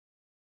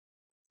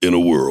In a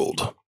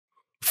world,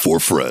 4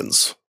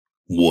 friends,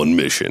 1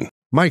 mission.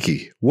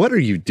 Mikey, what are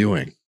you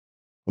doing?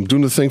 I'm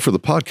doing the thing for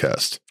the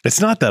podcast. It's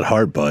not that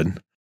hard,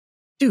 bud.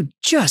 Dude,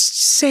 just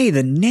say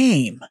the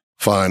name.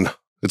 Fine.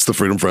 It's the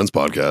Freedom Friends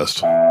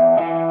podcast.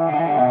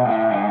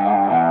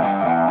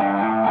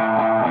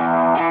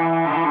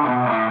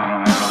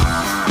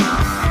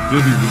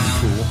 It'd be really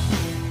cool.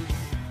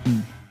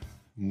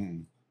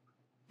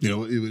 You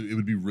know, it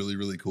would be really,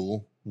 really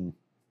cool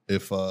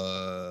if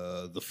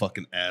the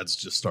fucking ads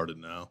just started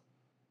now.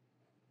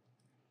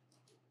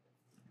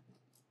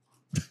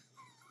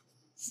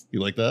 You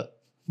like that?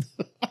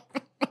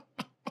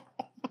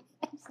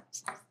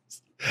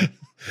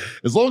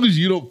 As long as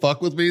you don't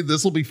fuck with me,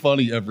 this will be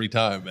funny every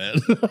time, man.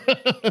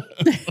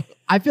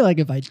 I feel like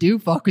if I do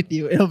fuck with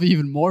you, it'll be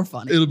even more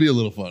funny. It'll be a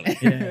little funny.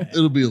 Yeah.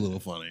 It'll be a little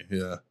funny.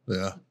 Yeah.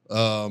 Yeah.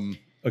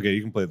 Okay,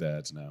 you can play the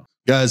ads now.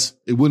 Guys,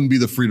 it wouldn't be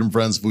the Freedom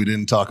Friends if we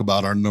didn't talk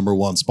about our number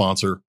one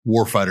sponsor,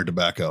 Warfighter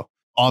Tobacco.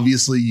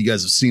 Obviously, you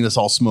guys have seen us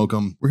all smoke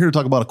them. We're here to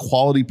talk about a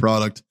quality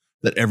product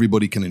that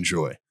everybody can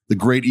enjoy. The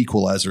great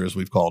equalizer, as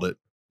we've called it,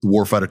 the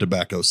Warfighter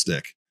Tobacco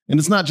Stick. And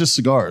it's not just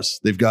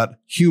cigars. They've got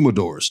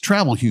humidors,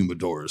 travel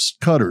humidors,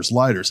 cutters,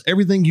 lighters,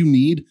 everything you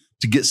need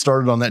to get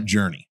started on that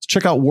journey. So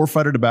check out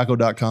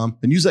warfightertobacco.com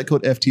and use that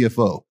code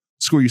FTFO.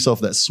 Score yourself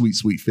that sweet,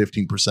 sweet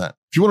 15%.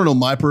 If you want to know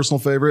my personal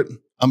favorite,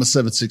 I'm a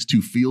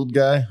 762 Field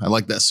guy. I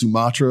like that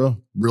Sumatra,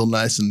 real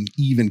nice and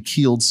even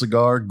keeled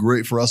cigar.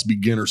 Great for us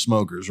beginner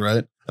smokers,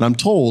 right? And I'm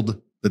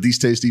told that these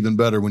taste even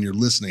better when you're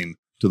listening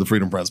to the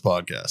Freedom Friends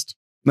podcast.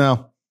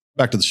 Now,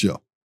 back to the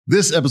show.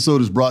 This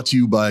episode is brought to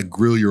you by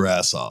Grill Your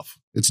Ass Off.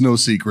 It's no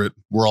secret.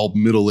 We're all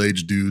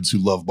middle-aged dudes who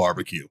love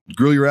barbecue.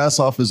 Grill Your Ass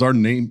Off is our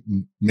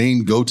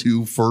main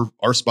go-to for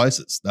our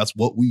spices. That's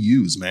what we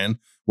use, man.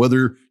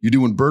 Whether you're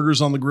doing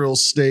burgers on the grill,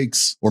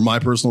 steaks, or my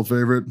personal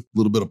favorite, a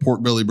little bit of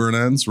pork belly burn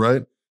ends,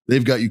 right?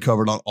 They've got you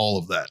covered on all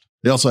of that.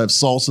 They also have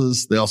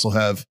salsas. They also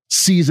have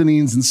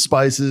seasonings and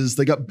spices.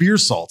 They got beer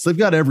salts. They've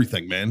got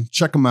everything, man.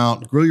 Check them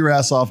out.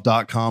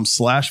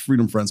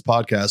 GrillYourAssOff.com/Freedom Friends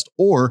Podcast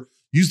or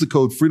use the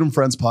code Freedom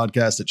Friends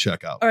Podcast at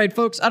checkout. All right,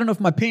 folks, I don't know if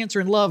my pants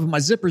are in love, but my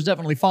zipper's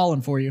definitely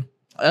falling for you.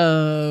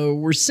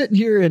 We're sitting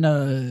here in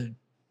a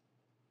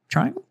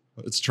triangle?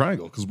 It's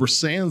triangle because we're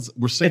Sans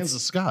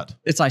of Scott.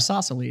 It's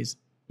isosceles.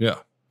 Yeah.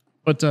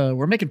 But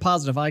we're making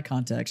positive eye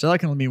contact, so that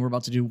can only mean we're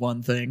about to do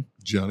one thing.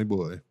 Johnny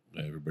boy.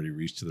 Everybody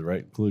reach to the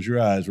right and close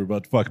your eyes. We're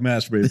about to fuck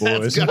masturbate,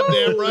 boys. That's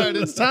goddamn right.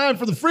 It's time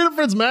for the Freedom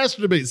Friends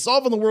Master Debate,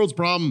 solving the world's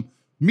problem,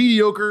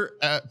 mediocre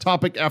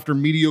topic after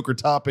mediocre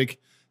topic.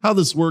 How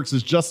this works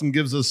is Justin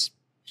gives us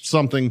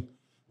something.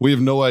 We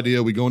have no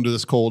idea. We go into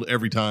this cold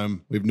every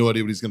time. We have no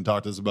idea what he's going to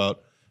talk to us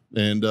about.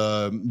 And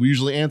we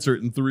usually answer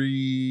it in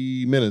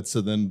 3 minutes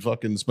and then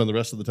fucking spend the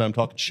rest of the time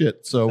talking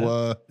shit.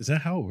 So Is that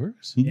how it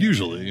works?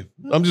 usually,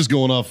 I'm just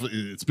going off.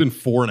 It's been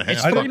 4.5.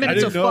 It's 3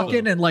 minutes of didn't know.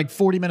 fucking and like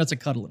 40 minutes of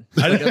cuddling.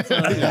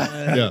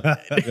 Yeah.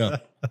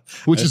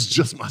 Which is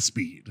just my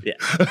speed. Yeah.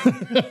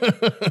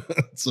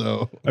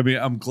 So I mean,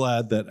 I'm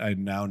glad that I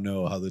now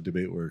know how the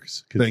debate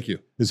works. thank you.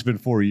 It's been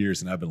 4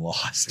 years and I've been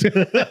lost.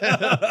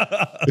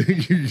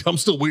 I'm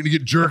still waiting to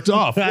get jerked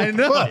off. I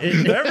know.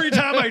 Every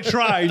time I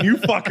try, you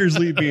fuckers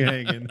leave me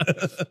hanging.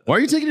 Why are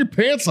you taking your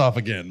pants off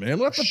again, man?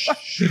 What the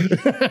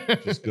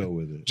fuck? Just go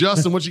with it.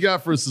 Justin, what you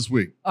got for us this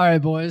week? All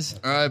right, boys.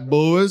 All right,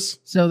 boys.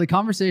 So the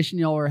conversation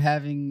y'all were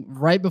having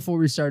right before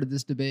we started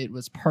this debate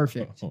was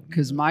perfect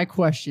because my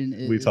question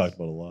is... We talked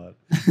about a lot.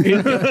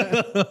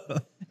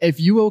 If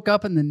you woke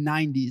up in the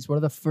 90s, what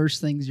are the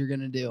first things you're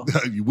going to do?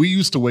 We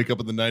used to wake up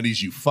in the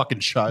 90s, you fucking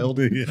child.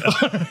 Yeah.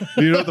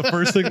 You know, the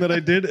first thing that I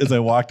did is I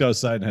walked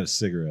outside and had a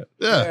cigarette.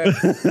 Yeah.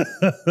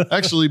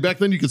 Actually, back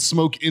then you could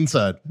smoke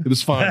inside. It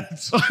was fine.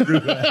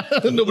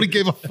 Nobody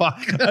gave a fuck.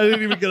 I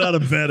didn't even get out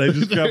of bed. I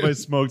just grabbed my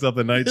smokes off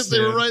the nightstand.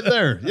 They were right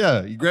there.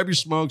 Yeah. You grab your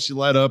smokes, you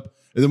light up.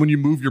 And then when you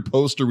move your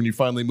poster, when you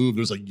finally move,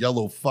 there's a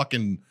yellow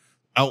fucking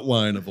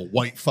outline of a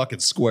white fucking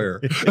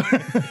square.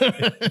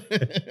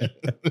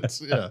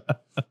 Yeah.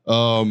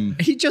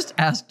 He just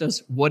asked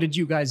us, what did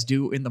you guys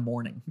do in the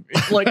morning?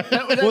 Like,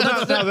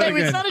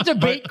 it's not a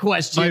debate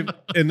question.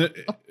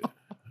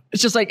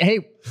 It's just like, hey,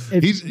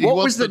 what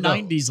was the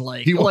 90s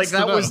like? Like,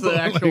 that was the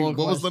actual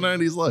what was the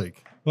question. 90s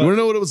like? You want to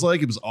know what it was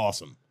like? It was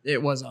awesome.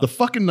 It was The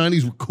fucking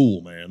 90s were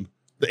cool, man.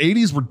 The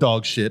 80s were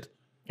dog shit.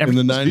 And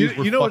the 90s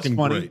were fucking what's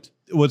funny? great.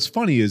 What's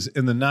funny is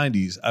in the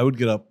 90s, I would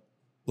get up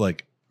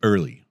like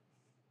early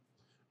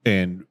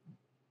and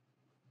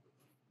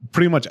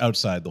pretty much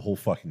outside the whole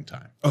fucking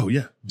time. Oh,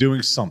 yeah.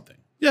 Doing something.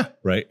 Yeah.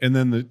 Right. And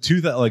then the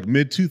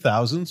mid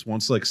 2000s,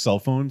 once like cell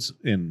phones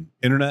and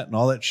internet and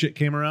all that shit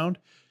came around,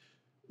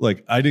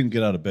 like I didn't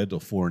get out of bed till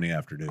 4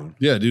 PM.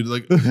 Yeah, dude.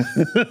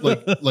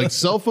 Like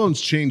cell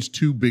phones changed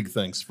 2 big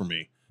things for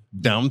me: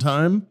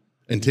 downtime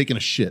and taking a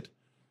shit.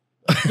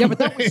 Yeah, but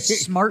that was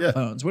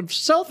smartphones. When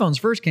cell phones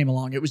first came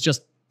along, it was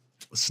just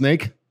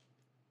Snake.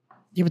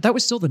 Yeah, but that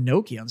was still the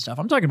Nokia and stuff.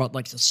 I'm talking about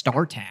like the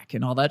StarTAC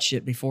and all that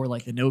shit before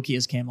like the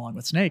Nokias came along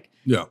with Snake.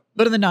 Yeah.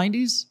 But in the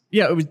 90s,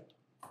 yeah, it was.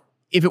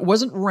 If it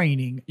wasn't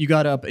raining, you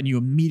got up and you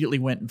immediately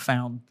went and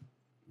found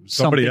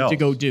Somebody something else to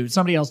go do,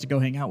 somebody else to go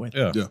hang out with.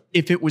 Yeah. Yeah.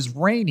 If it was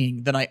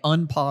raining, then I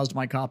unpaused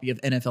my copy of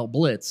NFL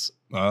Blitz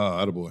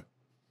Attaboy.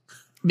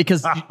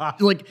 because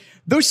like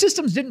those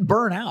systems didn't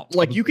burn out.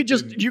 Like you could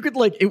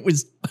like it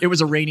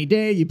was a rainy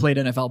day. You played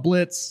NFL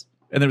Blitz,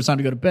 and there was time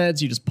to go to bed.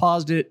 So you just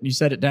paused it and you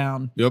set it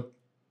down. Yep.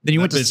 Then you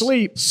went to Bitch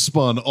sleep.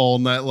 Spun all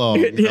night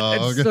long.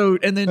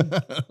 And then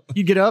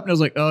you get up and it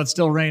was like, oh, it's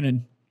still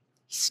raining.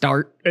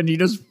 Start, and you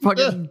just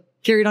fucking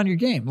carried on your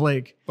game.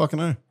 Like Fucking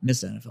I.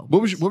 miss NFL.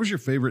 What was your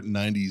favorite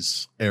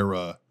 90s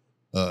era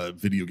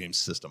video game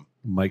system?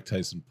 Mike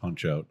Tyson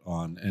Punch Out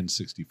on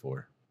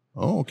N64.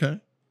 Oh,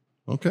 okay.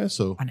 Okay,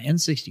 so On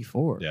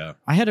N64. Yeah.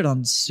 I had it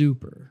on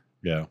Super.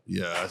 Yeah.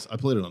 yeah, I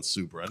played it on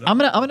Super. I'm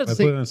gonna I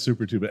say played it on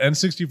Super too, but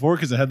N64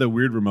 because it had that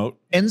weird remote.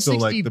 N60 So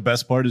like the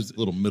best part is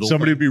little middle.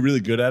 somebody thing. would be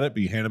really good at it,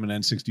 but you hand them an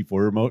N64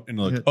 remote and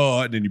they're like, oh,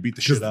 and then you beat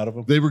the shit out of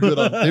them. They were good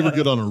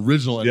on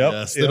original Yep,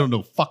 NES. They yep. don't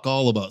know fuck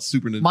all about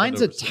Super Nintendo.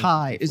 mine's a or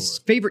tie. 64. It's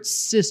favorite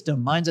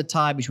system. Mine's a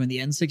tie between the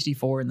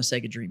N64 and the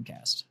Sega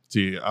Dreamcast.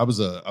 See, I was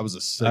a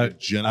Sega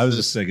Genesis. I was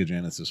a Sega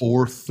Genesis.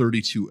 or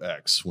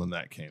 32X when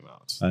that came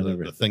out. I The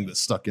never- thing that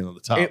stuck in on the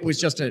top. It was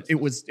just a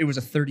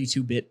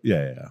 32-bit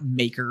Yeah.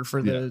 maker for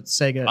Yeah. the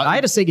Sega. I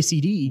had a Sega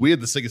CD. We had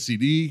the Sega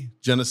CD,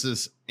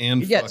 Genesis,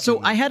 and Yeah, so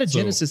fucking- I had a so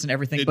Genesis and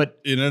everything, it, but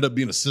it ended up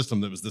being a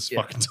system that was this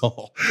fucking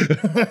tall.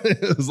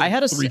 It was like I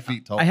had a 3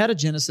 feet tall. I had a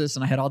Genesis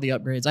and I had all the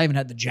upgrades. I even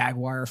had the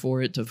Jaguar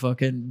for it to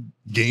fucking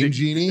Game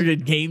Genie.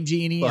 Game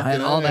Genie. I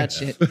had Fucking all A. that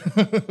shit.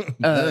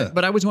 Yeah.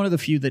 But I was one of the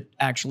few that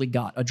actually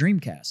got a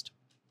Dreamcast.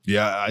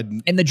 Yeah, I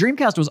And the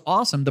Dreamcast was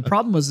awesome. The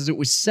problem was is it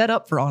was set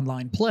up for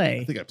online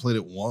play, think I played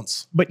it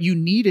once. but you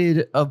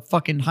needed a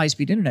fucking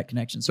high-speed internet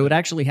connection. So it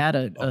actually had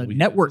a we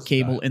network had this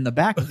cable guy. in the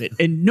back of it.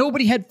 And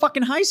nobody had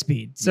fucking high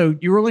speed. So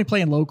you were only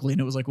playing locally. And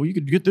it was like, well, you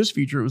could get this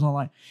feature. It was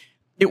online.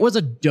 It was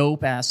a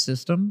dope-ass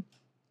system.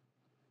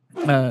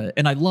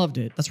 And I loved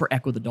it. That's where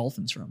Echo the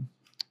Dolphin's from.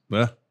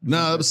 Yeah.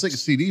 No, that was Sega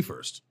CD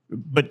first.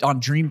 But on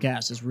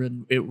Dreamcast,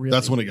 it really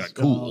That's when it was- got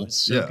cool. Oh, it's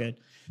so Yeah. good.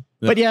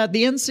 But yeah, the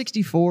The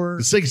N64,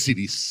 Sega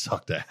CD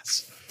sucked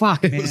ass.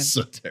 fuck, It man. was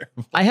so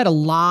terrible. I had a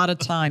lot of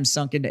time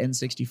sunk into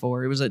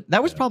N64.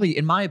 That was probably,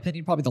 in my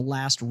opinion, probably the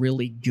last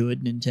really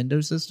good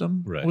Nintendo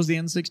system. Right. Was the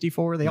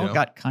N64? They all Yeah.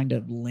 got kind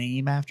of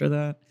lame after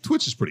that.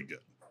 Twitch is pretty good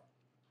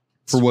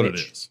for what it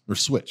Switch. is. Or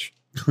Switch.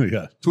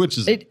 Yeah. Twitch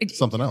is It-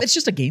 something else, It's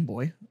just a Game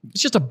Boy.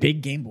 It's just a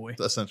big Game Boy.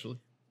 essentially.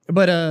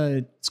 But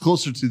It's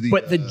closer to the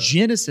the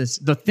Genesis,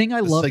 the thing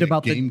I the loved Sega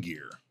about Game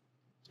Gear.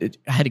 I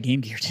had a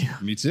Game Gear too.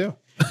 Me too.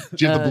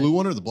 Did you have the blue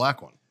one or the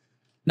black one?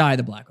 No, I had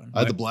the black one. I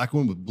had the black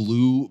one with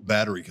blue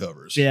battery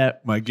covers. Yeah.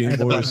 My Game had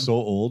the Boy black was so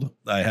old,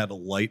 I had a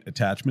light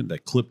attachment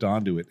that clipped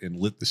onto it and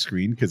lit the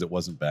screen because it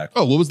wasn't back.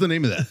 Oh, what was the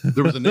name of that?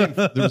 There was a name.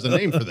 There was a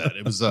name for that.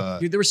 It was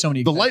Dude, there were so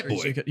many the Light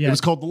accessories Boy. you could- It was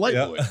called the Light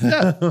Yeah. Boy.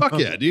 Yeah, fuck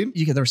yeah, dude.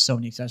 there were so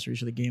many accessories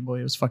for the Game Boy.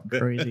 It was fucking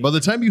crazy. By the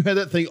time you had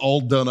that thing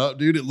all done up,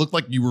 dude, it looked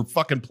like you were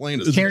fucking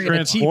playing a Carrying a TV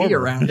Transformer.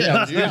 around.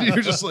 Yeah, dude,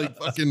 you're just like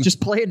fucking. Just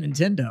play a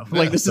Nintendo.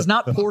 Like, this is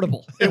not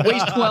portable. It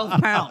weighs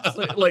 12 pounds.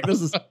 Like,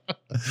 this is.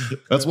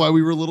 That's why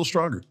we were a little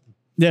stronger.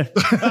 Yeah.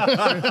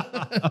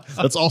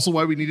 That's also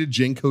why we needed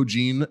Jenko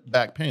Jean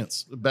back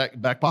pockets.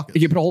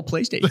 You put a whole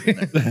PlayStation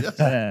in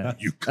there.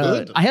 You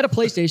could. I had a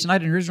PlayStation. I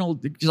had an original,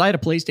 because I had a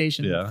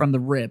PlayStation Yeah. from the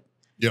rip.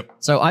 Yep.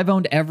 So I've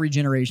owned every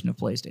generation of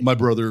PlayStation. My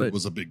brother But-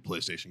 was a big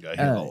PlayStation guy. He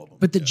had all of them.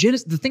 But the Yeah.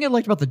 the thing I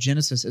liked about the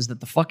Genesis is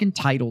that the fucking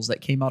titles that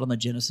came out on the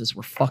Genesis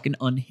were fucking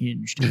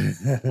unhinged.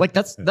 Like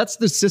that's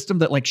the system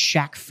that like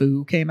Shaq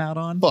Fu came out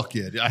on. Fuck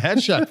yeah, dude. I had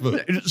Shaq Fu.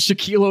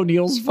 Shaquille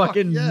O'Neal's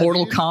fucking yeah,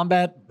 Mortal dude.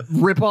 Kombat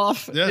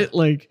ripoff. Yeah.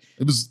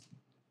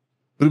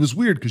 It was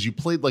weird because you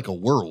played like a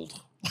world.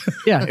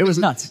 yeah, it was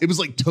nuts. It was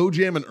like Toe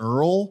Jam and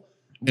Earl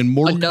and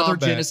Mortal Another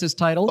Kombat. Genesis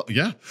title.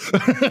 Yeah.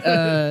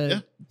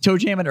 Toe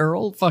Jam and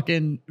Earl,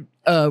 fucking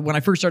when I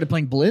first started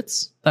playing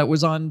Blitz, that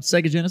was on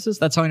Sega Genesis.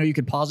 That's how I know you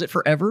could pause it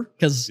forever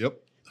because Yep.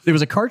 there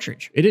was a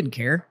cartridge. It didn't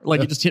care.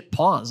 Like you just hit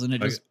pause and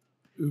it just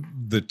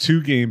The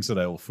two games that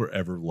I will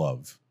forever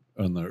love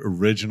on the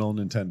original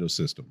Nintendo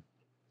system,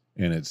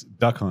 and it's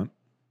Duck Hunt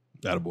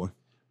Attaboy.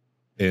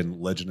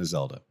 and Legend of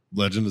Zelda.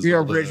 Legend of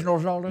Zelda.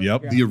 Zelda.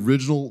 Yep. The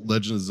original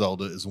Legend of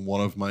Zelda is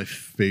one of my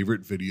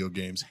favorite video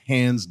games,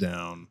 hands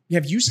down.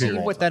 Have you seen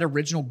all what time. that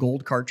original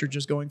gold cartridge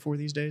is going for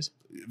these days?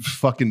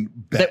 Fucking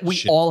That we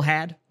batshit. all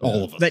had.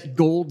 All of us. That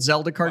gold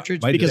Zelda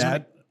cartridge. My because dad,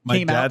 when it my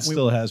came dad out,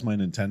 still has my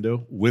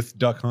Nintendo with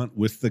Duck Hunt,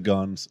 with the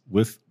guns,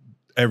 with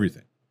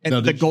everything. and Now,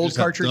 the did you gold just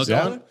have cartridge Duck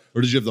Zelda, Hunt,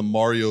 or did you have the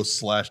Mario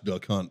 /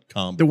 Duck Hunt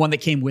combo? the one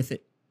that came with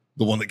it.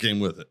 The one that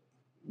came with it.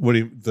 What do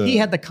you? The, He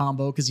had the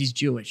combo because he's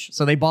Jewish,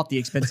 so they bought the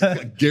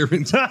expensive.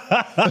 Guaranteed.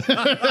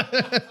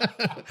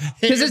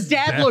 Because his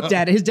dad looked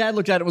at it. His dad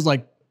looked at it and was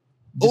like,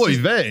 Oy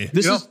vey.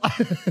 This is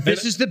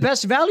this is the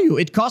best value.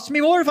 It cost me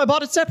more if I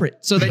bought it separate.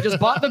 So they just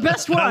bought the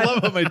best one. I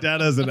love how my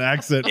dad has an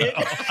accent.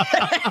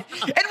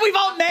 And we've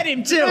all met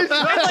him too. And,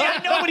 like,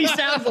 I know what he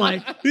sounds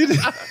like. He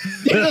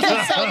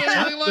doesn't sound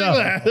anything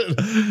like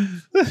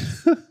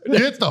that.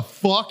 Get the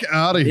fuck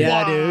out of here.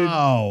 Yeah, dude.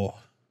 Wow.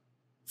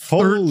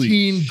 Holy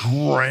 13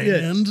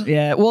 grand.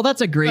 Yeah, well,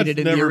 that's a graded That's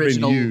in the never been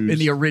original. used. In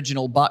the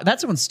original box,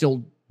 that's one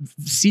still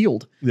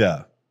sealed.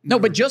 Yeah. No,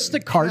 but just the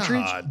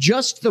cartridge,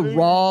 just the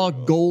raw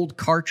gold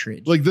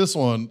cartridge. Like this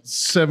one,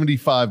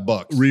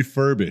 $75.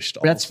 Refurbished.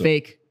 That's also.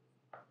 fake.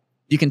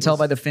 You can tell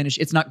by the finish.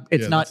 It's not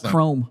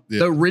chrome. Yeah.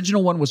 The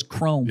original one was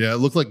chrome. Yeah, it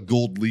looked like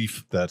gold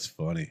leaf. That's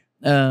funny.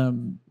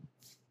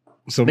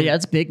 So, but yeah,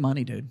 it's big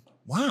money, dude.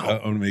 Wow. I'm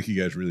going to make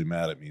you guys really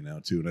mad at me now,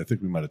 too. And I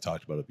think we might have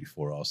talked about it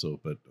before also.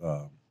 But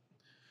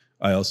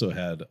I also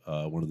had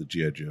one of the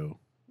G.I. Joe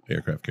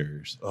aircraft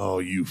carriers. Oh,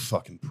 you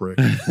fucking prick.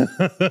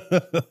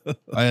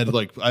 I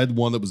had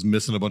one that was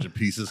missing a bunch of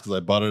pieces because I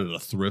bought it at a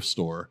thrift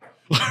store.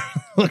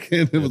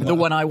 The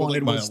one I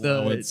wanted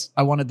was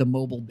I wanted the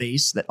mobile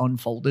base that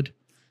unfolded.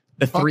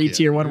 The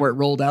 3-tier one where it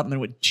rolled out and then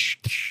it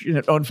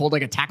would unfold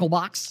like a tackle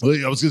box. Well,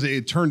 I was going to say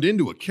it turned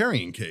into a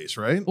carrying case,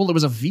 right? Well, it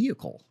was a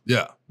vehicle.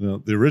 Yeah. No,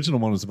 the original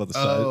one was about the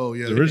size. Oh,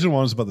 yeah. The original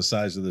one was about the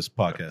size of this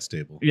podcast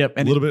table. Yep.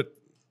 And a little bit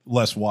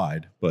less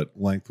wide, but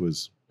length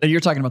was.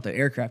 You're talking about the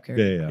aircraft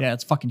carrier. Yeah,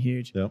 it's fucking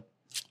huge. Yep.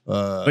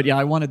 But yeah,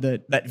 I wanted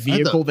that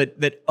vehicle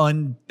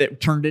that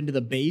turned into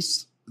the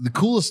base. The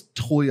coolest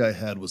toy I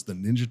had was the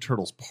Ninja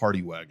Turtles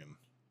party wagon.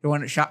 The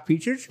one that shot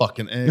pizzas?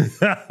 Fucking A.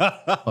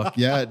 Fuck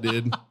yeah, it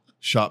did.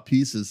 Shot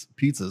pizzas.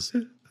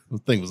 The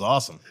thing was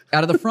awesome.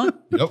 Out of the front?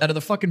 Yep. Out of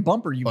the fucking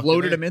bumper. You Fucking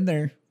loaded A. them in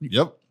there.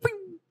 Yep.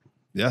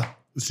 Yeah.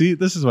 See,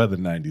 this is why the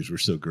 90s were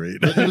so great.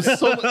 It was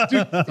so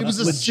dude, it was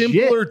a Legit.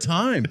 simpler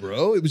time,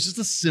 bro. It was just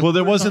a simpler Well,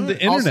 there wasn't time.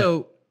 the internet.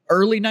 Also,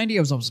 early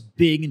 90s, I was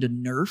big into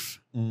Nerf.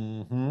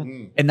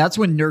 Mm-hmm. And that's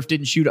when Nerf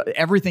didn't shoot.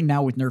 Everything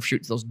now with Nerf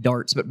shoots those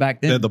darts. But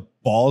back They then, had the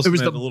balls. It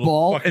was and the they had little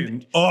ball fucking-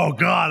 and- oh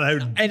God, I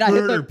would and I had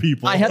murder the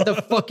people. I had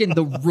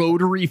the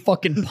rotary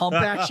fucking pump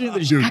action. That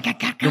just-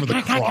 Remember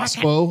the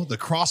crossbow? The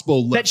crossbow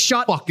left that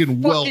shot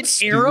fucking welts,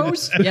 dude.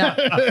 arrows. Yeah,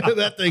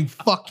 That thing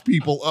fucked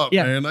people up,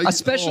 yeah. man.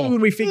 Especially when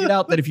we figured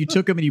out that if you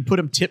took them and you put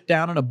them tip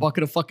down in a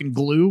bucket of fucking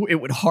glue, it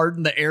would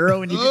harden the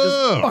arrow and you could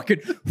just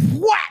fucking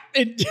whack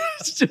and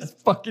just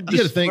fucking you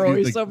gotta think,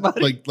 destroy dude,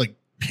 somebody. like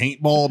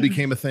paintball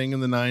became a thing in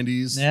the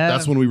 90s. Yeah.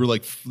 That's when we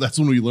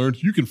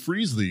learned you can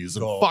freeze these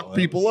and fuck that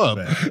people was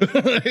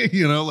up.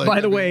 You know, like, By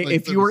the way,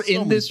 if there you were was so in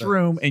many this things.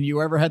 room and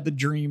you ever had the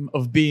dream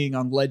of being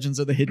on Legends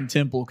of the Hidden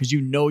Temple because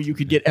you know you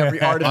could get every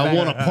artifact, I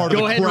want a part of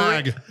the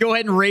crag. Go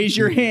ahead and raise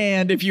your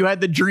hand if you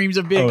had the dreams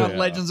of being Oh, on yeah.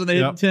 Legends of the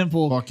Hidden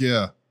Temple. Fuck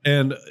yeah.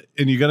 and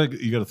you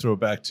gotta throw it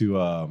back to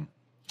I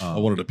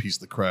wanted a piece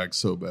of the crag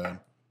so bad.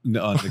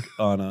 on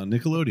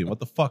Nickelodeon. What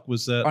the fuck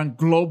was that? On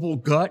Global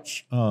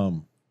Guts.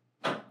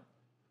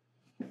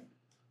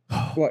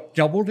 What?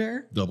 Double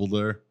Dare? Double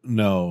Dare.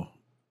 No,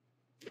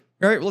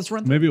 All right, let's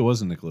run through. maybe it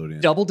wasn't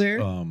Nickelodeon. Double Dare,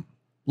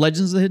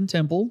 Legends of the Hidden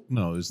Temple,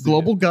 No, it was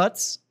Global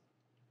Guts.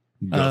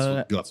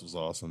 Guts was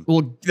awesome.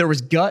 Well, there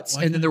was Guts,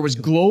 and then there was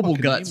Global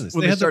Guts. They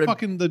When had they started the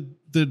fucking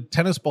the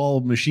tennis ball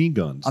machine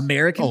guns.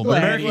 American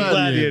American Gladiator.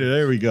 Gladiator.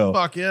 There we go.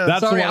 Fuck yeah.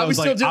 That's Sorry, the one I was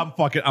still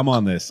like, I'm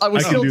on this. I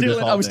was can still do this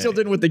dealing. all I was day. still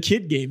dealing with the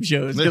kid game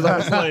shows because I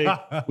was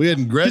like, We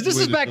hadn't because graduated. this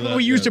is back to when that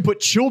we used yet. to put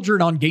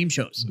children on game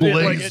shows.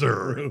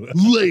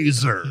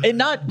 Laser. And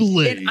not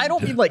Blade. and I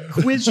don't mean like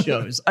quiz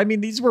shows. I mean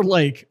these were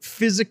like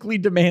physically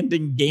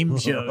demanding game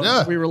shows.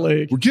 Yeah. We were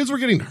like, Where kids were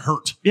getting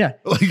hurt. yeah.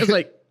 It was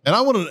like, And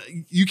I want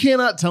to, you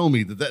cannot tell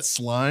me that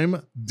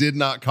slime did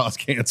not cause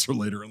cancer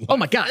later in life. oh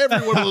my god,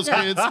 Every one of those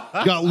kids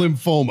got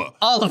lymphoma.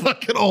 all of them,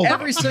 Fucking all of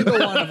every single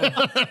one of them,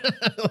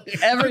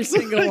 every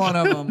single one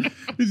of them.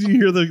 Did you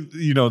hear they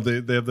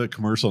have the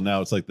commercial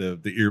now? It's like the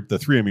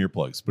 3M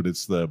earplugs, but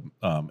it's the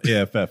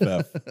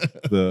AFFF,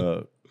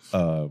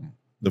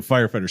 the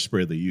firefighter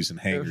spray they use in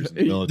hangars in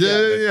the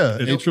military. Yeah.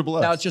 It's-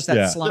 AFFF. Now it's just that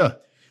Yeah. slime. Yeah.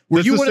 Were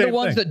It's you the one of the same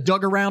ones thing. that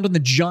dug around in the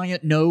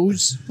giant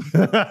nose?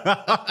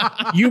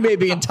 You may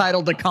be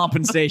entitled to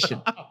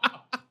compensation.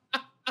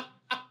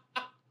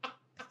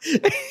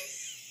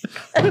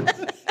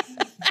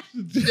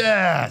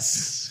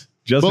 Yes.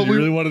 Justin, But you we-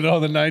 really want to know how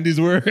the 90s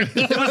were?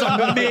 It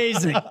was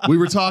amazing. We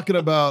were talking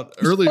about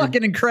earlier.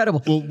 Fucking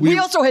incredible. Well, we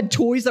also had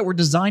toys that were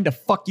designed to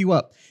fuck you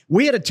up.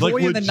 We had a toy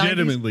Like in the 90s.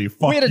 legitimately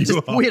fuck we had you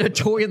up. We had a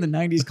toy in the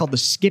 90s called the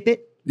Skip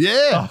It.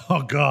 Yeah.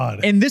 Oh God.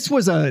 And this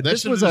was a That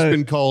should have just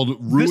been called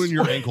Ruin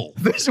Your Ankle.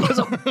 This was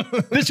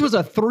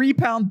a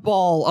 3-pound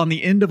ball on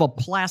the end of a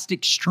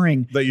plastic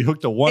string. That you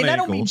hooked to one And I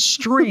ankle. don't mean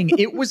string.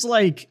 It was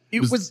like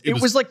it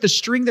was like the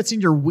string that's in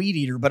your weed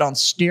eater, but on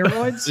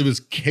steroids. It was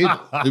cable.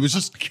 It was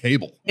just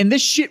cable. And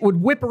this shit would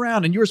whip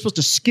around, and you were supposed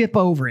to skip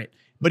over it.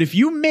 But if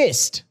you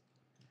missed,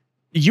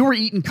 you were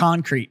eating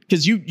concrete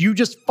because you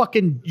just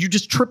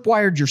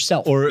tripwired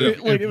yourself. Or It-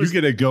 if, like, if it was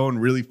you get it going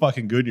really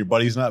fucking good and your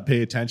buddy's not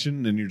paying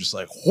attention and you're just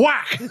like,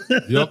 whack.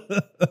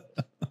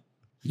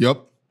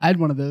 Yep. I had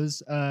one of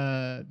those.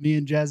 Me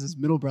and Jazz's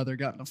middle brother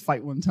got in a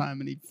fight one time,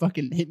 and he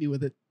fucking hit me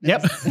with it.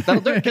 Yep, that'll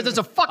do it because it's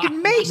a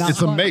fucking mace.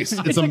 It's a mace.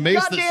 It's a mace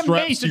that goddamn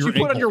straps mace to that your you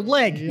put on ankle. your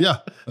leg. Yeah,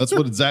 that's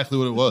what exactly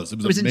what it was. It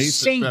was, It was a mace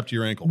insane. that strapped to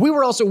your ankle. We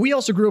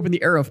also grew up in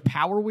the era of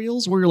Power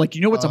Wheels, where you're like,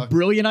 you know what's a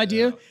brilliant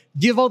idea?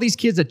 Give all these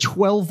kids a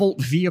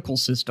 12-volt vehicle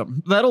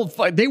system.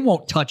 They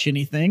won't touch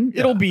anything.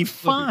 It'll be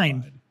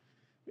fine.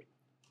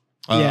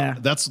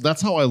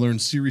 That's how I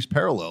learned series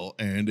parallel,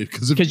 and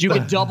because you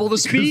could double the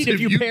speed if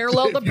you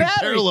paralleled the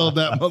battery. Paralleled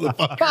that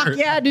motherfucker. Fuck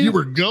yeah, dude! You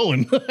were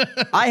going.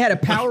 I had a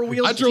Power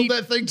Wheels. I drove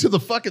that thing to the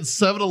fucking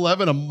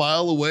 7-Eleven a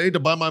mile away to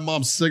buy my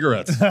mom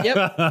cigarettes. Yep,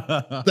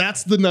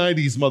 that's the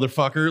 90s,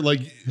 motherfucker.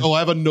 Like, I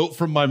have a note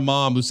from my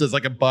mom who says I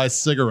can buy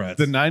cigarettes.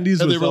 The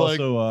 90s was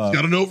also he's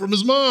got a note from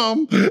his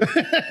mom.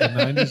 The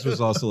 90s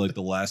was also like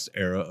the last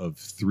era of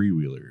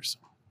 3-wheelers.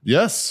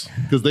 Yes,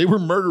 because they were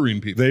murdering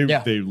people.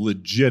 They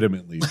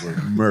legitimately were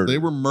murder. They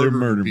were murdering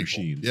murder people.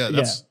 machines.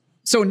 Yeah,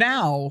 So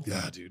now,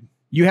 dude,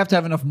 you have to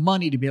have enough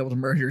money to be able to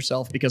murder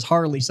yourself because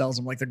Harley sells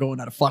them like they're going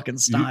out of fucking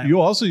style. You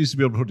also used to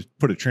be able to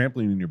put a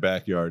trampoline in your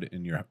backyard,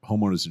 and your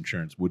homeowner's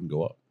insurance wouldn't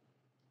go up.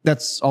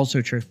 That's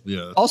also true.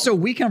 Yeah. Also,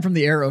 we come from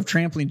the era of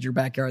trampolines in your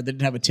backyard that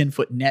didn't have a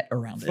 10-foot net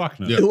around it. Fuck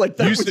no. Yeah. Like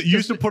that You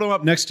used to put them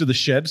up next to the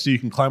shed so you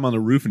can climb on the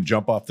roof and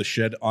jump off the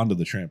shed onto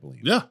the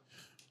trampoline.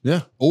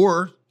 Yeah.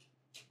 Or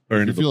Or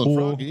if into you're the feeling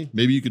pool. froggy,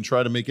 maybe you can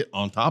try to make it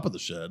on top of the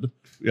shed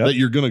Yep. that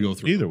you're gonna go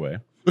through. Either way.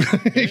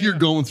 You're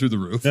going through the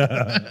roof.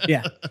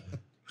 Yeah.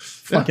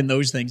 Fucking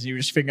those things. You're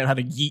just figuring out how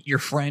to yeet your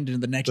friend into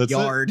the next That's it.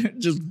 yard.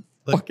 Just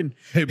Like, fucking,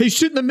 hey, hey,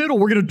 sit in the middle.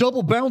 We're going to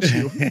double bounce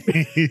you.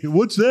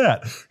 What's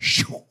that?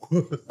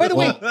 By the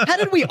way, how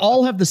did we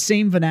all have the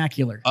same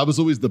vernacular? I was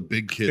always the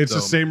big kid. It's though.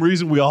 the same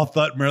reason we all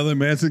thought Marilyn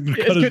Manson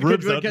could cut his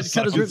ribs out.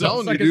 Cut his ribs I'm out.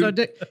 telling Suck you, his dude. own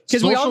dick.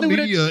 Because we all Social knew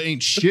media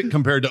ain't shit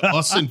compared to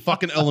us in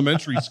fucking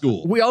elementary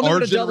school. We all knew Our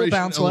what a double generation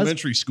bounce was.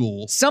 elementary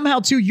school. Somehow,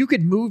 too, you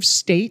could move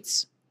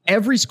states.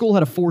 Every school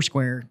had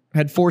foursquare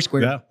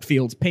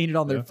fields painted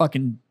on their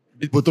fucking.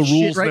 But the shit,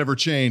 rules right? never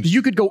changed.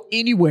 You could go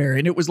anywhere,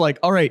 and it was like,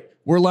 all right,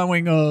 we're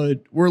allowing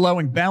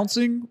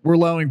bouncing, we're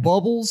allowing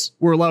bubbles,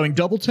 we're allowing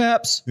double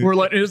taps, it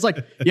was like,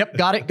 yep,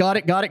 got it.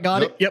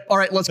 Yep, all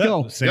right, let's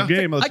go. Same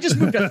game. I just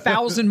moved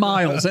 1,000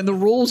 miles, and the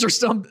rules are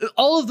still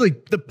all of the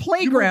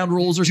playground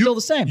rules are still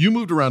the same. You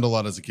moved around a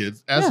lot as a kid,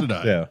 as did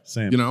I. Yeah,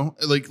 same. You know,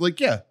 like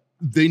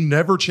they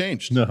never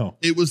changed. No.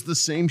 It was the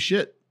same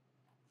shit.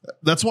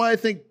 That's why I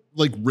think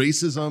like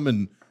racism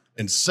and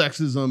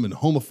sexism and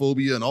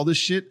homophobia and all this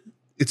shit,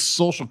 it's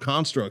social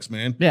constructs,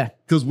 man. Yeah.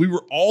 Because we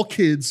were all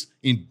kids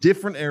in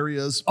different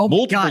areas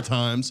multiple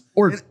times,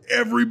 and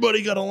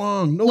everybody got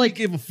along. Nobody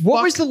gave a fuck.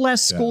 What was the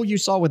last school you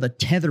saw with a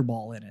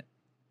tetherball in it?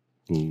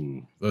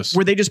 Ooh,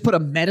 Where they just put a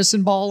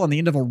medicine ball on the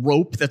end of a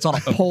rope that's on a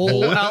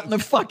pole out in the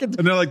fucking.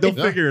 and they're like, they'll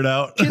figure it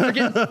out. Kids are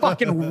getting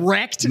fucking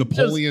wrecked.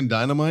 Napoleon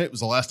Dynamite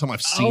was the last time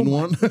I've seen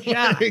one.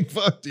 God. Like,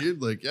 fuck,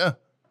 dude. Like, yeah.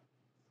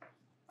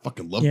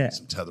 Fucking love me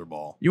some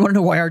tetherball. You want to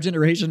know why our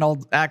generation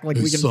all act like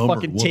we can Summer,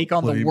 fucking what, take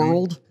on the baby?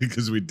 world?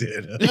 Because we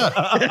did.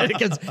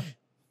 Because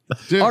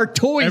Dude, our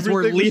toys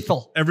were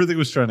lethal. Everything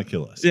was trying to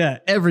kill us. Yeah,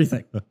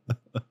 everything.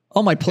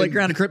 All my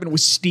playground equipment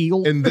was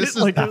steel. and this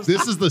is Like, it was-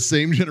 this is the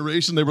same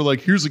generation. They were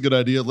like, here's a good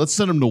idea. Let's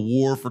send them to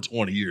war for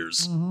 20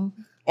 years.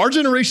 Our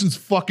generation's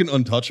fucking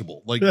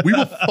untouchable. Like, we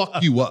will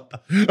fuck you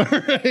up. All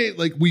right?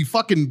 Like, we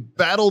fucking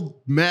battled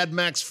Mad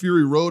Max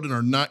Fury Road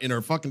in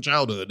our fucking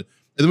childhood,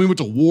 and then we went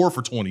to war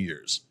for 20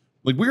 years.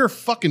 Like, we are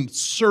fucking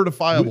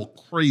certifiable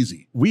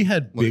crazy. We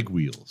had big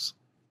wheels.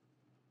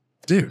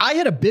 Dude. I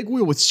had a big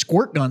wheel with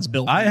squirt guns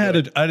built. I had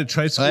into it. a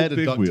tricycle I had to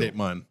big duct wheel. tape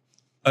mine.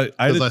 I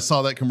Because I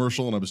saw that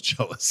commercial and I was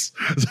jealous.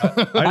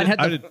 I had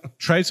a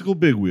tricycle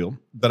big wheel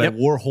that I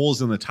wore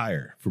holes in the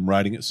tire from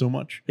riding it so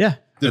much. Yeah.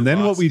 And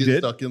then what we did,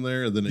 stuck in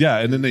there, and then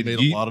and then they made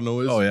a lot of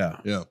noise. Oh yeah,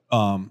 yeah.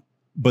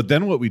 But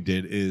then what we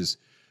did is,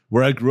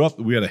 where I grew up,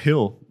 we had a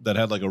hill that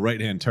had like a right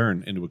hand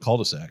turn into a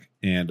cul-de-sac,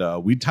 and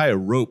we'd tie a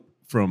rope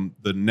from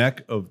the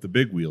neck of the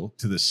big wheel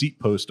to the seat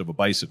post of a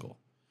bicycle.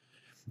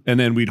 And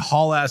then we'd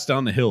haul ass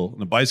down the hill, and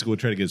the bicycle would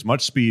try to get as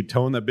much speed,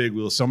 towing that big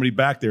wheel. Somebody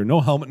back there,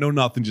 no helmet, no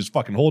nothing, just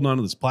fucking holding on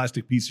to this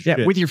plastic piece of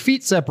shit. With your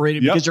feet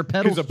separated because your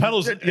pedals. The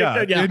pedals, and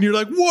you're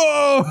like,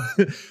 whoa,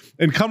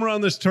 and come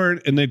around this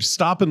turn, and they'd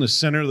stop in the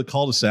center of the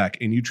cul-de-sac,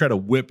 and you try to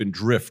whip and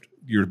drift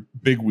your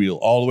big wheel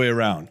all the way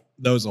around.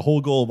 That was the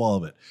whole goal of all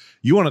of it.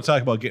 You want to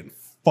talk about getting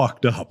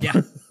fucked up?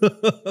 Yeah.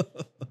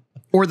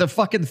 Or the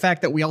fucking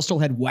fact that we all still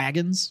had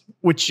wagons,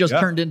 which just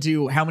turned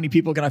into how many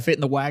people can I fit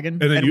in the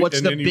wagon, and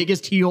what's the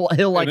biggest hill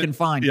I can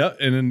find. Yeah,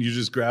 and then you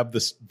just grab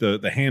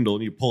the handle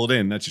and you pull it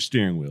in. That's your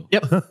steering wheel.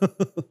 Yep.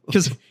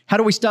 Because how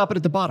do we stop it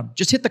at the bottom?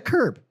 Just hit the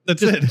curb.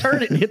 That's just it.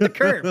 Turn it and hit the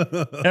curb.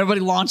 Everybody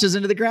launches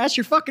into the grass.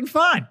 You're fucking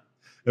fine.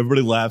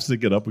 Everybody laughs. They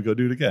get up. We go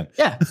do it again.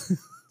 Yeah,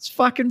 it's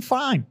fucking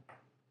fine.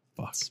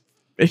 Fuck.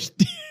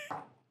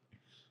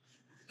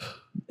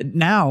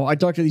 Now I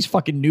talk to these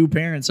fucking new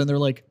parents, and they're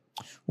like,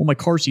 well, my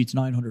car seat's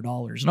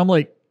 $900. And I'm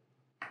like,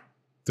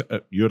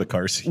 you had a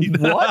car seat?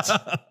 What?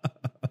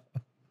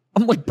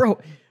 I'm like, bro,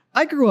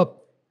 I grew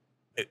up,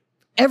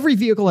 every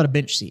vehicle had a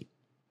bench seat.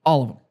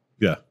 All of them.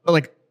 Yeah.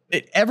 Like,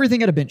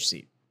 everything had a bench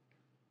seat.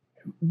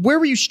 Where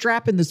were you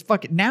strapping this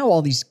fucking, now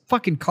all these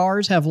fucking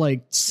cars have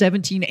like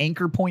 17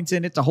 anchor points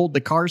in it to hold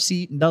the car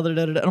seat and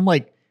da-da-da-da. I'm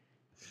like.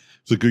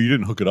 So you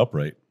didn't hook it up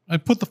right. I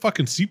put the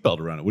fucking seatbelt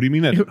around it. What do you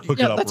mean I didn't hook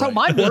it up that's right? how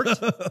mine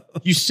worked.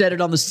 You set it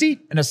on the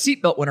seat and a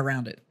seatbelt went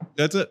around it.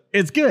 That's it.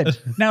 It's good.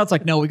 Now it's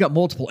like, no, we got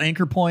multiple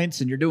anchor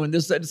points and you're doing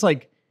this. It's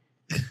like,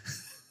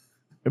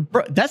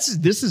 Bro, this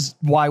is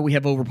why we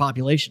have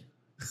overpopulation.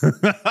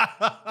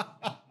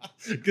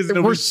 Because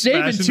we're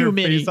saving too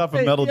many. Face off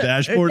a metal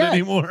dashboard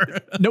anymore.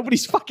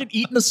 Nobody's fucking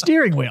eating the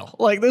steering wheel.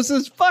 Like this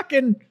is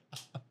fucking.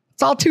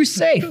 It's all too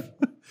safe.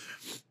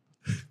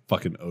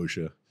 Fucking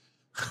OSHA.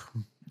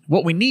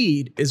 What we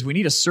need is we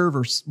need a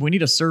server. We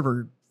need a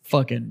server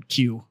fucking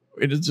queue.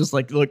 It is just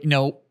like, look,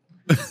 no,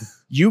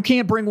 you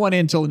can't bring one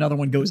in until another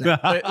one goes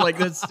out. Like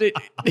that's it.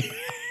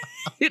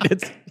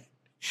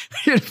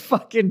 It's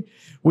fucking.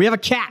 We have a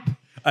cap.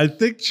 I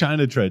think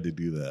China tried to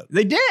do that.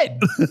 They did.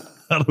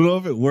 I don't know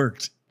if it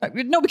worked.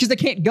 No, because they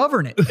can't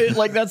govern it.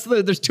 Like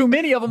there's too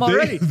many of them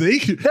already. They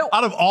could,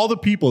 out of all the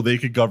people, they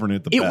could govern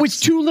it the best. It was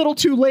too little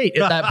too late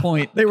at that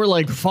point. They were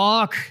like,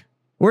 fuck,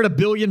 we're at 1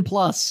 billion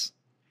plus.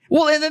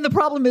 Well, and then the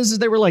problem is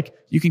they were like,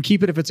 you can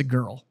keep it if it's a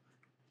girl.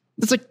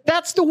 It's like,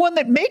 that's the one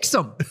that makes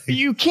them.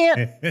 You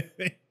can't.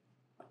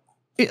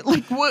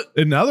 Like what?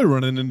 And now they're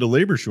running into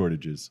labor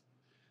shortages.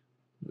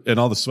 And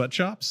all the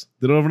sweatshops,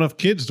 they don't have enough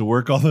kids to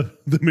work all the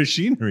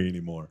machinery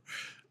anymore.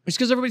 It's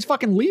because everybody's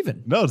fucking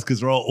leaving. No, it's because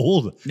they're all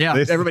old. Yeah,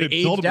 everybody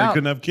they told aged them out. they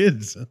couldn't have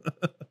kids.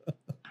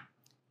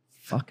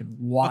 Fucking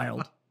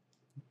wild.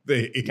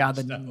 They aged God,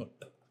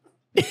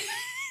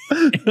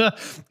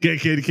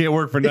 you can't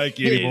work for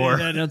Nike anymore.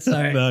 Yeah, that's all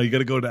right. No, you got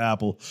to go to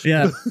Apple.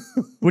 Yeah.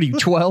 What are you,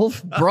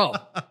 12? Bro.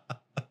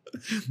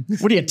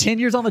 What are you, 10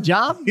 years on the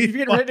job? You're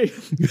getting ready.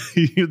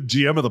 You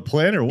GM of the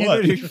plant or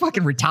what? You're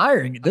fucking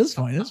retiring at this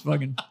point. This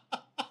fucking.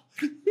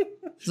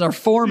 This is our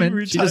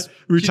foreman. She just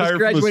retired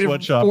from the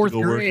sweatshop to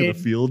go grade. work in the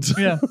fields.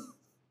 Yeah.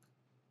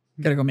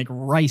 Gotta go make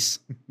rice.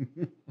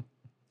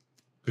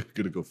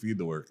 Gonna go feed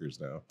the workers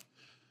now.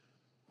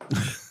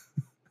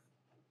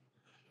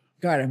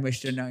 God, I miss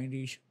the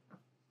 90s.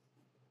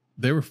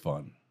 They were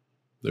fun.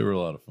 They were a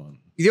lot of fun.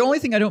 The only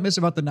thing I don't miss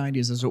about the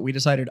 90s is what we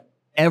decided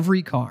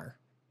every car,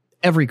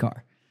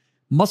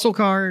 muscle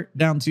car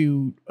down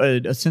to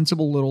a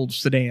sensible little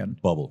sedan.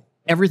 Bubble.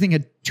 Everything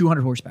had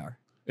 200 horsepower.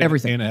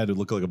 Everything. And it had to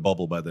look like a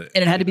bubble by the.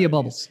 And it had to be a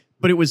bubble.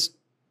 But it was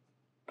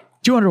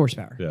 200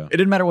 horsepower. Yeah. It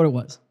didn't matter what it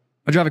was.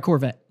 I drive a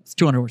Corvette. It's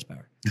 200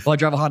 horsepower. Well, I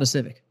drive a Honda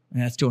Civic.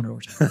 And that's 200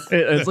 horsepower.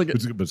 It's like but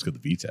it's got the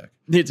VTEC.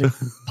 It's a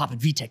popping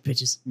VTEC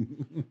bitches.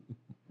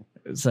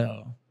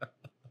 So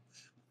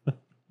it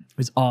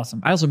was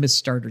awesome. I also miss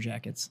starter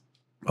jackets.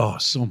 Oh,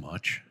 so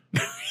much.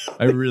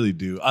 I really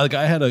do. I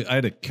had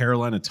a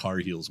Carolina Tar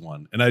Heels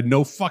one, and I had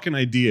no fucking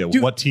idea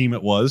what team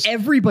it was.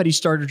 Everybody's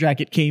starter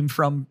jacket came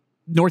from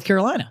North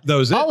Carolina. That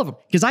was it? All of them.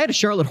 Because I had a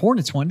Charlotte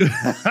Hornets one.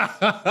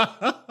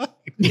 I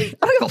don't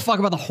give a fuck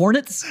about the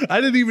Hornets. I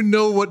didn't even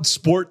know what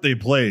sport they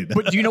played.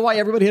 But do you know why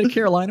everybody had a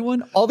Carolina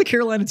one? All the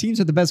Carolina teams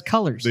had the best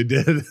colors. They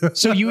did.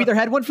 So you either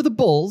had one for the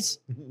Bulls,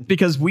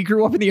 because we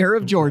grew up in the era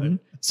of Jordan.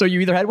 So you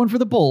either had one for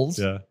the Bulls,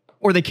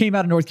 or they came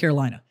out of North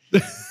Carolina.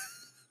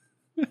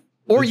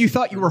 Or you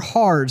thought you were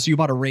hard, so you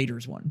bought a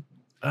Raiders one.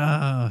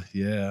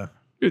 Yeah.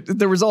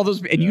 There was all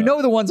those, and you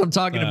know the ones I'm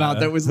talking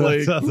about. That was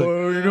like,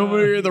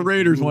 the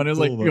Raiders one. It was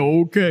like,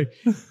 okay.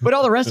 But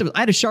all the rest of it, I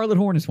had a Charlotte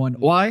Hornets one.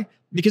 Why?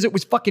 Because it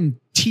was fucking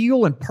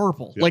teal and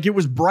purple. Like it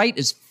was bright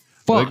as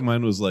fuck. I think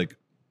mine was like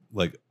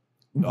white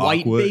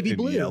aqua baby and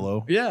blue,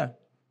 yellow. Yeah.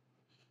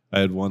 I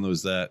had one that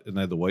was that, and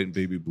I had the white and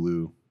baby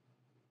blue.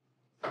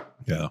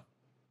 Yeah.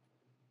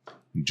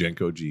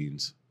 Jenko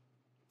jeans.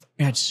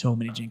 I had so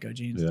many Jinko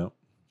jeans. Yeah.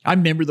 I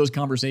remember those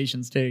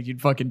conversations too.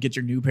 You'd fucking get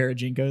your new pair of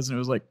Jinkos, and it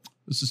was like,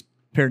 this is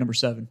pair number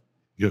 7.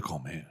 You gotta call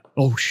man.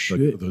 Oh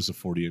shit! Like, those are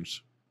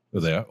 40-inch. Oh,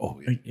 they are.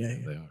 Oh yeah,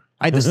 they are.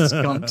 I had the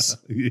skunks,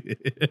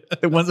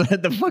 the ones that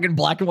had the fucking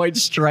black and white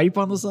stripe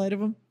on the side of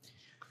them.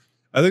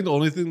 I think the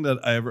only thing that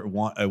I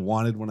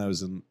wanted when I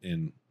was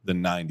in the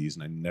 90s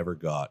and I never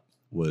got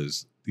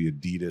was the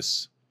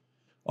Adidas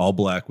all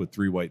black with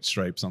 3 white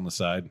stripes on the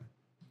side,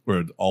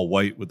 or all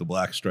white with the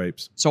black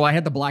stripes. So I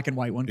had the black and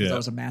white one because I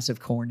was a massive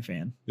Korn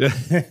fan. Yeah.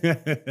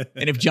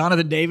 And if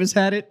Jonathan Davis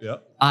had it,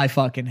 I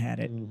fucking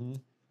had it. Mm-hmm.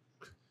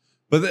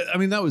 But I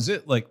mean, that was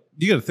it. Like,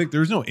 you got to think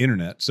there was no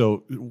internet,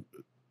 so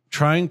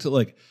trying to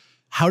like,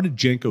 how did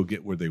Jenko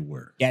get where they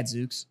were?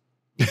 Gadzooks.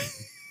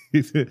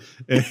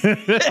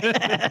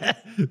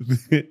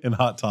 And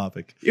Hot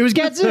Topic. It was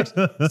Gadzooks.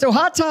 So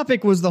Hot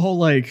Topic was the whole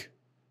like,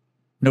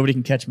 nobody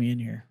can catch me in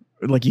here.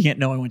 Like, you can't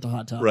know I went to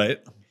Hot Topic. Right.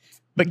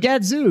 But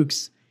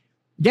Gadzooks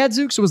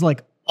was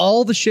like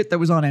all the shit that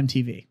was on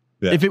MTV.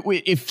 Yeah.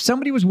 If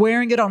somebody was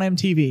wearing it on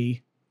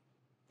MTV,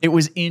 it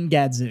was in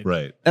Gadzooks.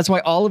 Right. That's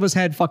why all of us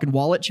had fucking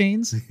wallet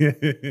chains.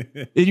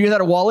 You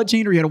had a wallet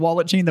chain, or you had a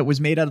wallet chain that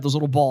was made out of those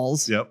little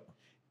balls. Yep.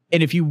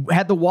 And if you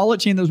had the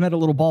wallet chain that was made out of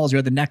little balls, you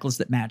had the necklace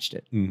that matched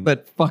it. Mm-hmm.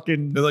 But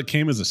fucking... It like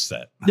came as a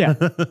set. Yeah.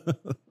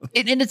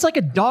 And it's like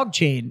a dog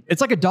chain. It's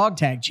like a dog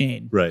tag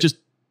chain. Right. Just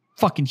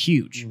fucking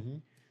huge.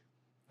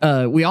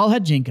 Mm-hmm. We all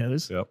had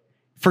Jinkos. Yep.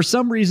 For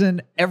some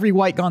reason, every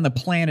white guy on the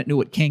planet knew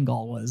what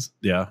Kangol was.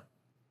 Yeah.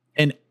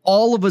 And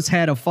all of us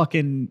had a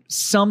fucking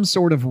some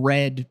sort of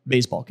red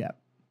baseball cap.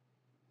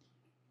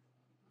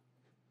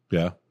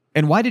 Yeah.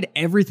 And why did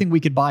everything we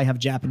could buy have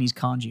Japanese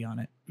kanji on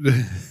it?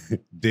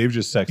 Dave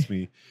just texted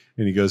me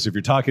and he goes, if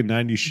you're talking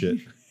 90s shit,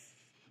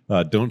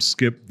 Don't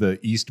skip the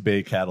East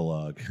Bay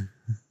catalog.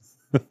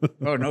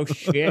 Oh, no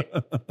shit.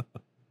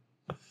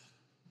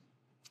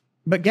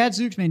 But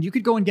Gadzooks, man, you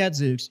could go in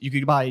Gadzooks. You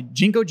could buy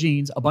Jinko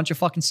jeans, a bunch of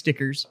fucking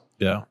stickers.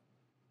 Yeah.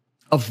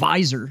 A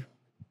visor.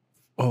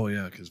 Oh,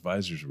 yeah, because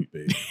visors were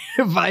big.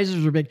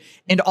 Visors were big.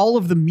 And all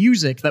of the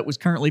music that was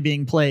currently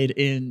being played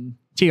in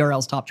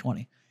TRL's Top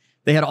 20.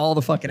 They had all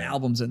the fucking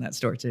albums in that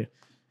store, too.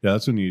 Yeah,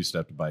 that's when you used to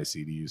have to buy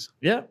CDs.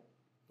 Yeah.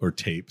 Or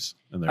tapes.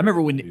 I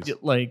remember when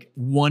like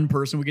one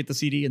person would get the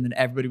CD and then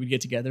everybody would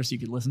get together so you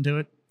could listen to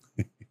it.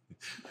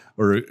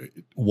 Or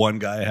one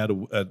guy had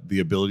the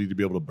ability to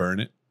be able to burn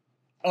it.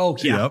 Oh,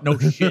 yeah. Yep. No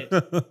shit.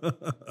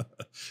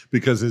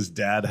 Because his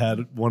dad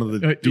had one of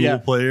the dual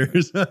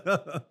players.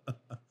 But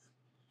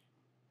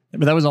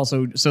that was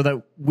also so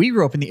that we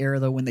grew up in the era,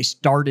 though, when they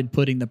started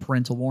putting the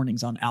parental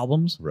warnings on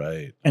albums.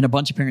 Right. And a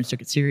bunch of parents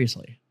took it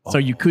seriously. So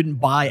you couldn't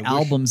buy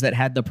albums that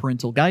had the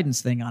parental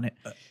guidance thing on it.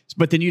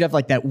 But then you'd have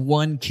like that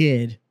one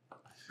kid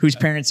whose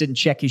parents didn't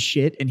check his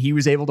shit and he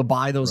was able to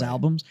buy those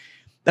albums.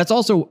 That's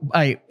also,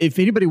 if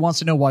anybody wants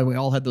to know why we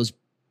all had those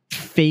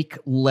fake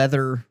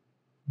leather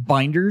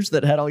binders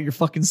that had all your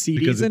fucking CDs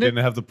because in it.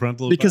 Didn't have the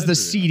parental because the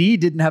advisory. CD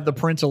didn't have the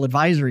parental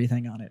advisory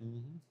thing on it.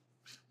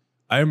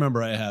 I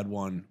remember I had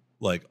one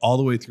like all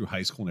the way through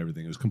high school and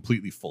everything. It was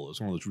completely full. It was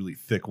one of those really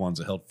thick ones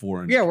that held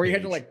 4 inches. Yeah, where you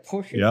had to like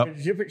push it and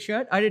zip it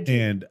shut. I did.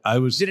 And I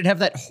was. Did it have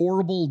that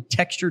horrible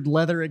textured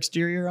leather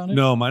exterior on it?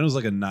 No, mine was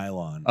like a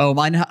nylon. Oh,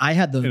 mine. I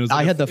had the.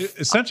 I had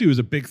essentially, it was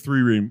a big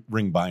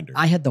 3-ring binder.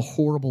 I had the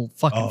horrible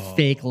fucking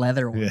fake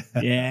leather one.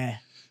 Yeah.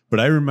 But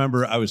I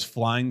remember I was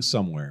flying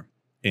somewhere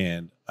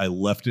and I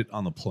left it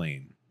on the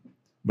plane,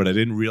 but I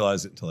didn't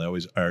realize it until I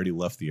already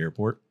left the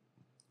airport.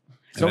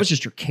 So it was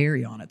just your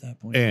carry-on at that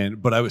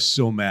point. But I was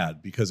so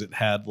mad because it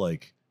had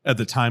like, at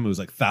the time, it was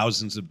like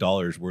thousands of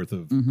dollars worth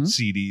of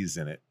CDs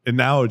in it. And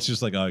now it's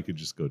just like, I could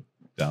just go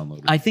download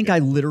it. I think I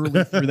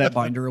literally threw that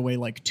binder away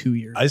like 2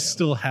 years ago. I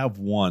still have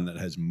one that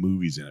has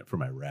movies in it for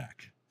my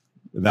rack.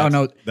 Oh,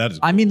 no. That is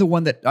cool. I mean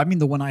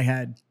the one I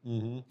had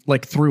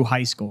like through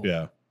high school.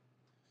 Yeah.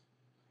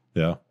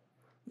 Yeah.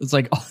 It's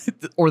like,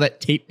 or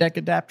that tape deck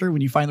adapter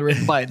when you finally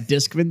buy a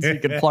Discman so you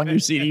can plug your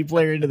CD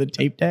player into the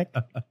tape deck.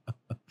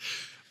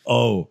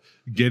 Oh,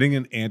 getting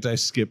an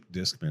anti-skip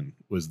Discman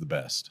was the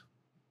best.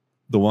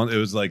 The one, it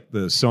was like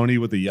the Sony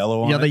with the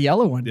yellow on it. Yeah, the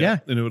yellow one. Yeah.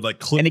 And it would like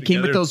clip and it together.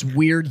 came with those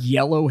weird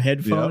yellow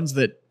headphones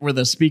that where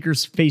the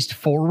speakers faced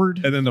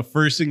forward. And then the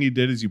first thing you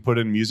did is you put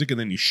in music and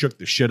then you shook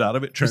the shit out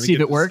of it trying to see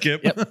get if it worked.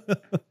 Skip.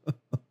 Yep.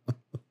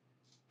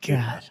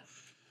 God.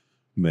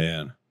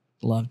 Man.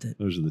 Loved it.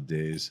 Those are the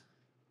days.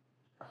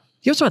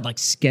 You also had like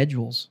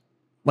schedules.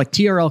 Like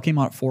TRL came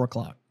out at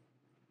 4:00.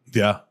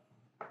 Yeah.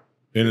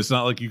 And it's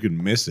not like you could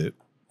miss it.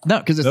 No,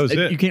 because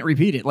you can't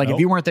repeat it. Like if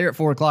you weren't there at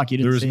 4:00, you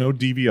didn't. There was no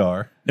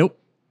DVR. Nope.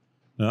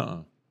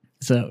 Uh-uh.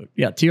 So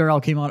yeah,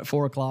 TRL came on at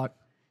 4:00.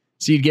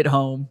 So you'd get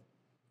home,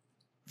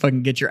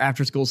 fucking get your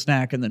after school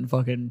snack, and then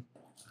fucking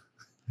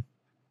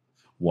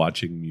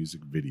watching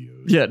music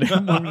videos. Yeah,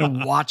 I'm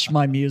going to watch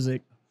my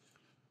music.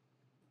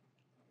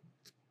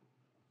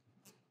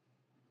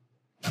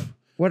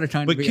 What a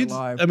time to be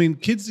alive. I mean,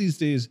 kids these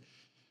days,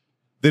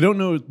 they don't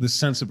know the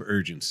sense of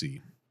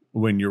urgency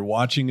when you're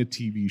watching a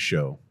TV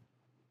show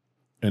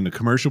and the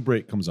commercial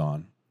break comes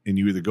on and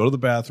you either go to the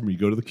bathroom or you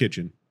go to the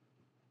kitchen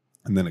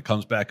and then it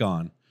comes back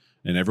on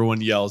and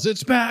everyone yells,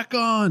 "It's back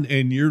on."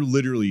 And you're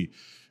literally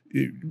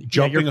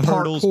jumping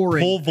hurdles,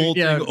 pole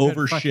vaulting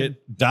over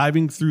shit,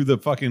 diving through the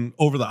fucking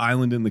over the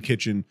island in the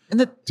kitchen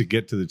to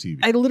get to the TV.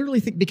 I literally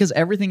think because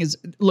everything is,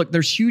 look,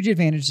 there's huge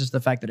advantages to the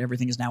fact that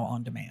everything is now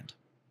on demand.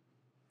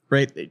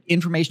 Right?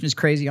 Information is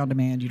crazy on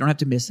demand. You don't have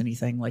to miss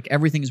anything. Like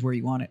everything is where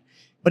you want it.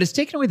 But it's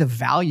taken away the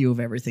value of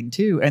everything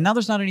too. And now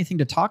there's not anything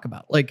to talk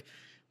about. Like,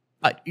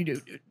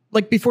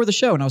 like before the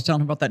show, and I was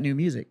telling him about that new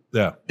music.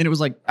 Yeah. And it was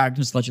like, I can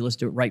just let you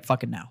listen to it right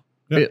fucking now.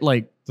 Yeah. It's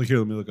like here,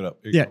 let me look it up.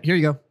 Here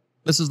you go.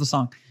 This is the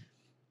song.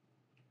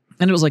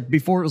 And it was like,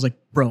 before it was like,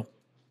 bro,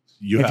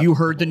 have you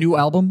heard the new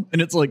album?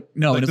 And it's like,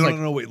 no. Like, and it's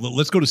no, wait.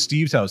 Let's go to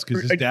Steve's house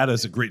because his dad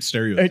has a great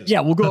stereo.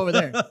 Yeah, we'll go over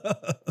there.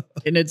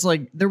 And it's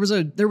like there was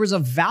a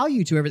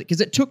value to everything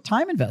because it took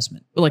time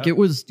investment. Like it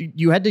was,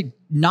 you had to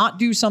not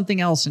do something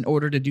else in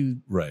order to do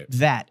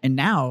that. And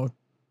now,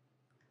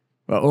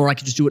 or I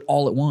could just do it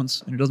all at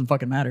once and it doesn't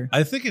fucking matter.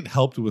 I think it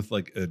helped with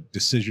like a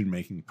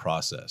decision-making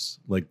process,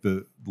 like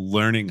the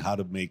learning how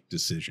to make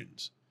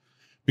decisions.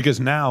 Because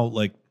now,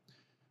 like,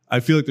 I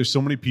feel like there's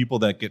so many people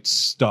that get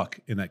stuck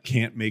and that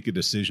can't make a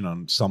decision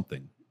on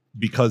something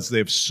because they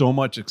have so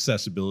much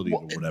accessibility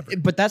to whatever.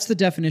 But that's the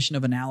definition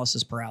of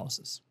analysis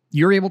paralysis.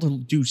 You're able to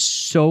do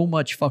so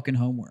much fucking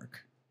homework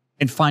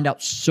and find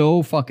out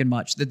so fucking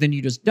much that then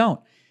you just don't.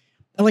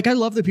 Like, I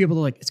love the people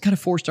that are like, it's got a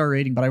 4-star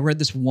rating, but I read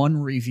this one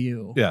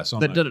review. Yeah, so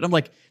I'm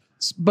like,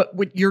 but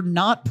what you're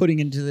not putting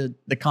into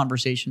the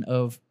conversation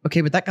of,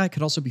 okay, but that guy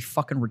could also be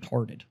fucking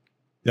retarded.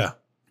 Yeah.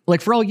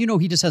 Like, for all you know,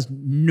 he just has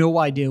no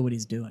idea what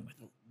he's doing with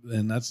it.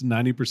 And that's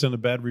 90%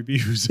 of bad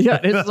reviews. Yeah,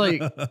 it's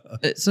like,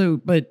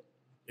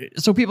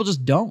 so people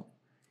just don't.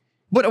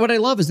 But what I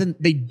love is then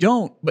they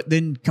don't, but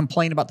then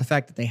complain about the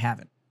fact that they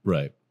haven't.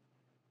 Right.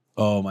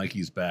 Oh,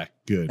 Mikey's back.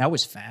 Good. That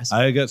was fast.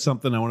 I got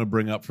something I want to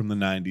bring up from the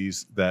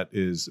 90s that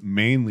is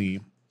mainly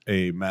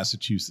a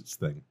Massachusetts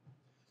thing.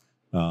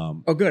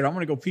 Oh, good. I'm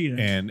going to go pee.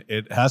 And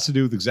it has to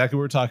do with exactly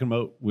what we're talking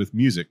about with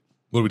music.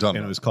 What are we talking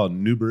And about? it was called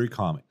Newbury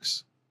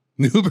Comics.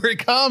 Newbury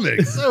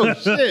Comics. Oh,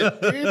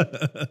 shit,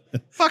 dude.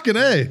 Fucking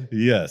A.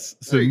 Yes.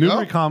 So There you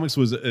Newbury go. Comics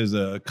is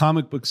a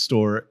comic book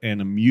store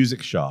and a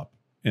music shop.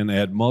 And they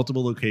had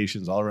multiple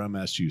locations all around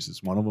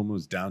Massachusetts. One of them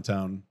was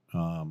downtown.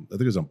 I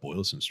think it was on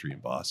Boylston Street in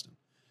Boston.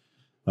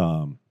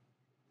 And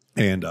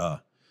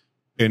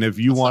if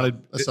you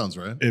That sounds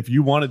right. if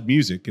you wanted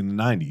music in the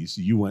 90s,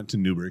 you went to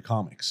Newbury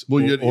Comics.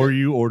 Well, or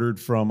you ordered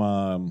from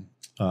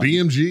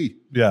BMG.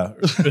 yeah.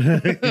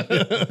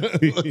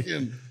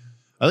 Fucking-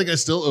 I think I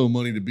still owe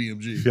money to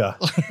BMG. Yeah.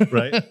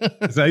 Right.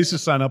 'Cause I used to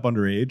sign up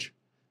underage.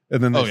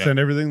 And then they send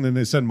everything, then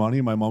they send money.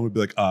 And my mom would be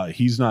like,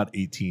 he's not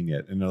 18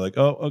 yet. And they're like,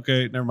 oh,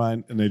 okay, never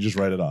mind. And they just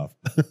write it off.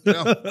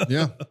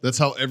 Yeah. That's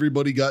how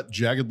everybody got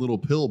Jagged Little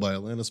Pill by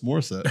Alanis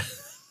Morissette.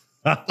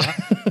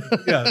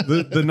 Yeah.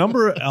 The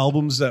number of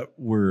albums that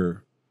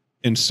were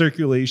in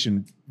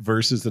circulation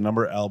versus the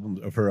number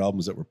of her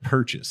albums that were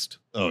purchased.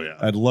 Oh, yeah.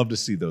 I'd love to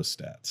see those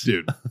stats.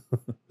 Dude,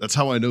 that's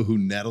how I know who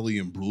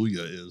Natalie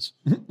Imbruglia is.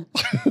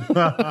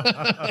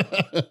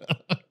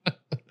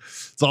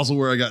 It's also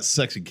where I got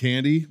Sex and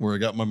Candy, where I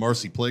got my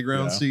Marcy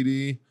Playground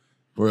CD.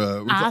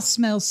 Where I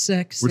smell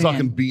sex. we're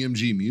talking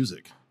BMG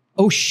music.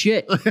 Oh,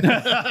 shit.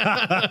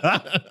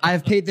 I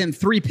have paid them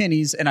 3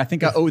 pennies, and I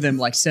think I owe them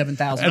like $7,000.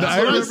 That's what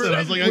I said. I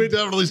was like, I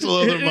definitely still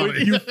owe their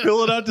money. You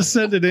fill it out to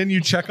send it in,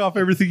 you check off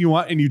everything you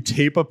want, and you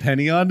tape a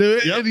penny onto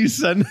it, and you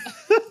send.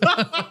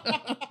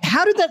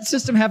 How did that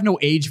system have no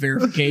age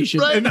verification?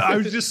 Right. And I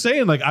was just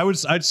saying, like,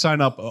 I'd sign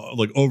up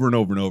like over and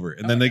over and over,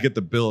 and then they get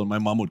the bill, and my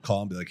mom would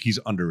call and be like, "He's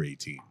under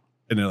 18,"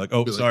 and they're like,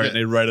 "Oh, Be like, sorry," yeah. and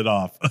they write it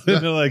off. And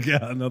they're like,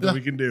 "Yeah, nothing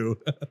we can do."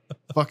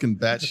 Fucking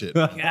batshit.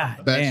 God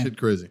damn. Batshit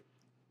crazy.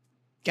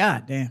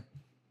 God damn.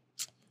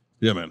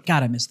 Yeah, man.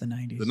 God, I miss the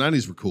 90s. The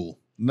 90s were cool.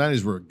 The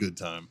 90s were a good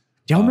time.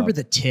 Do y'all remember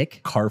the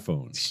Tick? Car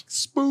phones.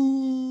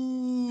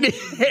 Spoon. You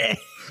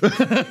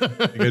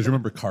guys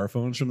remember car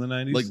phones from the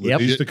 90s? Like They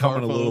used to legit come in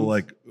car a little phones?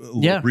 like a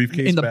little Yeah,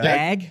 briefcase in the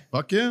bag.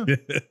 Fuck yeah.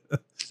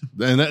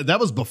 And that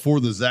was before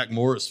the Zach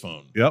Morris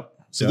phone. Yep.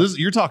 So Yep. this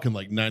you're talking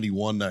like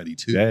 91,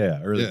 92. Yeah,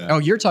 early. Yeah. Oh,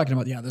 you're talking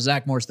about the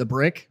Zach Morris, the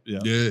brick. Yeah.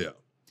 Yeah.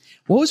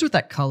 What was with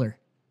that color?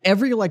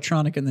 Every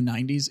electronic in the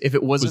 90s, if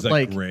it wasn't Was that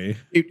like gray?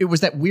 it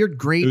was that weird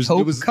gray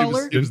taupe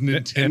color. It was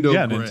Nintendo.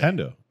 Yeah, gray.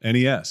 Nintendo.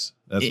 NES.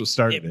 That's what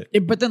started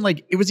it. But then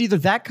like it was either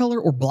that color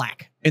or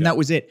black, and that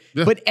was it.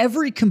 Yeah. But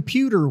every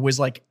computer was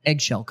like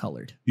eggshell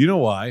colored. You know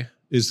why?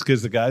 Is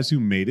because the guys who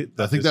made it,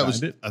 I think that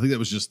was designed I think that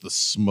was just the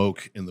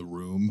smoke in the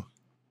room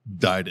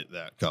dyed it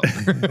that color.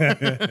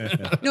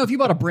 No, if you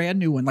bought a brand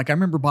new one, like I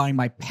remember buying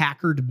my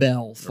Packard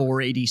Bell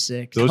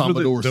 486. Those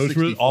Commodore were all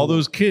 64.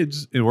 those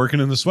kids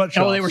working in the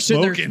sweatshop. Oh, they were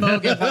sitting there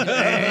smoking. smoking.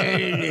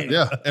 Hey.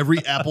 Yeah, every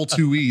Apple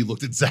IIe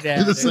looked exactly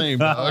the same.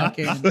 Dog.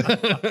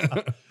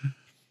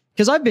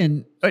 Because I've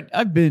been a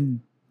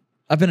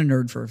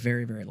nerd for a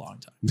very, very long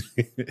time.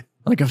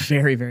 Like a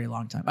very, very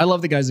long time. I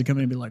love the guys that come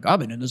in and be like, I've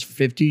been in this for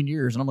 15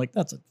 years. And I'm like,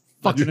 that's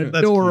fucking That's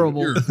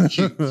adorable. You're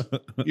cute.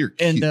 You're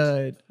cute.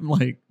 And I'm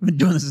like, I've been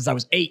doing this since I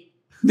was 8.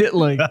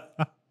 Like,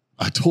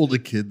 I told a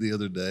kid the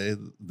other day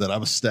that I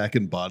was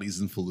stacking bodies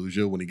in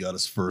Fallujah when he got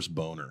his first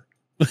boner.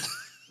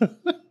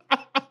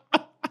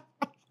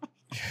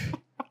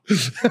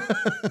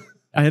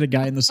 I had a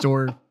guy in the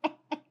store.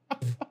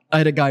 I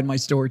had a guy in my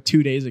store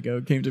 2 days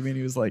ago came to me and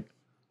he was like,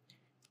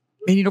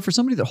 man, you know, for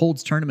somebody that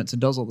holds tournaments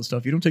and does all this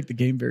stuff, you don't take the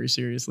game very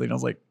seriously. And I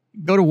was like,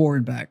 go to War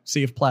and back,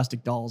 see if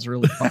plastic dolls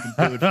really fucking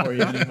do it for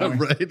you anymore.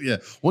 Right? Yeah.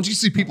 Once you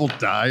see people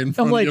die in I'm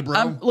front like, of you,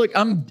 bro.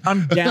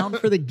 I'm down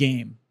for the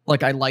game.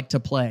 Like I like to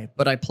play,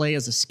 but I play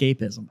as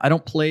escapism. I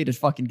don't play to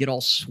fucking get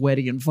all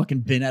sweaty and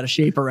fucking bent out of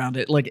shape around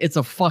it. Like it's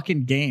a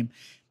fucking game.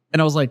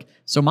 And I was like,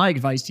 so my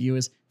advice to you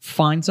is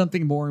find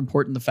something more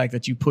important than the fact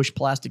that you push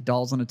plastic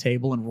dolls on a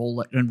table and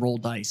roll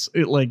dice.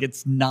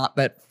 It's not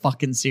that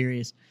fucking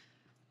serious.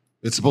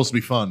 It's supposed to be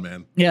fun,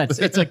 man. Yeah,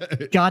 it's a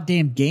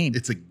goddamn game.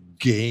 It's a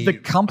game. The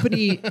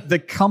company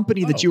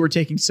that you were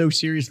taking so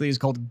seriously is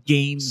called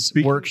Games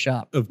Speaking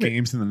Workshop. of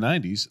games in the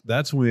 90s.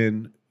 That's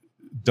when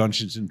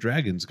Dungeons and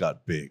Dragons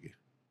got big.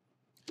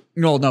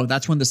 No,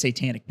 that's when the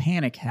Satanic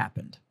Panic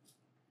happened.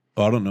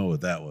 Oh, I don't know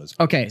what that was.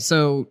 Okay,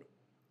 so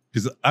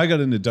Because I got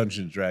into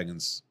Dungeons and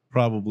Dragons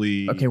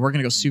probably we're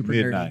gonna go super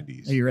nerdy.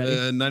 mid-90s. Are you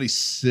ready?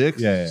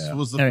 96 Yeah.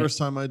 was the All right. first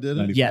time I did it.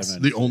 95, Yes.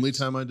 96. The only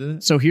time I did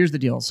it. So here's the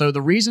deal. So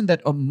the reason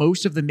that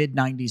most of the mid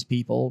 90s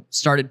people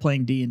started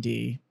playing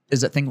D&D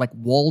is that thing like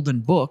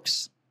Walden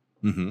Books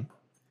Mm-hmm.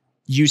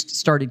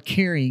 started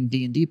carrying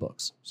D&D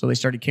books. So they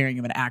started carrying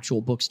them in actual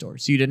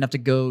bookstores. So you didn't have to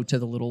go to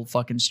the little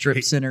fucking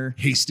strip center,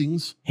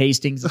 Hastings.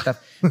 Hastings and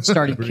stuff.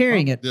 Started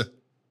carrying it.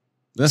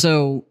 Yeah.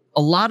 So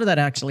a lot of that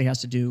actually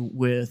has to do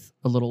with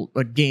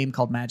a game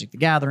called Magic the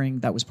Gathering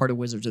that was part of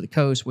Wizards of the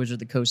Coast. Wizards of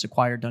the Coast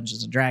acquired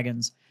Dungeons and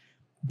Dragons.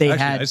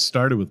 I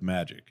started with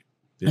Magic.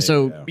 Yeah.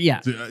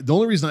 The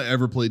only reason I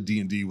ever played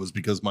D&D was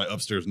because my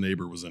upstairs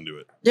neighbor was into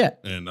it. Yeah.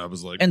 And I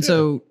was like, And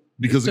so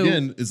Because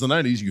again, it's the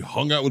 90s. You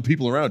hung out with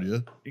people around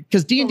you.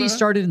 Because D&D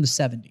started in the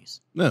 70s.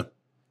 Yeah.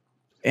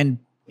 And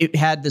it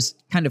had this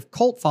kind of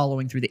cult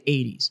following through the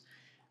 80s.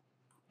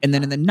 And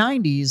then in the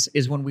 90s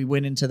is when we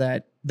went into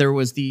that. There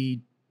was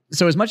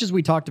so as much as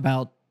we talked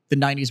about the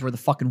 90s were the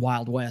fucking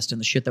Wild West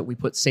and the shit that we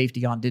put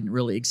safety on didn't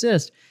really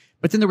exist.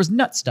 But then there was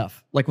nut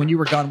stuff. Like when you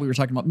were gone, we were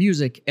talking about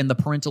music and the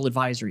parental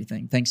advisory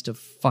thing, thanks to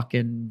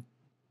fucking...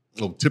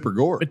 Oh, Tipper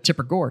Gore.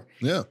 Tipper Gore.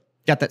 Yeah.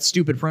 Got that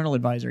stupid parental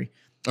advisory.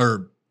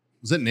 Or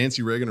was that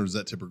Nancy Reagan or was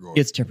that Tipper Gore?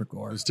 It's Tipper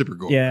Gore. It's Tipper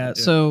Gore. Yeah. Right?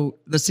 So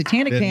the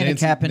Satanic Panic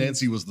happened.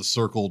 Nancy was the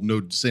circle,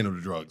 say no to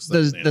drugs.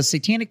 The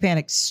Satanic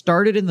Panic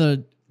started in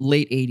the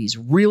late 80s,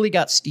 really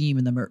got steam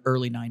in the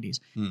early 90s.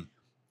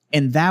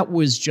 And that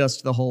was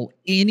just the whole,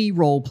 any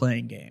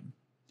role-playing game.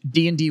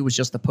 D&D was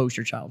just the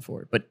poster child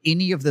for it. But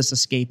any of this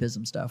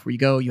escapism stuff where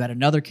you had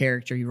another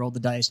character, you rolled the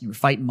dice, and you were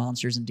fighting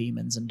monsters and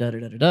demons and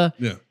da-da-da-da-da.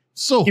 Yeah.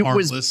 So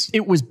harmless.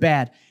 It was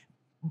bad.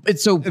 But the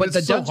so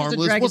Dungeons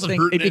and Dragons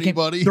thing, it became,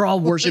 they're all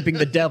worshiping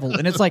the devil.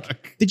 And it's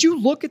like, did you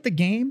look at the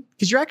game?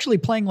 Because you're actually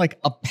playing like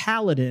a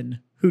paladin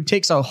who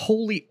takes a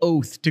holy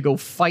oath to go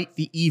fight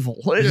the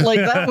evil. Like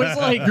that was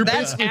like, you're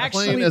that's basically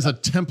actually playing as a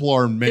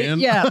Templar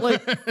man.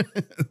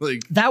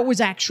 like that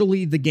was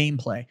actually the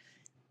gameplay.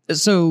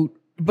 So,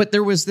 but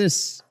there was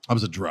this. I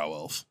was a drow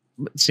elf.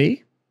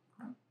 See?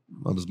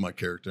 That was my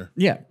character.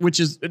 Yeah,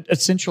 which is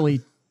essentially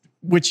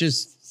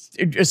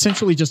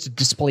just a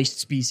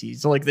displaced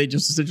species. So like they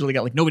just essentially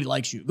got like, nobody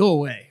likes you, go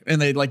away.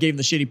 And they like gave them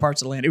the shitty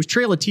parts of the land. It was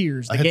Trail of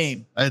Tears,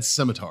 game. I had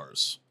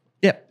scimitars.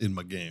 Yep. In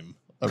my game.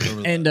 I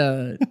remember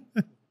and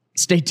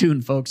stay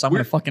tuned, folks. I'm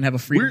gonna fucking have a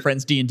Freedom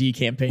Friends D&D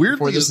campaign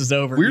before this is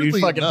over. You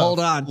fucking hold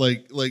on.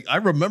 Like I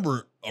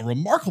remember a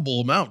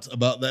remarkable amount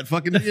about that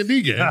fucking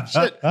D&D game.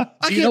 Shit.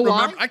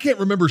 I can't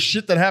remember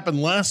shit that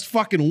happened last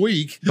fucking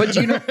week. But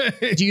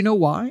do you know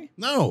why?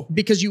 No.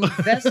 Because you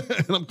invest.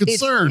 And I'm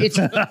concerned.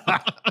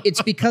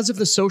 It's because of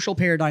the social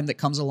paradigm that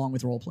comes along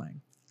with role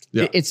playing.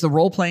 Yeah. It's the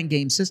role playing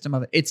game system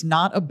of it. It's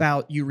not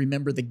about you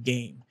remember the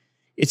game.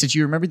 It's that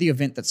you remember the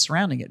event that's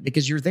surrounding it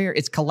because you're there.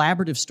 It's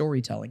collaborative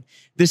storytelling.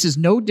 This is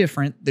no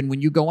different than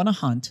when you go on a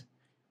hunt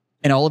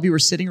and all of you are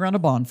sitting around a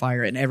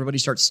bonfire and everybody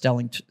starts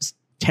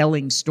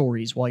telling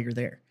stories while you're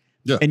there.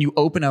 Yeah. And you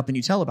open up and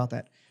you tell about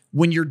that.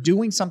 When you're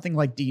doing something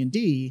like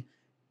D&D,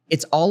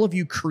 it's all of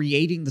you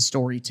creating the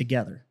story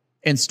together.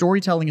 And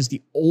storytelling is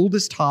the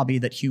oldest hobby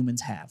that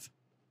humans have.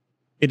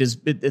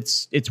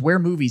 It's where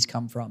movies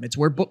come from. It's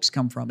where books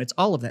come from. It's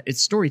all of that.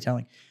 It's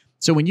storytelling.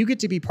 So when you get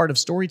to be part of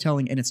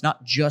storytelling and it's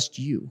not just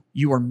you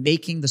are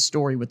making the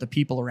story with the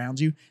people around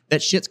you,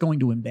 that shit's going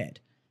to embed.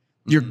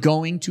 You're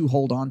going to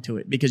hold on to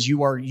it because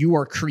you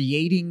are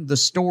creating the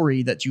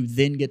story that you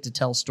then get to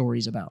tell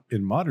stories about.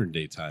 In modern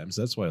day times,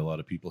 that's why a lot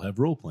of people have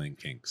role-playing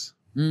kinks.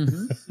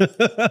 Because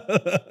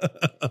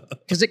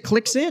it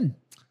clicks in.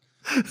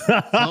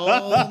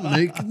 All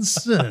making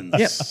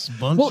sense. Yep.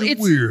 Bunch of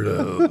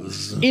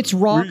weirdos. It's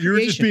raw You were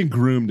just being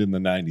groomed in the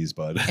 90s,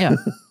 bud. Yeah.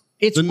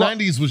 The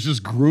 90s was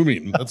just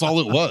grooming. That's all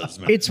it was,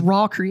 man. It's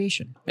raw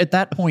creation. At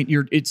that point,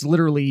 it's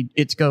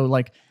go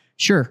like,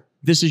 sure,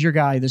 this is your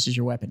guy, this is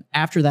your weapon.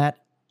 After that,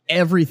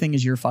 everything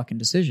is your fucking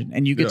decision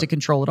and you get to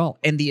control it all.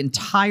 And the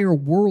entire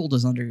world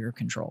is under your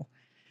control.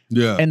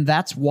 Yeah. And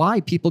that's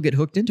why people get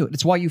hooked into it.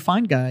 It's why you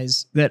find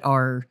guys that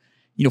are,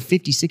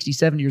 50, 60,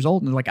 70 years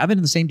old and they're like, I've been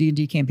in the same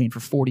D&D campaign for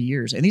 40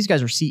 years. And these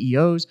guys are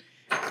CEOs.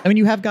 I mean,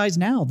 you have guys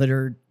now that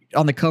are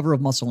on the cover of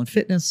Muscle and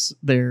Fitness.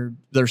 They're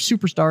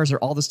superstars, they're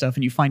all this stuff.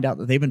 And you find out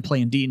that they've been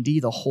playing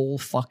D&D the whole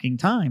fucking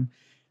time.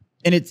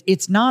 And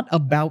it's not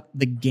about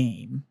the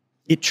game.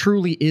 It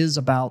truly is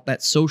about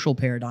that social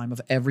paradigm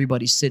of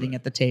everybody sitting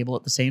at the table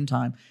at the same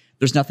time.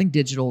 There's nothing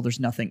digital. There's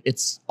nothing.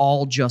 It's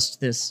all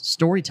just this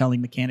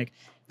storytelling mechanic.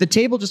 The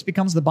table just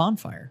becomes the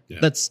bonfire. Yeah.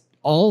 That's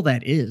all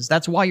that is.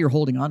 That's why you're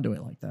holding on to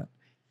it like that.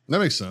 That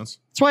makes sense.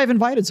 That's why I've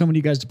invited so many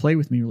of you guys to play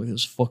with me. You're like,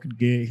 this is fucking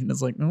gay. And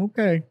it's like,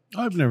 okay.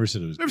 I've never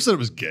said it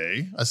was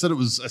gay. I said it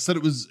was,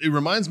 it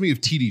reminds me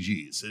of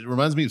TDGs. It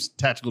reminds me of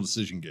tactical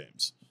decision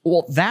games.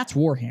 Well, that's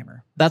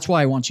Warhammer. That's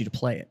why I want you to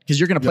play it. Because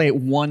you're going to play it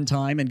one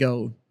time and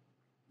go,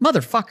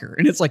 motherfucker.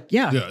 And it's like,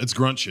 yeah. Yeah, it's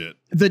grunt shit.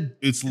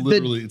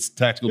 It's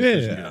tactical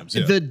decision games.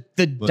 Yeah.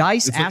 The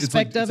dice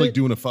aspect of it. It's like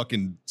doing a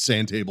fucking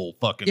sand table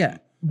fucking. Yeah.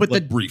 But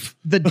like brief.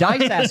 The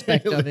dice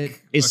aspect of it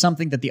is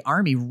something that the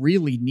Army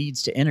really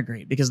needs to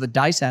integrate because the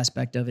dice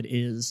aspect of it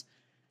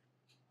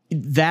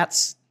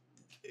that's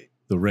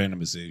the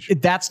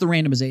randomization. That's the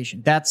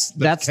randomization. That's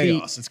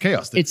chaos. It's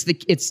chaos.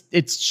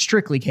 It's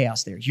strictly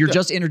chaos there. You're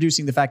just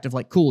introducing the fact of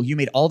like, cool, you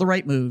made all the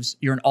right moves,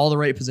 you're in all the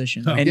right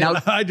positions. And now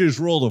I just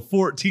rolled a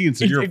 14,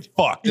 so you're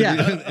fucked.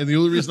 Yeah. And the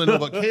only reason I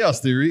know about chaos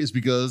theory is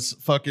because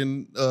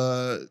fucking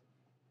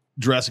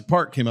Jurassic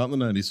Park came out in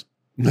the 90s.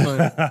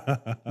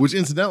 Which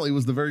incidentally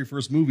was the very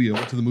first movie I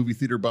went to the movie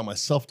theater by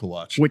myself to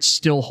watch. Which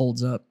still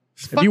holds up.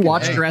 Have you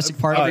watched Jurassic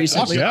Park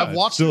recently? I've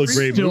watched still it. A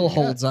great still movie.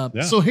 Holds up.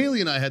 Yeah. So Haley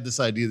and I had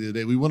this idea the other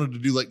day. We wanted to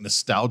do like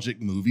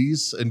nostalgic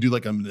movies and do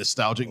like a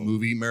nostalgic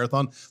movie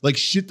marathon. Like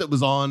shit that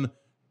was on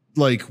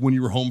like when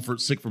you were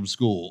sick from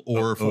school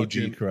or OG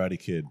Karate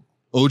Kid.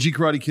 OG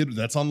Karate Kid,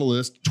 that's on the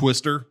list.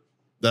 Twister,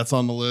 that's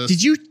on the list.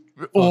 Did you?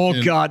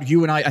 Oh God,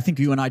 I think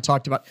you and I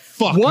talked about.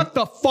 What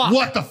the fuck?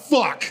 What the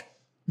fuck?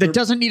 That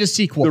doesn't need a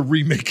sequel. They're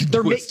remaking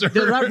Twister.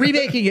 They're not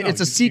remaking it.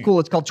 It's a sequel.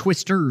 It's called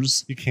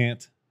Twisters. You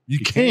can't. You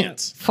can't.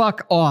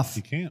 Fuck off.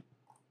 You can't.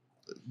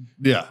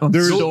 Yeah. I'm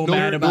so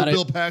mad about it.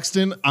 Bill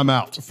Paxton, I'm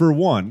out. For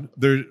one,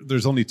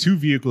 there's only 2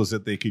 vehicles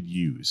that they could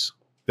use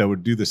that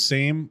would do the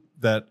same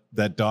that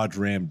Dodge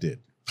Ram did.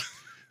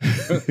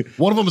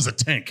 One of them is a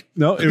tank.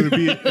 No, it would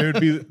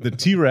be the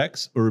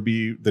T-Rex or it would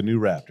be the new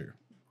Raptor.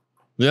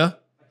 Yeah.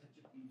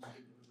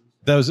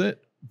 That was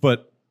it.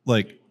 But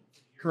like,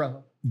 Correct.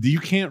 you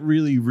can't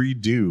really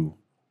redo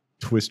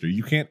Twister.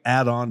 You can't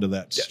add on to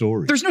that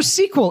story. There's no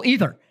sequel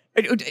either.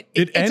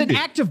 It's an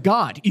act of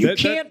God. You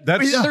can't.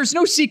 There's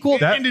no sequel.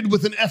 That ended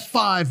with an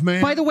F5,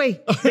 man. By the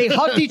way, they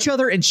hugged each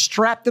other and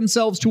strapped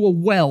themselves to a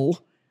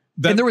well.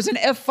 And there was an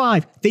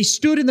F5. They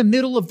stood in the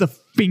middle of the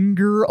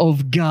finger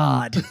of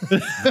God.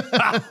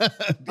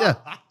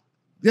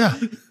 Yeah.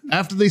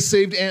 After they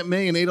saved Aunt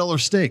May an $8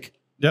 steak.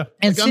 Yeah.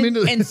 And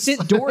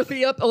sent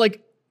Dorothy up.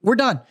 Like, we're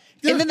done.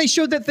 Yeah. And then they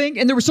showed that thing,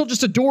 and there was still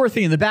just a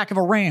Dorothy in the back of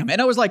a Ram.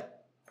 And I was like,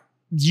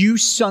 you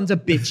sons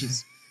of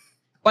bitches.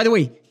 By the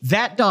way,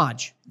 that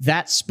Dodge,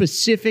 that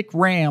specific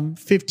Ram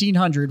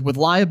 1500 with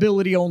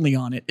liability only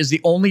on it is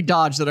the only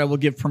Dodge that I will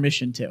give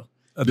permission to.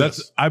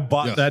 I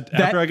bought that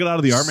after I got out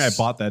of the Army. I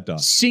bought that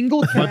Dodge.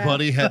 Single cab. My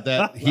buddy had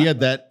that. He had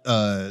that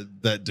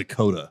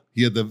Dakota.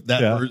 He had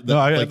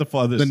I had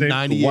the same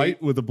 98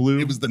 white with the blue.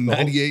 It was the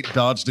 98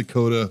 Dodge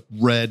Dakota,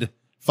 red,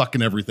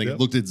 fucking everything. Yep. It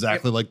looked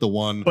exactly like the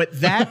one. But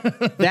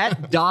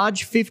that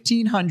Dodge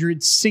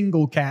 1500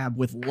 single cab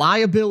with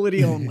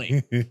liability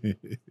only.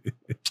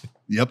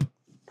 Yep.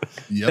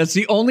 That's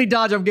the only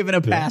Dodge I'm giving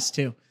a pass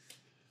to.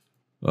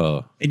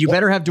 And you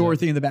better have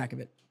Dorothy in the back of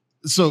it.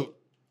 So,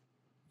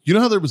 you know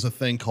how there was a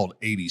thing called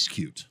 80s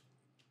cute?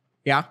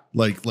 Yeah.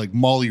 Like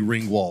Molly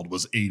Ringwald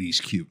was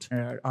 80s cute.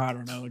 I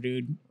don't know,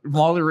 dude.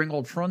 Molly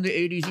Ringwald from the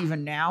 80s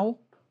even now?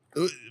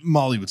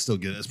 Molly would still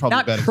get it. It's probably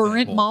not a bad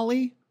current example.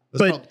 Molly.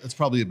 That's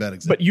probably a bad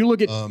example. But you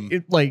look at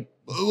it like...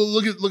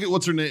 Look at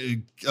what's her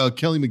name?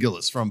 Kelly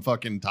McGillis from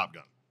fucking Top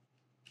Gun.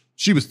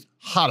 She was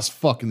hot as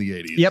fuck in the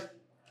 80s. Yep.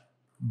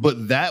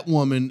 But that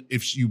woman,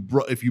 if you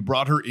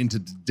brought her into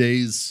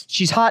today's...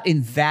 She's hot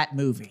in that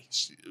movie.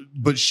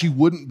 But she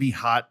wouldn't be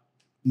hot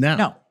now.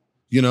 No.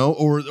 You know,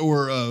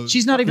 or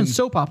she's not even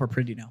soap opera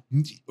pretty now.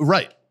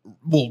 Right.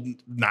 Well,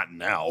 not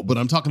now, but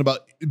I'm talking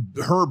about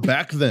her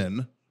back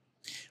then.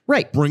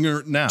 Right. Bring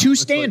her now. To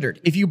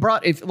standard.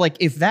 Like,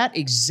 if that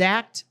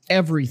exact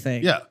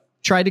everything. Yeah.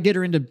 Tried to get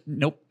her into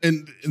nope.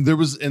 And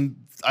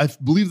I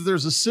believe that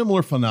there's a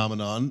similar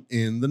phenomenon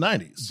in the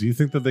 90s. Do you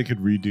think that they could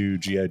redo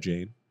G.I.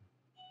 Jane?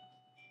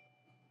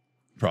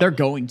 Probably. They're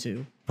going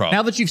to. Probably.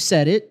 Now that you've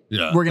said it,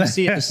 we're going to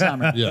see it this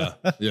summer. Yeah.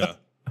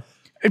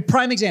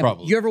 Prime example.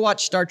 Probably. You ever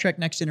watch Star Trek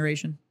Next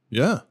Generation?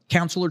 Yeah.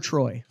 Counselor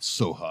Troy.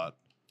 So hot.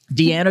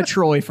 Deanna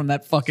Troy from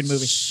that fucking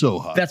movie. So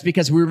hot. That's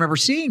because we remember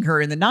seeing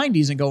her in the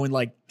 90s and going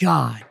like,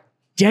 God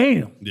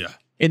damn. Yeah.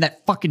 In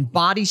that fucking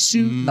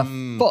bodysuit.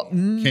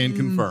 Can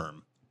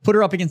confirm. Put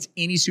her up against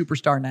any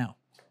superstar now.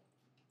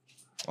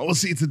 Oh,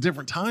 see, it's a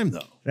different time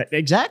though.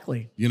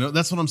 Exactly. You know,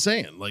 that's what I'm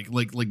saying. Like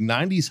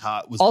 90s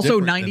hot was also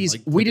different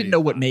 90s. Than, We didn't know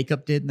what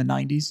makeup did in the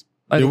 90s.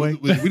 By the way,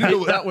 we didn't know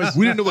what,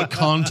 we didn't know what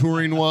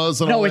contouring was.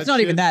 And no, all it's not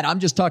shit. even that. I'm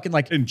just talking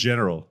like in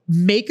general.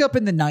 Makeup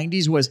in the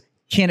 90s was,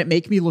 can it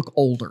make me look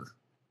older?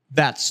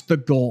 That's the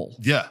goal.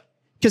 Yeah.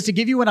 Because to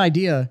give you an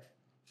idea,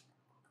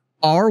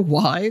 our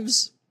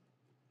wives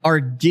are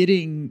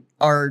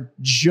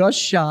just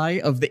shy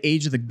of the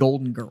age of the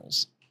Golden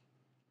Girls.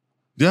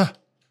 Yeah.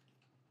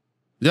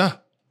 Yeah.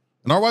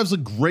 And our wives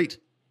look great.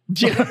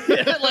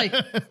 Yeah, like,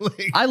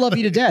 I love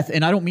you to death.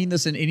 And I don't mean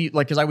this in any,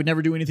 like, because I would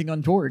never do anything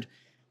untoward.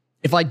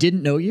 If I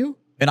didn't know you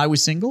and I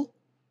was single,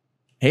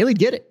 Haley'd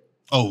get it.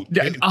 Oh,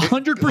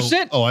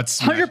 100%. Oh, I'd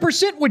smash.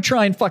 100% would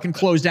try and fucking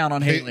close down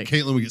on Haley.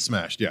 Caitlin would get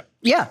smashed. Yeah.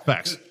 Yeah.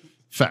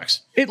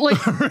 Facts. It like,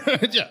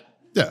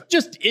 yeah.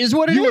 Just is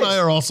what it is. You and I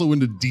are also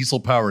into diesel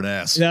powered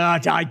ass. Yeah,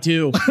 I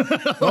do.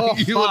 Oh,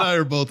 you and I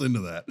are both into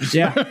that.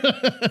 Yeah.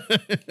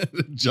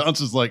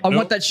 Johnson's like, I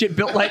want that shit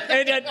built like.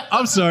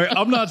 I'm sorry.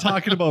 I'm not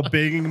talking about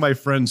banging my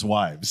friends'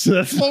 wives.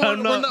 We're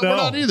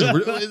not either.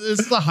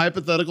 It's the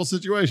hypothetical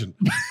situation.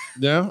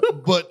 Yeah.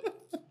 But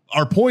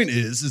our point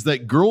is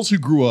that girls who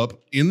grew up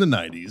in the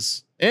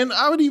 90s, and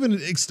I would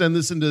even extend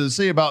this into,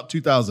 say, about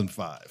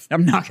 2005.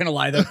 I'm not going to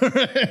lie, though.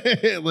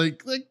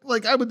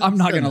 like I would. I'm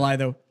not going to lie,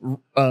 though.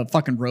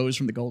 Fucking Rose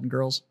from the Golden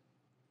Girls.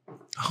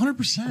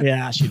 100%.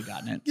 Yeah, she'd have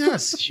gotten it.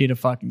 Yes. She'd have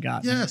fucking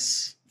gotten it.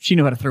 Yes. She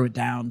knew how to throw it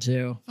down,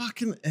 too.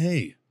 Fucking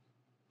A.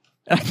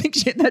 I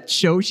think in that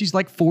show, she's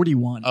like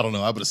 41. I don't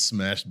know. I would have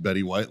smashed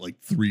Betty White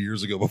like 3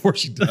 years ago before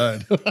she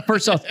died.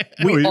 First off,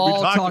 we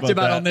all talked talked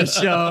about on this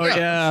show.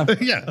 Yeah.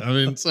 Yeah. I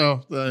mean,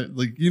 so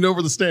like, you know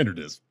where the standard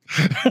is.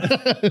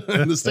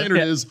 And the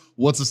standard is,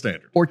 what's the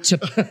standard? Or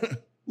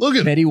Look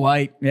at Betty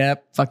White. Yeah.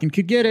 Fucking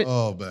could get it.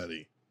 Oh,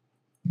 Betty.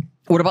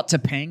 What about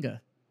Topanga?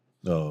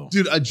 Oh,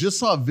 Dude, I just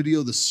saw a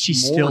video this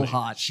She's morning. still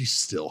hot. She's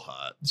still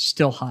hot.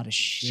 Still hot as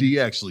shit. She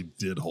actually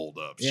did hold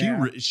up.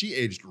 Yeah. She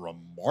aged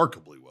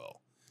remarkably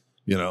well.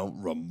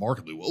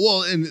 Remarkably well.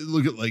 Well, and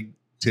look at like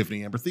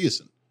Tiffany Amber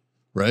Thiessen,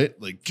 right?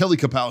 Like Kelly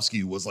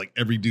Kapowski was like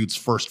every dude's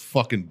first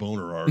fucking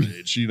boner our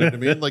age. You know what I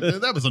mean? Like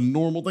that was a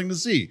normal thing to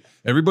see.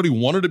 Everybody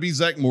wanted to be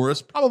Zach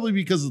Morris, probably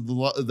because of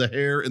the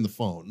hair and the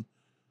phone.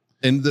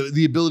 And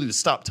the ability to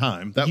stop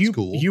time. That was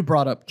cool. You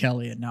brought up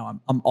Kelly, and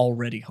now I'm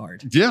already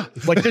hard. Yeah.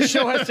 Like this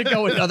show has to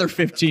go another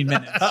 15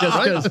 minutes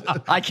just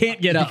because I can't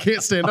get up. You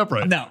can't stand up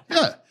right. No.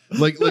 Yeah.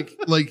 Like,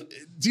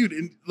 dude,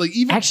 and like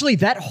even Actually,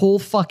 that whole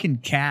fucking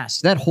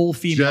cast, that whole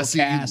female Jesse,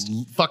 cast,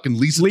 fucking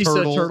Lisa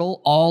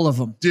Turtle, all of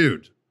them.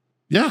 dude.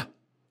 Yeah.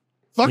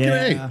 Fucking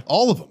Yeah. A.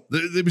 All of them.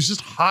 It was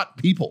just hot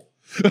people.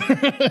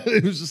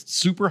 It was just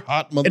super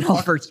hot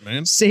motherfuckers,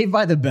 man. Saved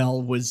by the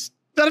Bell was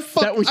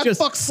That was just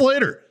fuck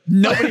Slater.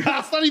 nobody.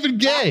 That's not even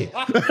gay.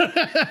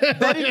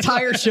 That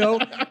entire show,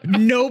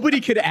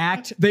 nobody could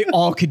act. They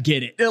all could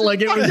get it.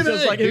 Like it was Fucking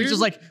just A, like it was dude.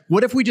 just like,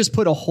 what if we just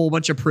put a whole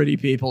bunch of pretty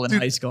people in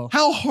high school?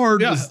 How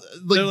hard yeah. was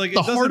They're like, it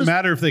the doesn't hardest?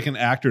 matter if they can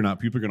act or not.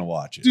 People are gonna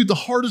watch it. Dude, the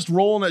hardest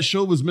role on that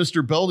show was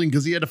Mr. Belding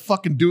because he had to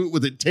fucking do it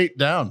with it taped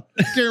down.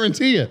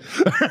 Guarantee you.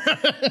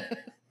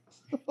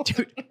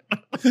 Dude.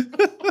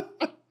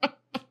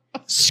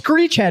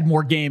 Screech had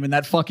more game in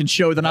that fucking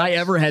show than I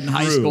ever had in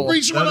high school.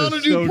 Reach went That on to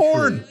is do so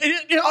porn.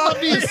 true.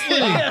 Obviously.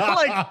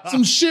 Like,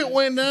 Some shit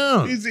went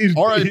down. He's-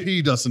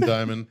 R.I.P. Dustin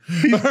Diamond.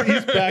 He's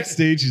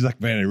backstage. He's like,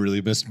 man, I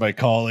really missed my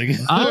calling.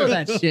 all of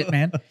that shit,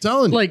 man.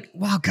 Telling you. Like,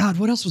 wow, God,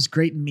 what else was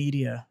great in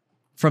media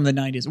from the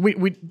 90s?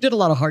 We did a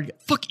lot of hard.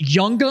 Fuck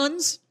Young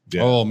Guns.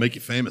 Yeah. Oh, make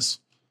you famous.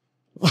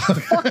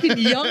 Fucking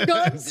Young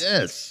Guns.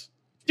 Yes.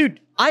 Dude,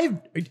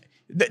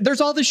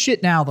 there's all this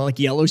shit now that like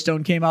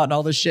Yellowstone came out and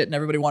all this shit and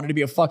everybody wanted to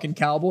be a fucking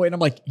cowboy. And I'm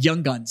like,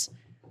 Young Guns.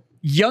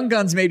 Young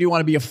Guns made me want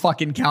to be a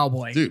fucking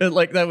cowboy. Dude.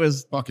 Like that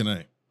was, Fucking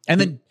A.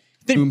 and then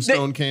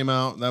Tombstone came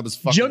out. And that was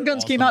fucking Young Guns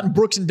awesome. came out and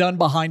Brooks and Dunn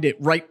behind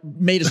it,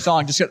 made a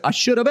song. Just said, I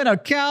should have been a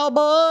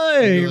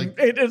cowboy. You're like,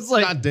 It's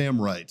like,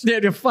 goddamn right.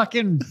 they're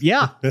fucking,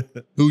 yeah.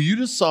 Who you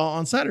just saw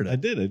on Saturday. I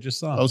did. I just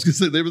saw. I was going to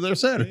say they were there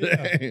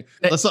Saturday.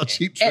 I saw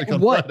Cheap Trick At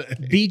on what?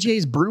 Friday.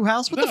 BJ's Brew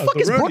House? What No, the fuck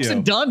the is Brooks rodeo.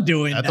 and Dunn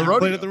doing At the now? rodeo.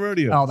 Played at the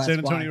rodeo. Oh, that's San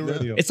Antonio why.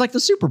 rodeo. It's like the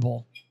Super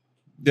Bowl.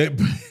 Yeah,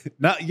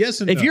 not yes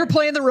and If no. you're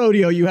playing the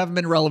rodeo, you haven't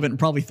been relevant in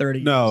probably 30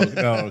 years. no,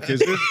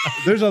 because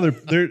there's other.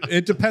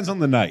 It depends on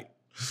the night.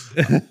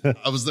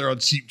 I was there on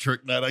Cheap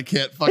Trick night. I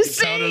can't fucking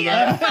See? counter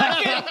that.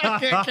 I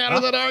can't counter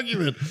that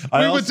argument. I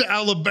We also- went to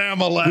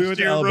Alabama last We went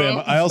to year,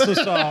 Alabama. bro. I also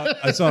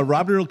saw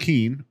Robert Earl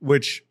Keen,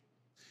 which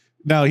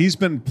now he's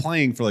been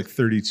playing for like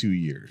 32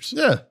 years.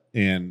 Yeah.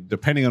 And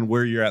depending on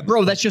where you're at, in the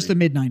Bro, that's just the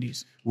country- mid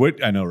 90s.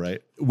 What I know,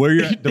 right? Where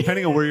you're at,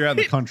 depending on where you're at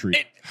in the country,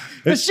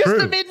 It's just true.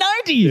 the mid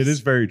 90s. It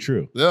is very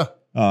true. Yeah.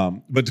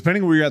 But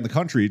depending on where you're at in the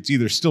country, it's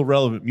either still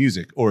relevant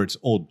music or it's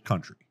old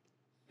country.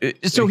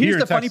 So Here here's in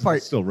the funny Texas, part.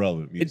 it's still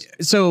relevant music.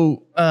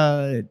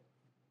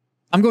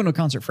 I'm going to a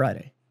concert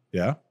Friday.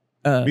 Yeah,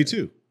 Uh, me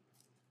too.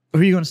 Who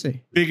are you going to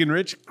see? Big and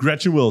Rich,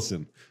 Gretchen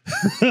Wilson.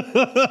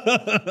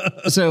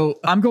 So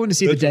I'm going to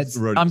see the Dead. That's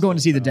what the rodeo I'm going to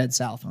is see the Dead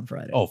South on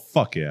Friday. Oh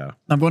fuck yeah!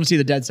 I'm going to see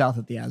the Dead South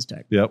at the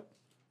Aztec. Yep.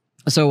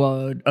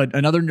 So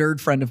another nerd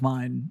friend of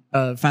mine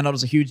found out I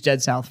was a huge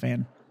Dead South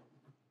fan.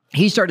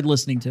 He started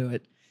listening to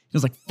it. He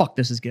was like, "Fuck,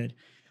 this is good."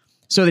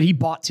 So that he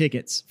bought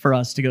tickets for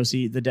us to go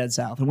see the Dead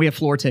South, and we have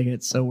floor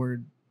tickets, so we're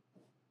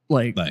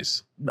like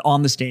Nice.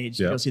 on the stage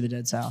to Yep. go see the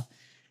Dead South.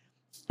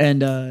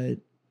 And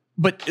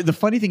but the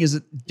funny thing is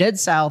that Dead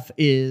South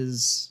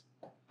is,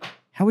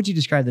 how would you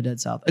describe the Dead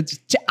South?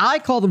 I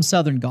call them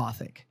Southern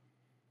Gothic.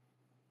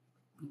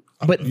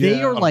 But they Yeah, I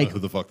are don't know like who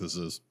the fuck this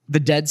is. the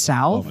Dead Oh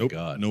South. my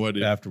god! no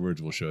idea.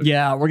 Afterwards, we'll show you.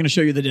 Yeah, we're gonna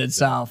show you the Dead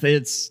South.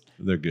 It's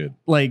They're good.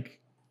 like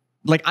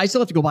I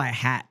still have to go buy a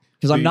hat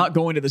because I'm See- not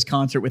going to this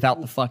concert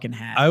without the fucking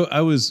hat.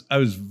 I was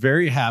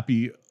very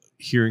happy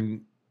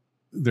hearing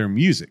their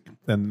music,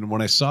 and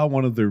when I saw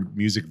one of their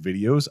music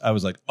videos, I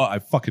was like, "Oh, I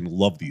fucking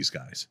love these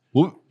guys."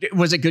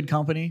 Was it Good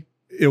Company?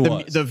 It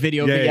was The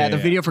video, the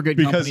video for Good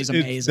Company is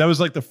amazing. That was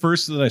like the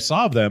first that I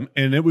saw of them,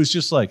 and it was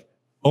just like,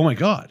 "Oh my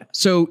god!"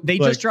 So they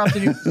Like- just dropped a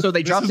new. So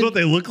they This dropped. is what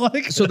they look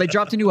like. So they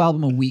dropped a new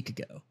album a week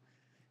ago.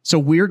 So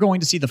we're going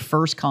to see the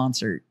first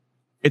concert.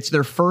 It's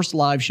their first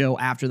live show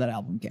after that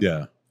album came.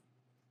 Yeah,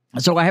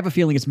 So I have a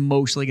feeling it's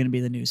mostly going to be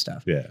the new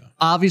stuff. yeah.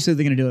 Obviously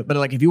they're going to do it, but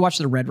like if you watch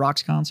the Red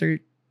Rocks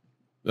concert,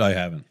 I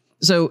haven't.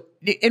 so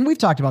and we've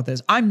talked about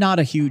this. I'm not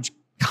a huge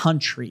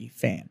country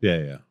fan,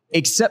 Yeah.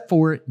 except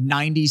for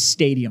 90s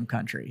stadium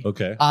country.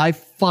 Okay. I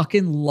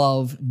fucking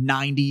love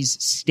 90s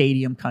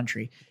stadium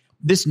country.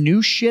 This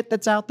new shit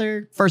that's out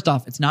there, first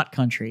off, it's not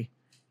country.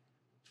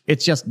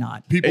 It's just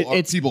not.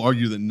 People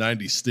argue that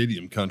 90s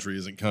stadium country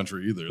isn't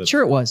country either.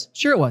 Sure it was.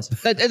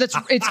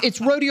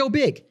 It's rodeo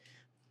big.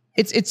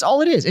 It's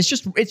all it is. It's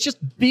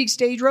just big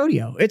stage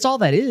rodeo. It's all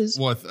that is.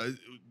 Well,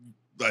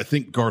 I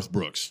think Garth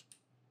Brooks.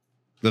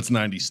 That's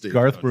 90s stadium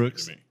Garth country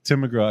Brooks, to me.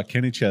 Tim McGraw,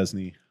 Kenny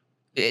Chesney,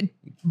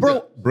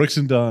 Bro, Brooks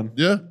and Dunn,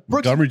 Yeah.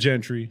 Brooks- Montgomery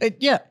Gentry.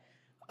 yeah.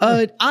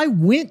 I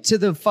went to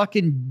the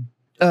fucking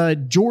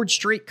George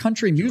Strait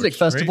Country Music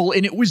Festival,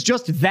 and it was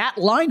just that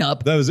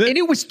lineup. That was it. And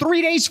it was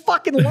 3 days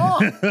fucking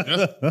long.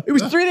 It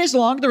was 3 days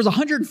long. There was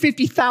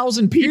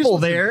 150,000 people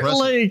there.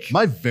 Like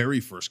my very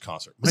first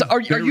concert. Are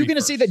you going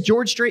to say that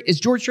George Strait is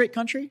George Strait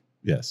country?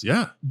 Yes.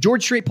 Yeah.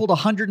 George Strait pulled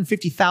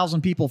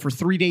 150,000 people for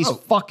 3 days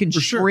fucking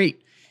straight.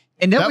 Sure.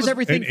 And that was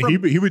everything.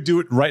 And he would do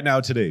it right now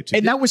today too.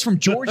 And that was from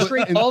George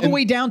Strait all the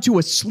way down to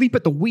Asleep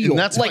at the Wheel.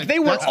 That's like they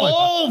were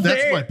all there.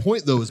 That's my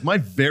point, though. Is my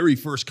very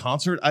first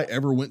concert I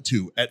ever went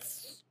to at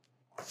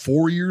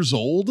 4 years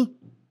old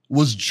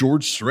was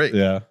George Strait.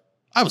 Yeah,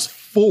 I was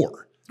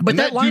 4. But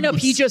that lineup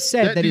he just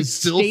said that is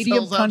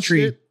stadium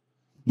country.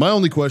 My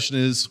only question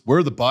is, where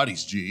are the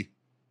bodies, G?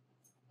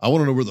 I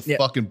want to know where the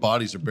fucking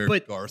bodies are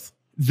buried, Garth.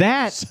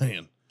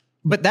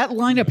 But that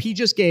lineup he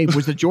just gave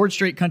was the George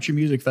Strait Country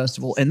Music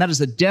Festival, and that is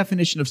the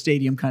definition of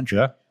stadium country.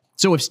 Yeah.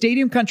 So if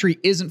stadium country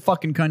isn't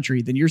fucking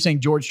country, then you're saying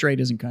George Strait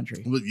isn't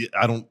country. Well,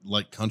 I don't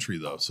like country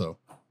though, so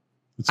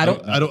I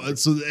don't.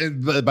 So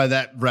by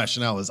that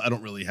rationale is I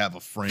don't really have a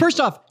frame.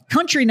 First off,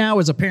 country now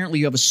is apparently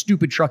you have a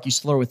stupid truck you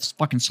throw with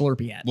fucking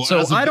Slurpee at. Well, so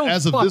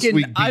as of this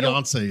week,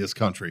 Beyonce is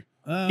country.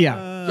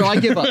 Yeah, so I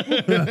give up.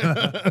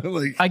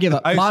 I give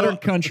up. Modern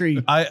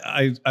country.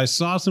 I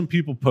saw some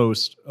people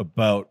post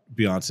about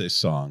Beyonce's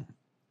song,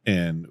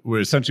 and where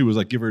essentially was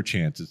like, give her a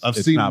chance.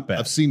 It's not bad.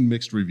 I've seen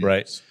mixed reviews.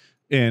 Right.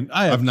 And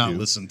I've not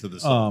listened to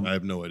this song. I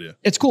have no idea.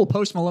 It's cool.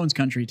 Post Malone's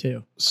country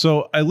too.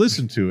 So I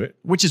listened to it,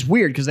 which is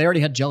weird because they already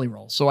had Jelly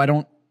Roll. So I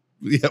don't.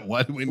 Yeah,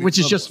 why do we need which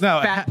is just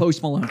fat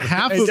Post Malone.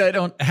 Half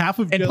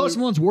of and Post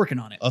Malone's working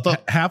on it. I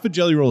thought half of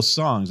Jelly Roll's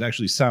songs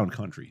actually sound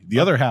country. The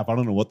other half, I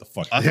don't know what the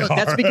fuck.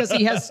 That's because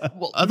he has.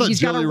 Well,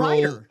 he's got a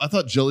writer. I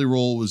thought Jelly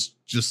Roll was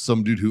just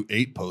some dude who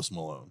ate Post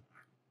Malone.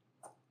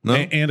 No,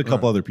 and a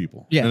couple other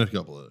people. Yeah, and a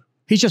couple other.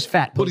 He's just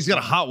fat. But he's got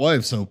a hot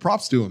wife, so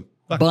props to him.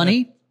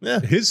 Bunny. Yeah,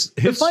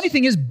 the funny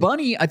thing is,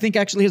 Bunny, I think,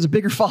 actually has a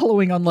bigger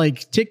following on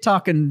like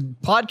TikTok and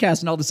podcasts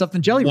and all this stuff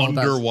than Jelly Roll does.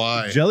 Wonder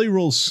why. Jelly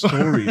Roll's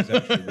story is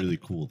actually really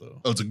cool,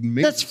 though. Oh, it's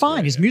amazing. That's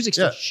fine. His music's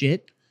still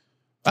shit.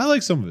 I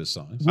like some of his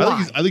songs.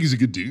 I think he's a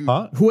good dude.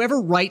 Huh?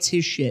 Whoever writes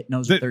his shit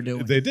knows what they're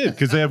doing. They did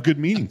because they have good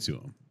meaning to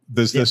them.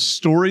 There's the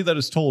story that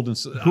is told, and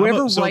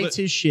whoever writes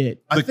his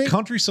shit. The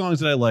country songs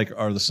that I like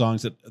are the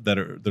songs that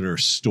are a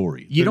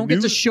story. You don't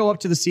get to show up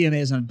to the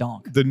CMAs on a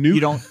donk.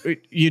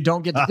 You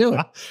don't get to do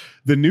it.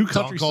 The new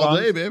country songs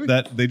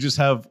that they just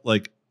have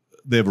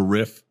they have a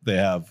riff, they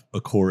have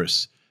a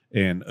chorus,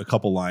 and a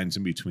couple lines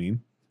in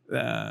between.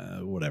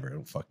 Whatever, I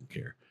don't fucking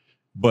care.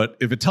 But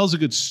if it tells a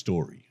good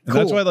story, and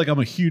that's why I'm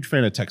a huge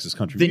fan of Texas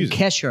country music.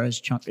 Then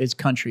Kesha is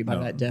country by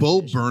that definition.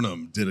 Bo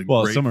Burnham did a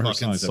great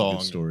fucking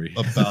song story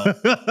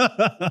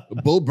about.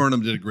 Bo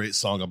Burnham did a great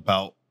song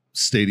about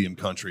stadium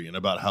country and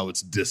about how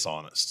it's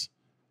dishonest,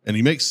 and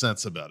he makes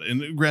sense about it.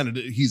 And granted,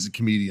 he's a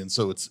comedian,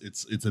 so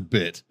it's a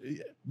bit,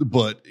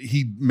 but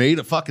he made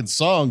a fucking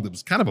song that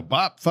was kind of a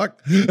bop.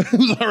 Fuck, it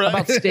was all right.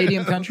 About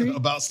stadium country.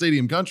 About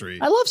stadium country.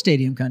 I love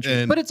stadium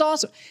country, but it's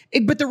awesome.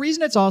 But the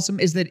reason it's awesome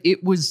is that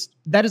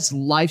that is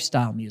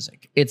lifestyle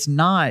music. It's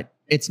not,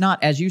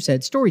 as you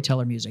said,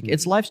 storyteller music.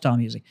 It's lifestyle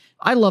music.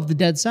 I love the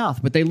Dead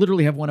South, but they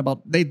literally have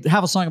they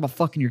have a song about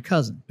fucking your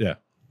cousin. Yeah.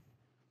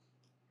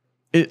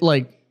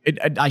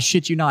 I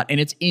shit you not, and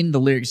it's in the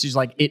lyrics. She's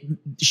like,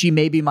 she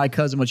may be my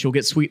cousin, but she'll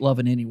get sweet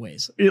loving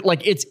anyways.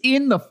 It's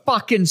in the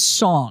fucking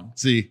song.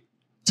 See,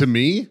 to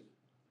me,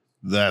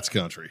 that's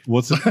country.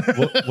 What's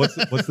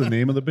the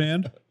name of the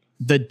band?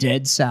 The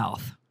Dead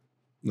South.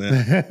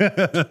 Yeah.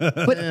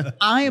 But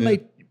I am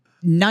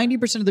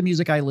 90% of the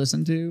music I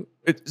listen to.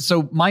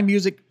 So my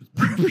music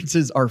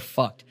preferences are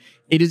fucked.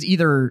 It is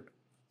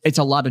it's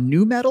a lot of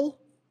new metal,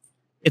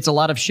 it's a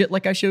lot of shit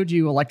like I showed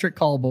you, Electric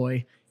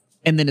Callboy.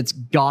 And then it's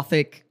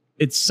gothic,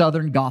 it's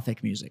Southern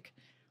Gothic music.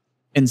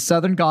 And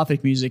Southern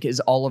Gothic music is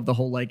all of the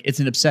whole, it's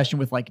an obsession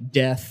with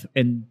death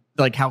and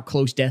how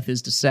close death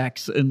is to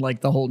sex and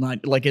the whole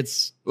night.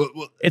 It's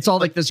all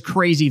this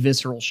crazy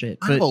visceral shit.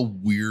 I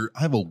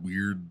have a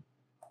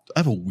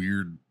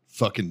weird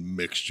fucking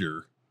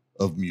mixture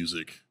of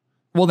music.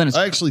 Well, then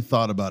I actually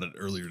thought about it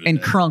earlier today.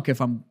 And crunk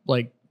if I'm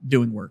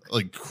doing work.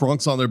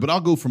 Crunk's on there, but I'll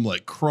go from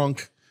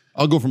crunk.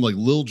 I'll go from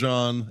Lil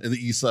Jon and the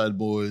East Side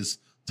Boys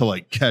to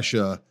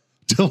Kesha.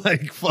 To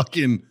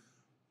fucking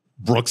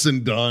Brooks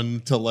and Dunn,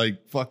 to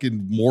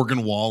fucking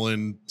Morgan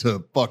Wallen,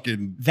 to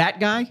fucking that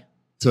guy,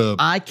 to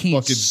I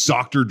can't fucking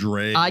Dr.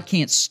 Dre. I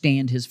can't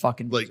stand his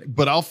fucking music.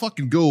 But I'll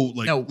fucking go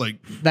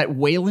that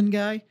Waylon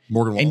guy,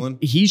 Morgan Wallen.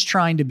 He's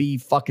trying to be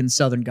fucking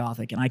Southern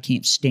Gothic, and I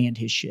can't stand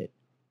his shit.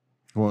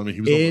 Well, I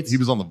mean, he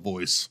was on The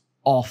Voice.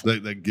 Awful.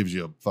 That gives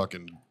you a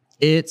fucking.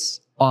 It's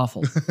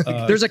awful.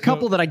 There's a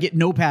couple that I get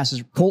no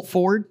passes. Colt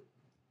Ford,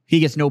 he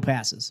gets no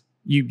passes.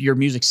 Your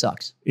music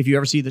sucks. If you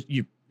ever see that,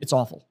 it's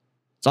awful.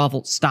 It's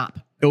awful. Stop.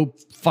 Go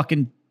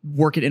fucking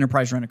work at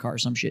Enterprise Rent-A-Car or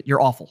some shit. You're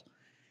awful.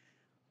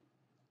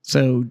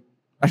 So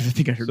I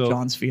think I heard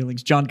John's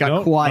feelings. John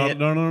got quiet.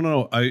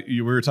 No.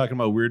 We were talking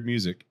about weird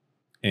music,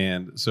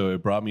 and so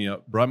it brought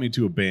me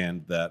to a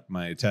band that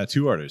my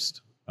tattoo artist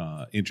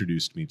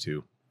introduced me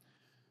to,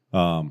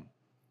 and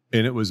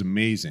it was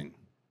amazing.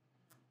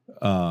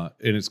 and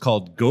it's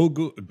called Go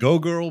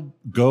Girl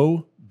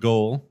Go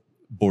Goal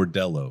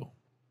Bordello,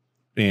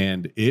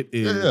 and it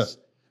is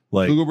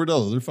like Google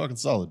Bordello. They're fucking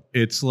solid.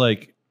 It's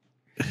like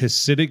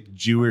Hasidic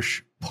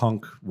Jewish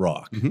punk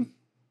rock,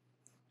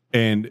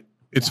 and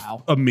it's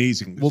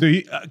amazing. Well,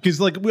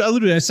 because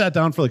I sat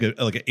down for like an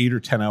 8 or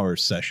 10 hour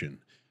session,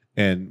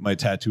 and my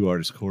tattoo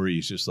artist Corey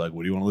is just like,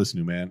 "What do you want to listen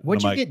to, man?"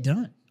 What'd you get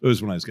done? It was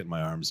when I was getting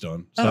my arms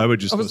done, so I would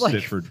just go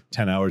sit for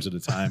 10 hours at a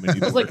time.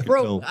 And I was like,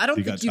 "Bro, I don't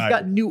think you've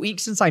got new ink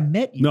since I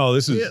met you." No,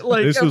 this was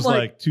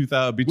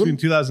 2000 between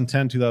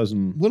 2010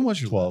 2012. When was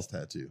your last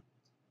tattoo?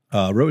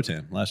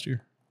 Roatan last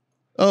year.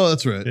 Oh,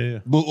 that's right.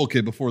 Yeah. But,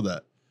 okay, before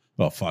that.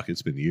 Well, fuck,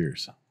 it's been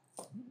years.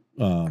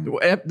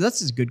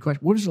 That's a good question.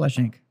 What was your last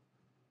ink?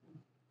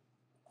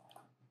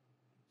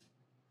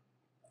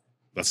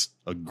 That's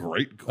a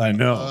great question. I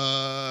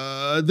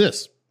know.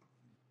 This.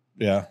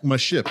 Yeah. My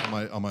ship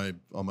on my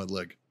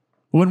leg.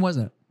 When was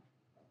it?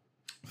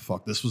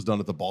 Fuck, this was done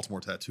at the Baltimore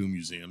Tattoo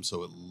Museum,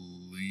 so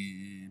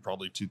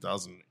probably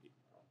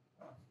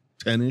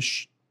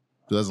 2010-ish,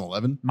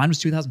 2011. Mine was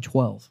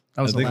 2012.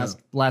 That was the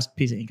last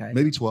piece of ink I had.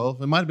 Maybe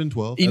 12. It might have been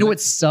 12. You know what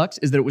sucks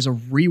is that it was a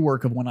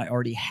rework of one I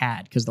already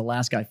had because the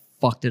last guy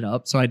fucked it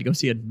up. So I had to go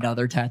see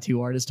another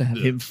tattoo artist to have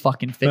him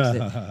fucking fix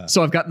it.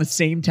 So I've gotten the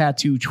same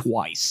tattoo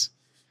twice.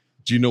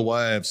 Do you know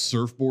why I have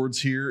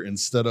surfboards here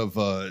instead of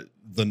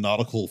the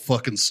nautical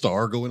fucking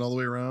star going all the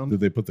way around?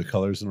 Did they put the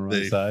colors on the wrong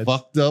side? They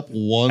fucked up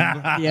one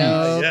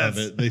of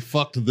it. They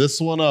fucked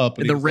this one up.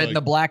 And the red and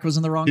the black was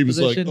in the wrong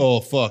position? He was like, oh,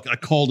 fuck. I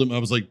called him. I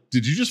was like,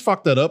 did you just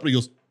fuck that up? And he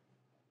goes,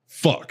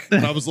 fuck.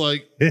 And I was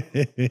like,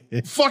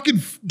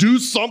 fucking do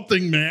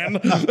something, man.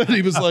 And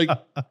he was like,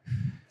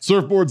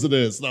 surfboards it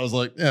is. And I was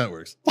like, yeah, it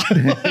works.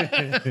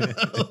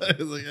 I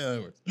was like, yeah,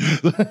 it works.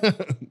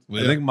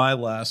 I think my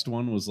last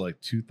one was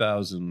like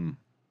 2000,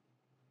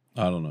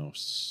 I don't know,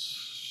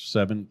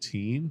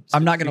 17.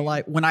 I'm not going to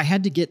lie. When I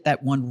had to get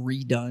that one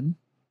redone,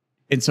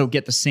 and so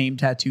get the same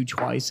tattoo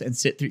twice and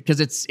sit through, because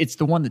it's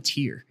the one that's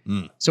here.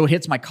 So it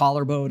hits my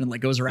collarbone and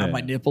like goes around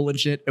my nipple and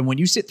shit. And when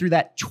you sit through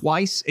that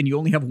twice and you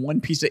only have one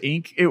piece of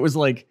ink, it was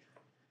like,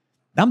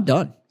 I'm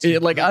done.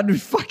 I'm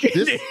fucking.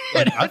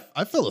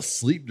 I fell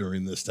asleep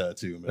during this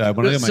tattoo, man.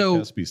 When I got my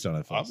chest piece done,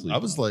 I fell asleep. I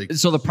was like,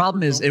 so the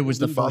problem is, it was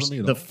the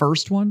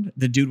first one.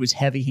 The dude was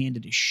heavy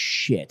handed as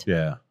shit.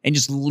 Yeah, and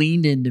just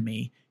leaned into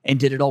me and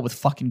did it all with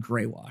fucking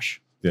gray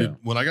wash. Yeah. Dude,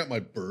 when I got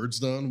my birds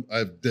done, I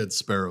have dead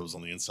sparrows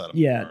on the inside of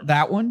my arm.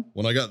 That one.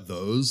 When I got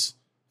those,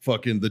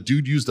 the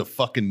dude used a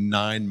fucking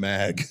 9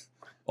 mag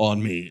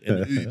on me, and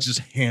it's just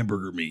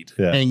hamburger meat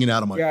hanging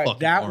out of my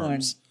fucking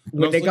arms.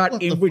 When they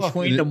got in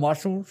between the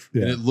muscles.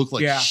 And it looked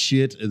like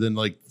shit. And then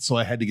so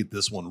I had to get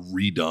this one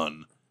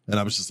redone. And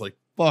I was just like,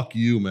 fuck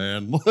you,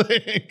 man.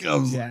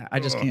 I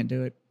just can't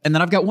do it. And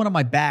then I've got one on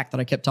my back that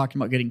I kept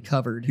talking about getting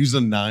covered. He's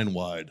a 9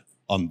 wide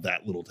on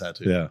that little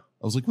tattoo. Yeah.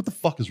 I was like, what the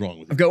fuck is wrong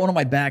with you? I've got one on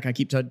my back. I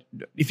keep telling,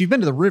 if you've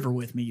been to the river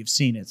with me, you've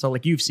seen it. So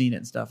like you've seen it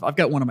and stuff. I've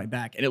got one on my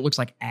back and it looks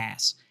like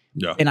ass.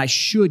 Yeah. And I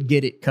should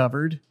get it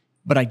covered,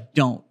 but I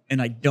don't.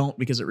 And I don't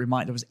because I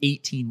was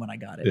 18 when I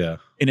got it. Yeah.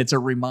 And it's a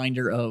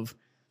reminder of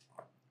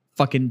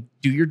fucking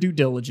do your due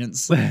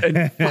diligence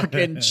and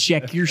fucking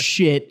check your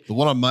shit the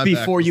one on my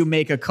before you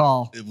make a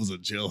call. It was a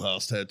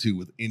jailhouse tattoo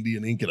with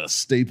Indian ink and a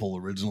staple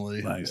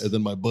originally. Nice. And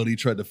then my buddy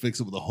tried to fix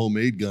it with a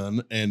homemade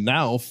gun. And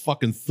now,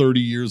 fucking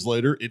 30 years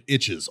later, it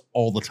itches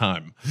all the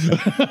time.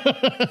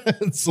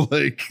 It's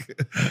like...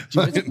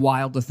 Dude, it's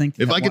wild to think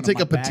if I could take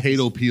a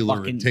potato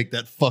peeler and take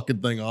that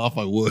fucking thing off,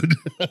 I would.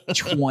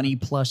 20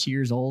 plus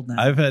years old now.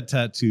 I've had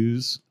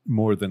tattoos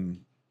more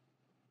than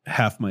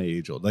half my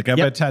age old. Like I've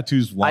had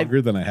tattoos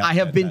longer than I have. I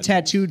have been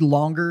tattooed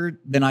longer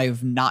than I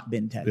have not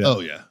been tattooed. Oh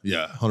yeah,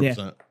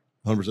 100%,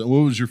 100%. What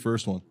was your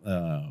first one?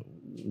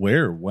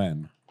 Where?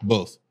 When?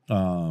 Both.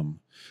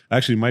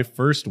 Actually, my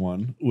first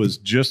one was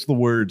just the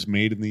words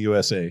 "Made in the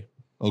USA."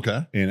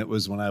 Okay, and it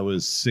was when I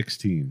was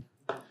 16,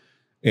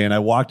 and I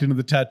walked into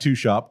the tattoo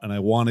shop and I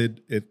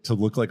wanted it to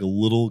look like a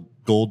little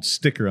gold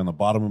sticker on the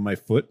bottom of my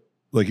foot.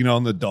 Like,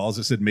 on the dolls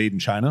that said made in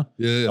China.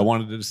 Yeah. I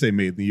wanted it to say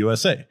made in the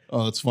USA.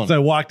 Oh, that's funny. So I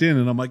walked in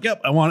and I'm like, yep,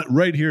 I want it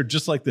right here,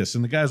 just like this.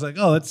 And the guy's like,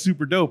 oh, that's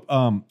super dope.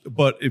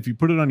 But if you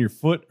put it on your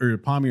foot or your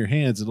palm of your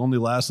hands, it only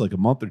lasts like a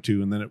month or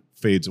two and then it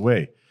fades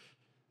away.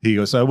 He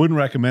goes, so I wouldn't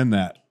recommend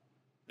that.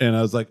 And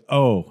I was like,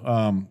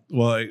 oh,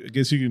 well, I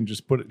guess you can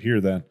just put it here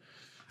then.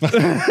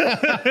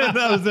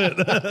 That was it.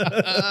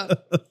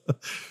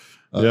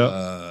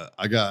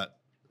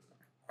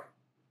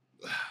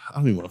 I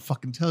don't even want to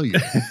fucking tell you.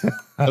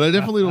 But I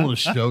definitely don't want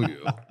to show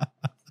you.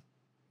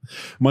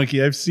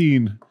 Mikey, I've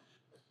seen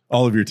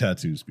all of your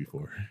tattoos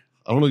before.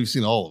 I don't know if you've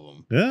seen all of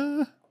them.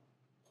 Yeah.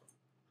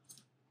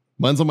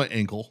 Mine's on my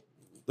ankle.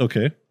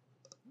 Okay.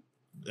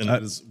 And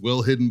it is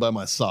well hidden by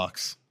my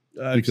socks.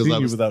 I've seen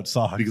you without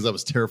socks. Because I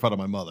was terrified of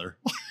my mother.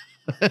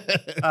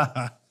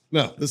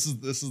 No, this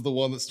is the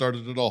one that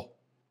started it all.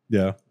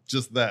 Yeah.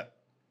 Just that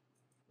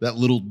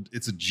little,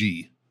 it's a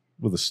G.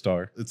 With a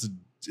star. It's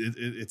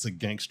a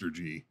gangster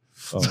G.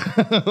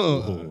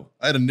 Oh.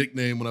 I had a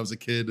nickname when I was a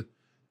kid.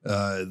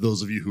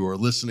 Those of you who are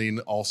listening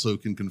also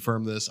can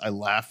confirm this. I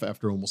laugh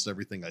after almost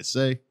everything I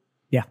say.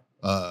 Yeah.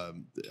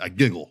 I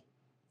giggle.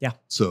 Yeah.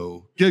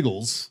 So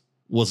Giggles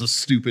was a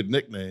stupid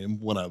nickname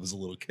when I was a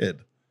little kid.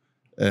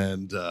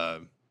 And I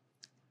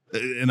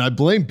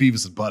blame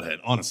Beavis and Butthead,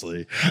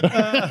 honestly.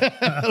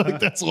 Like,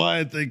 that's why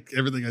I think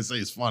everything I say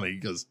is funny,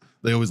 because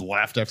they always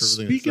laughed after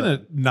everything. Speaking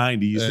of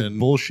 90s and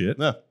bullshit,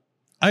 yeah.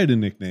 I had a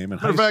nickname in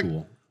high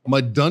school.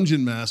 My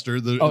dungeon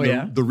master,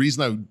 the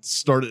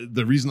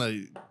reason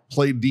I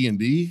played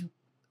D&D,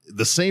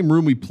 the same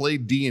room we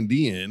played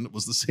D&D in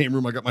was the same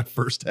room I got my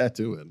first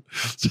tattoo in.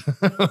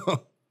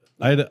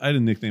 I had a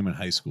nickname in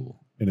high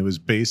school, and it was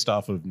based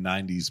off of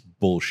 90s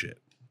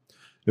bullshit.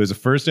 It was the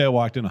first day I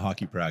walked into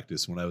hockey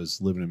practice when I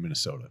was living in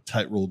Minnesota.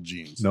 Tight rolled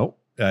jeans. Nope.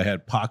 I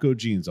had Paco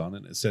jeans on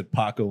it, and it said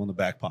Paco in the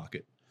back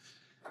pocket.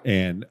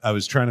 And I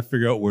was trying to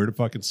figure out where to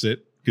fucking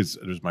sit, because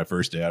it was my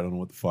first day. I don't know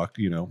what the fuck,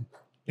 you know.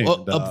 And,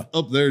 well,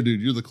 up there,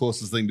 dude, you're the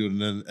closest thing to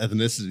an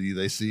ethnicity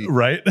they see.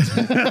 Right.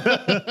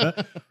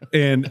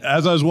 And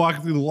as I was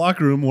walking through the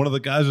locker room, one of the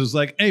guys was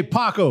like, "Hey,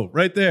 Paco,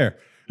 right there."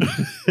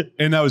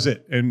 And that was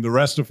it. And the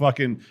rest of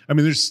fucking, I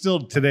mean, there's still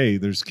today,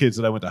 there's kids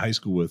that I went to high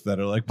school with that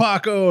are like,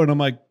 "Paco." And I'm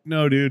like,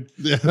 "No, dude."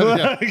 Yeah.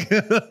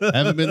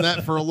 Haven't been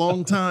that for a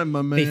long time,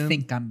 my man. They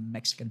think I'm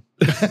Mexican.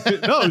 No,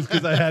 it's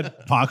because I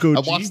had Paco.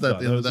 I watched that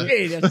the other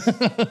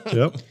day.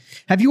 Yep.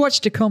 Have you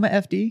watched Tacoma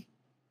FD?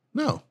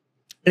 No.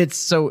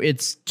 It's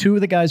two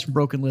of the guys from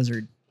Broken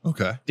Lizard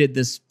Okay. did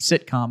this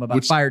sitcom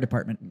about fire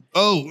department.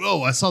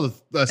 Oh, I saw the.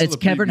 It's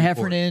Kevin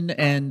Heffernan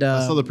and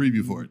I saw the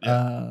preview for it.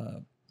 Yeah.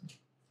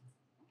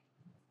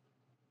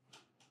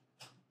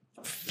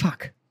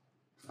 Fuck.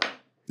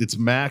 It's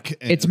Mac.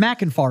 It's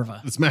Mac and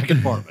Farva. It's Mac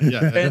and Farva.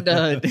 Yeah.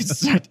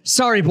 And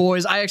sorry,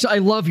 boys. I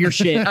love your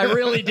shit. I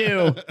really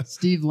do.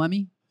 Steve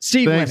Lemmy.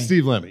 Steve Lemmy.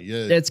 Steve Lemmy.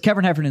 Yeah. It's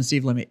Kevin Heffernan and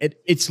Steve Lemmy.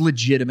 It's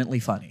legitimately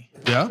funny.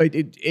 Yeah.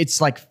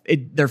 It's like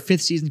their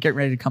fifth season getting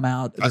ready to come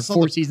out. Their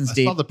fourth season's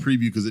deep. I saw the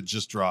preview because it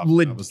just dropped.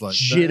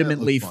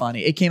 Legitimately I was like,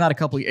 funny. It came out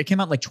It came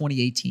out like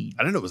 2018.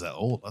 I didn't know it was that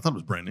old. I thought it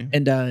was brand new.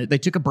 And they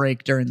took a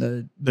break during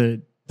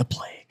the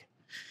plague.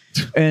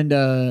 And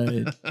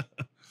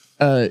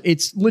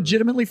it's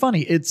legitimately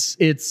funny. It's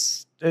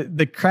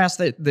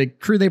the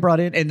crew they brought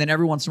in, and then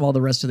every once in a while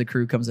the rest of the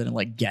crew comes in and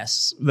like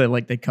guests.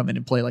 They come in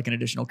and play like an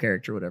additional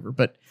character or whatever.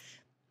 But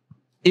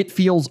it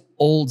feels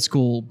old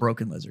school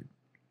Broken Lizard.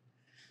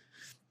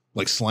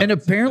 Like Slime. And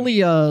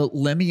apparently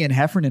Lemmy and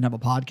Heffernan have a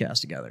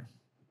podcast together.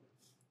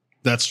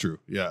 That's true.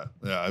 Yeah.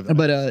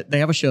 But they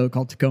have a show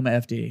called Tacoma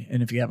FD,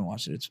 and if you haven't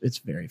watched it, it's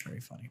very, very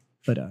funny.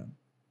 But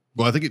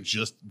well, I think it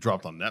just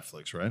dropped on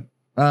Netflix, right?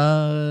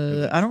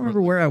 I don't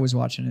remember where I was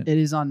watching it. It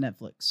is on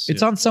Netflix.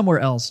 It's on somewhere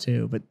else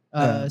too, but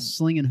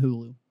Sling and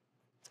Hulu.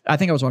 I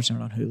think I was watching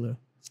it on Hulu.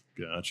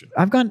 Gotcha.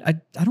 I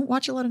don't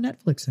watch a lot of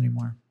Netflix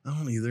anymore. I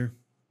don't either.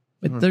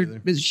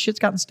 But shit's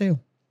gotten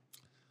stale.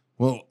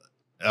 Well,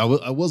 I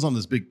was on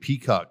this big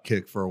Peacock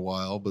kick for a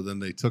while, but then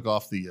they took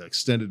off the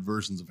extended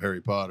versions of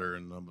Harry Potter,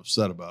 and I'm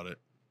upset about it.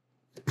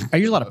 I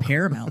use a lot of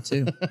Paramount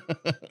too.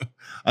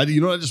 I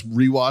just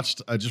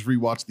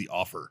rewatched The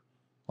Offer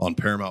on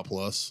Paramount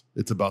Plus.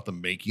 It's about the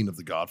making of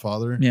The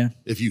Godfather. Yeah.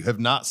 If you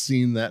have not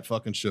seen that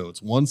fucking show,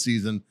 it's one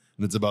season,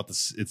 and it's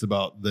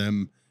about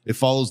them. It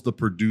follows the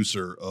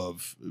producer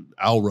of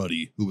Al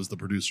Ruddy, who was the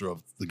producer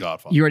of The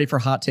Godfather. You ready for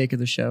a hot take of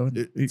the show?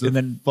 It's and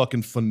then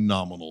fucking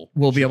phenomenal.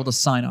 We'll be able to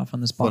sign off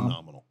on this bomb.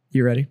 Phenomenal.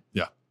 You ready?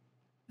 Yeah.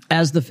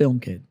 As the film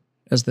kid,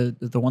 as the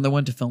one that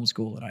went to film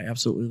school, and I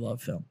absolutely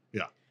love film.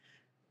 Yeah.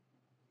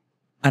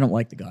 I don't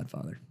like The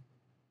Godfather.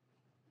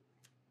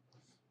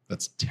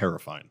 That's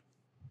terrifying.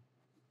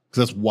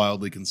 Because that's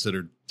wildly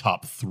considered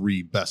top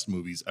 3 best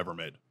movies ever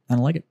made. I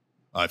don't like it.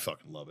 I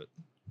fucking love it.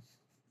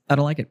 I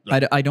don't like it. No.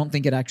 I don't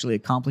think it actually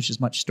accomplishes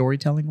much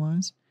storytelling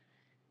wise.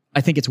 I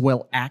think it's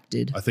well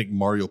acted. I think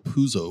Mario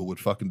Puzo would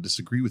fucking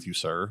disagree with you,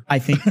 sir. I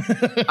think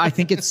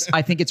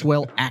it's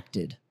well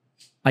acted.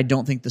 I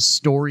don't think the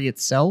story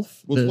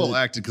itself. Well, it's well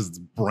acted because it's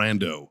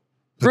Brando,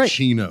 right.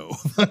 Pacino.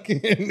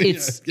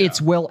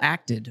 It's well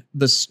acted.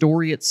 The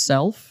story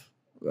itself,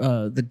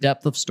 the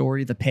depth of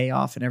story, the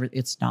payoff, and everything.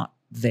 It's not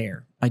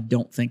there. I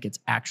don't think it's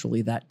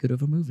actually that good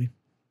of a movie.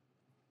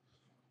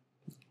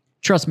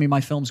 Trust me, my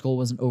film school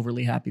wasn't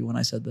overly happy when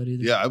I said that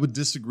either. Yeah, I would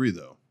disagree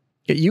though.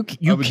 You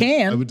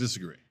can. I would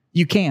disagree.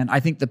 You can. I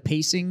think the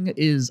pacing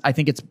is. I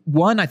think it's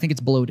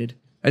bloated.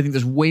 I think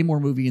there's way more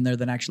movie in there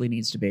than actually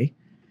needs to be.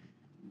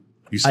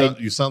 You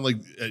sound like.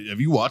 Have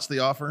you watched The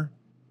Offer?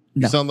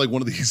 You sound like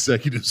one of the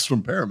executives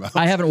from Paramount.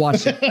 I haven't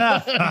watched it. You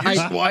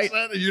watch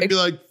that and you'd be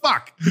like,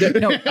 "Fuck."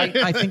 No,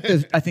 I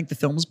think the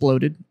film's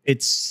bloated.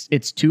 It's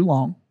too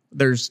long.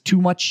 There's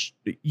too much.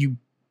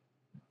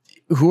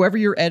 Whoever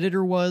your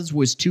editor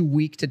was too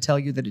weak to tell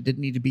you that it didn't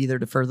need to be there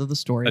to further the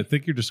story. I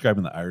think you're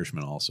describing The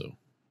Irishman also.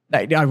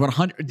 I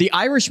 100. The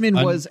Irishman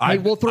was.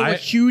 We'll throw a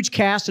huge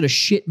cast at a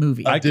shit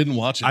movie. I didn't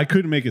watch it. I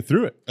couldn't make it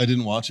through it. I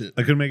didn't watch it.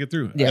 I couldn't make it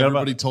through. Yeah.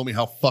 Everybody told me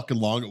how fucking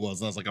long it was,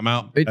 and I was like, I'm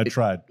out. I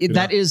tried.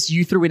 That is,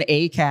 you threw an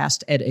A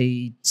cast at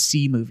a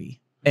C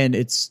movie, and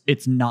it's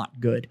not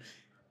good.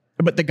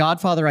 But The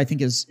Godfather, I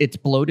think, it's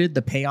bloated.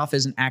 The payoff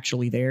isn't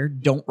actually there.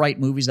 Don't write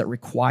movies that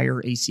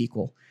require a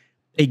sequel.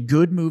 A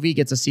good movie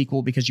gets a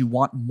sequel because you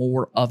want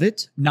more of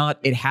it, not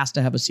it has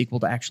to have a sequel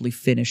to actually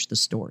finish the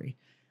story.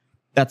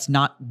 That's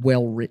not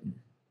well written.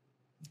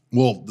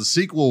 Well, the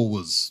sequel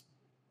was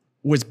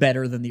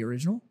better than the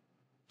original.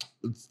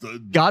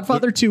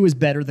 Godfather 2 is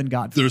better than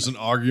Godfather. There's an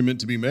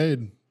argument to be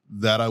made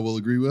that I will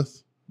agree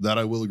with.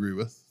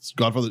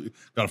 Godfather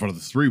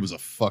 3 was a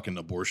fucking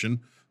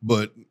abortion,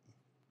 but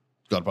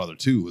Godfather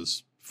 2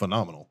 was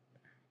phenomenal.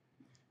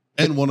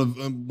 And one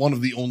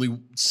of the only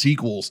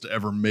sequels to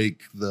ever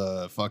make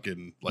the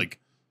fucking like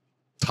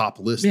top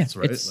lists,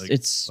 right?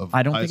 It's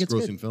I don't think it's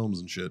grossing good. Films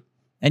and shit.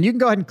 And you can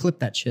go ahead and clip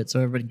that shit so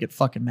everybody can get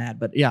fucking mad.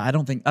 But yeah, I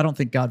don't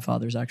think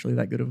Godfather is actually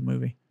that good of a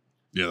movie.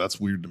 Yeah, that's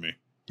weird to me.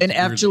 And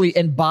actually,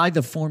 and by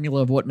the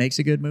formula of what makes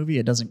a good movie,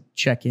 it doesn't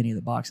check any of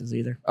the boxes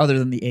either, other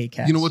than the A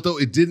cast. You know what though?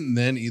 It didn't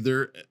then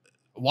either.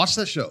 Watch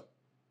that show.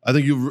 I'll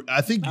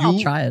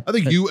try it. I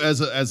think you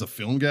as a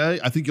film guy,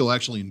 I think you'll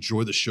actually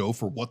enjoy the show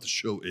for what the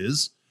show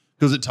is,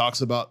 because it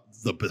talks about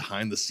the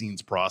behind the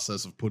scenes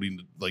process of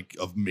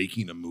of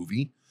making a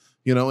movie,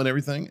 and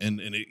everything.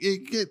 And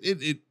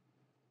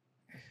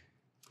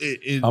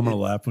I'm gonna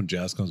laugh when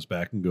Jazz comes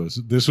back and goes,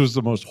 "This was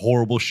the most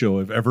horrible show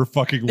I've ever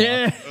fucking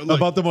watched."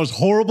 About the most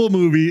horrible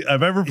movie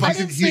I've ever fucking I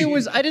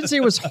didn't say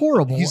it was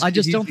horrible. I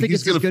just don't think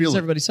it's as good as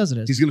everybody says it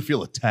is. He's gonna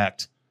feel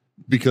attacked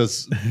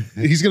because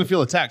he's gonna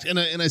feel attacked, and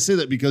I say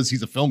that because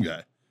he's a film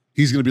guy.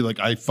 He's gonna be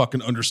like, I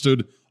fucking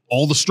understood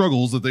all the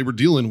struggles that they were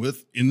dealing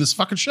with in this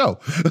fucking show.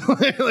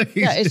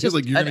 It's just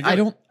like I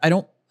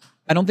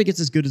don't think it's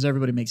as good as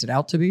everybody makes it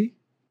out to be.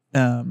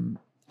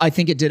 I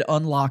think it did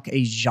unlock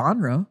a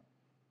genre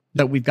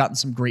that we've gotten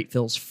some great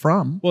fills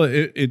from. Well,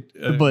 it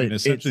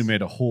essentially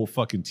made a whole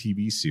fucking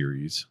TV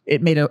series.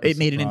 It made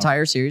an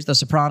entire series, The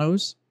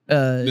Sopranos.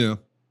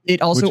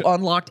 It also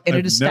unlocked and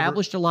it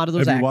established a lot of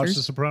those actors. Have you watched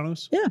The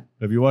Sopranos? Yeah.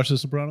 Have you watched The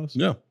Sopranos?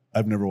 Yeah.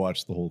 I've never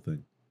watched the whole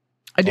thing.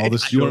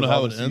 You don't know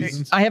how it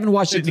ends? I haven't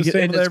watched it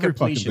in its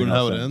completion. You know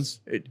how it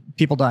ends?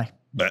 People die.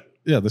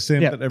 Yeah, the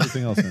same that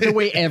everything else ends. The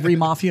way every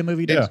mafia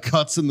movie does. It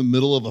cuts in the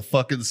middle of a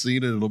fucking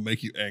scene and it'll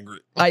make you angry.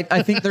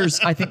 I think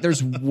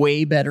there's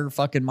way better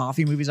fucking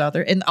mafia movies out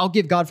there, and I'll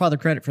give Godfather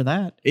credit for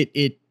that.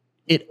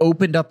 It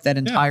opened up that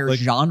entire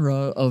genre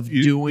of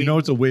doing. You know,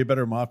 it's a way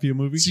better mafia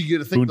movie. So you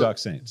got to think Boondock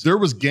Saints. There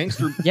was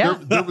gangster.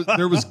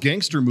 there was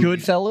gangster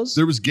movies. Goodfellas.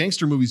 There was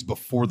gangster movies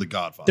before The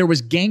Godfather. There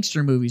was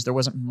gangster movies. There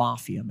wasn't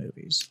mafia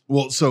movies.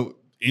 Well, so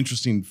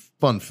interesting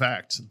fun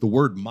fact: the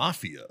word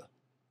mafia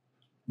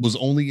was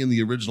only in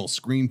the original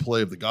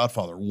screenplay of The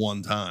Godfather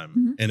one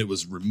time, and it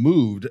was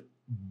removed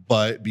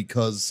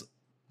because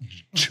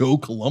Joe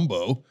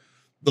Colombo,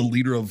 the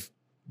leader of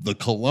the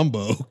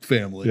Colombo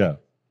family,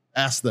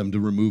 asked them to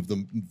remove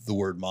the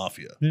word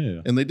mafia.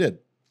 Yeah. And they did.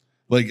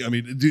 Like, I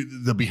mean,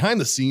 dude, the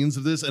behind the scenes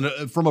of this,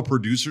 and from a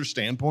producer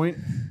standpoint,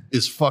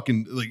 is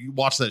fucking like,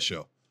 watch that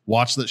show.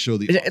 Watch that show.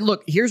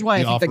 Look, here's why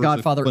I think The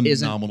Godfather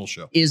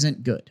show.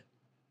 Isn't good.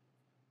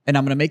 And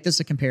I'm going to make this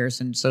a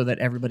comparison so that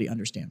everybody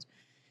understands.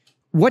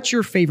 What's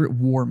your favorite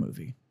war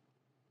movie?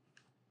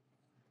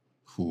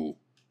 Cool.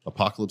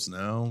 Apocalypse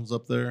Now is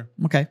up there.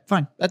 Okay,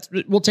 fine.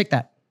 We'll take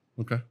that.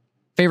 Okay.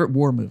 Favorite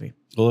war movie?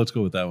 Well, let's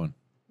go with that one.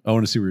 I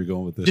want to see where you're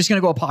going with this. Just going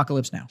to go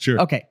Apocalypse Now. Sure.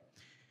 Okay.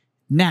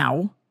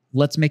 Now,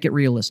 let's make it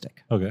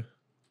realistic. Okay.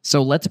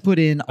 So let's put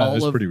in all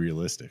that's of... pretty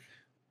realistic.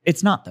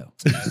 It's not, though.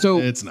 So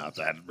it's not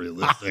that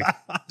realistic.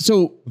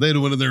 So they'd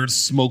went in there and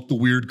smoked the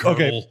weird kernel.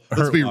 Okay.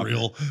 Let's be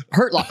real.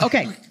 Hurt Locker.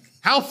 Okay.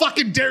 How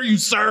fucking dare you,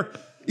 sir?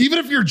 Even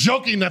if you're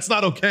joking, that's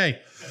not okay.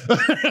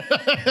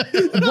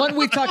 One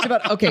we've talked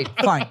about. Okay,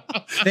 fine.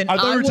 Then I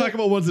thought we were talking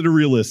about ones that are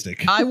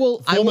realistic.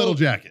 Full Metal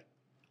Jacket.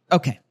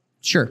 Okay,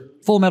 sure.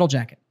 Full Metal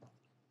Jacket.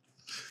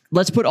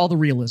 Let's put all the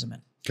realism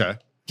in.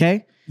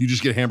 Okay. You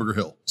just get Hamburger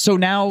Hill. So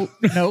now,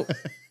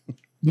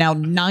 now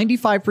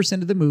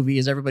 95% of the movie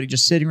is everybody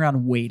just sitting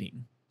around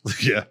waiting.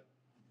 Yeah.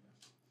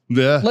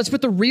 Yeah. Let's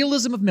put the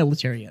realism of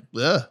military in.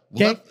 Yeah.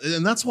 Well, okay.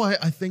 And that's why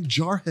I think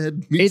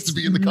Jarhead needs to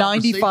be in the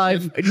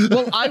 95.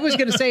 Well, I was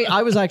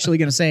actually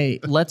going to say,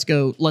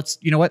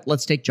 you know what?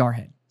 Let's take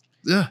Jarhead.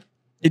 Yeah.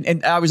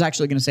 And I was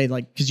actually going to say,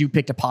 like, because you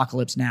picked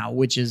Apocalypse Now,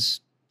 which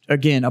is,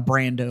 again, a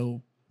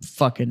Brando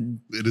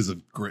fucking.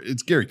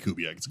 It's Gary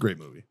Kubiak. It's a great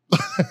movie.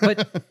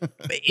 But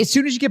as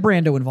soon as you get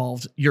Brando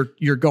involved,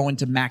 you're going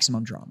to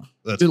maximum drama.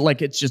 That's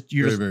like, it's just,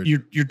 you're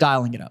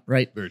dialing it up,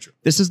 right? Very true.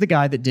 This is the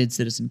guy that did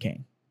Citizen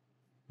Kane.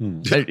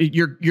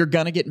 You're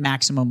gonna get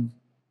maximum,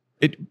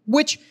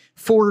 which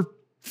for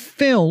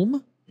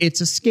film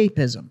it's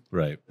escapism.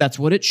 Right. That's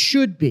what it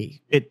should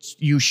be.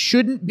 You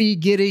shouldn't be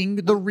getting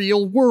the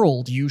real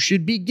world. You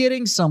should be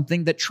getting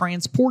something that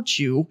transports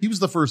you. He was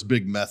the first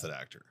big method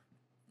actor.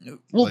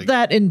 Well,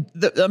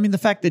 the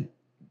fact that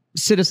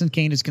Citizen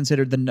Kane is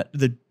considered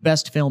the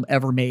best film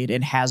ever made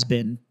and has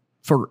been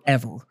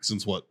forever.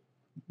 Since what?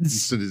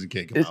 Citizen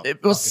Kane came out.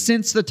 It was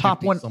since the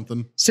top one.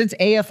 Something. Since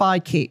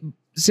AFI came.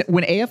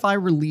 When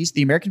AFI released,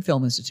 the American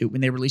Film Institute,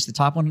 when they released the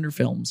top 100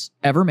 films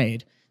ever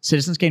made,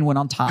 Citizen Kane went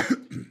on top.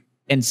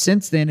 And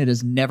since then, it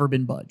has never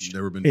been budged.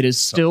 Never been. It is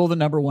still the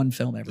number one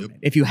film ever made.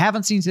 If you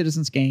haven't seen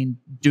Citizen Kane,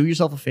 do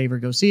yourself a favor,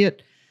 go see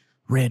it.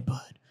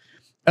 Redbud.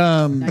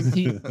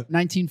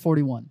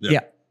 1941. Yeah.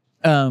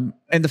 And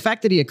the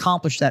fact that he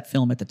accomplished that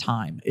film at the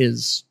time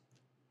is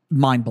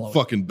mind blowing.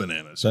 Fucking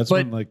bananas. That's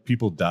when like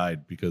people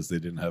died because they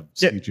didn't have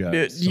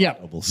CGI. Yeah.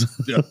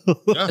 Yeah.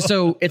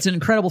 So it's an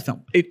incredible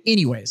film.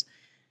 Anyways,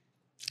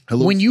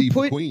 Hello, when you Steve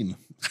put McQueen.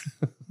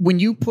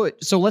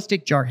 So let's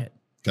take Jarhead.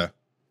 Okay.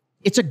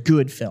 It's a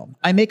good film.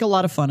 I make a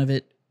lot of fun of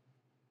it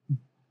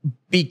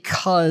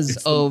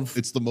because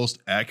it's the most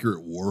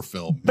accurate war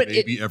film but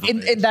maybe ever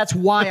made. And that's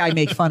why I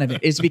make fun of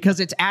it, is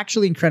because it's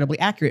actually incredibly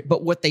accurate.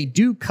 But what they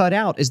do cut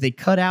out is they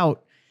cut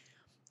out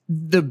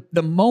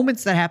the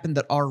moments that happen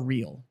that are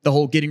real. The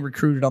whole getting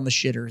recruited on the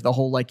shitter, the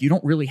whole like, you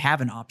don't really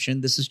have an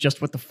option. This is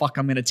just what the fuck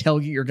I'm going to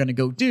tell you you're going to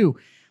go do.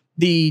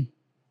 The,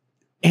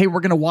 hey, we're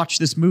going to watch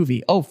this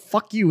movie. Oh,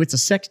 fuck you. It's a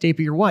sex tape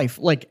of your wife.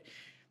 Like,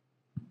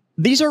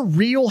 these are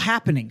real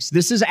happenings.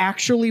 This is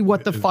actually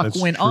what the fuck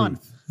went on.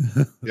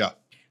 Yeah.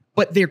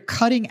 But they're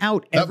cutting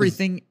out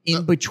everything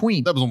in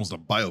between. That was almost a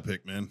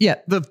biopic, man. Yeah.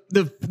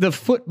 The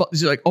football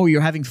is like, oh,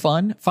 you're having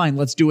fun? Fine,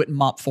 let's do it in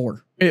Mop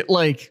 4.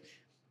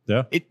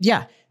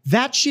 Yeah.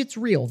 That shit's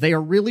real. They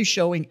are really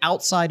showing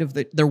outside of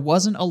there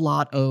wasn't a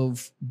lot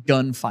of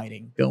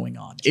gunfighting going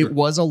on. Sure. It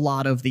was a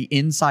lot of the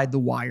inside the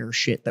wire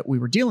shit that we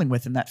were dealing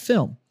with in that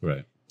film.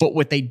 Right. But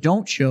what they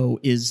don't show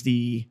is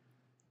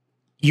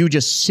you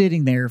just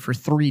sitting there for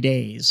 3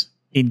 days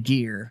in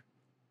gear,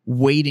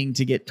 waiting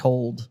to get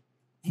told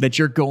that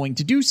you're going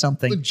to do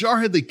something. The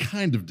Jarhead, they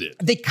kind of did.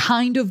 They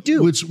kind of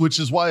do.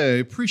 Which is why I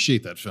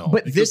appreciate that film.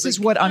 But this is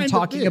what I'm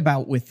talking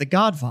about with The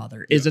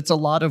Godfather, is it's a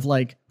lot of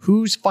like,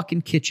 whose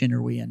fucking kitchen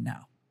are we in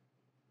now?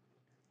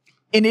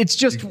 And it's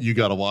just... You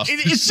gotta watch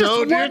it's this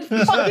show, just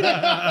dude.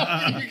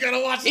 fucking... You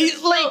gotta watch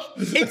this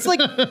It's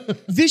like,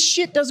 this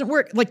shit doesn't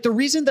work. Like, the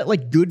reason that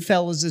like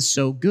Goodfellas is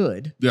so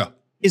good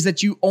is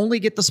that you only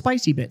get the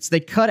spicy bits. They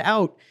cut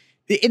out...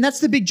 And that's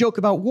the big joke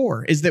about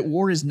war, is that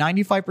war is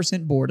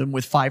 95% boredom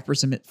with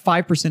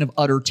 5% of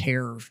utter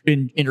terror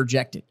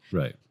interjected.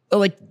 Right.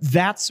 Like,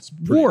 that's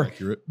war.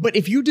 Accurate. But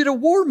if you did a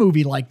war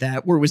movie like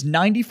that, where it was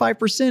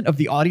 95% of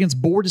the audience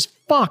bored as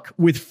fuck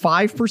with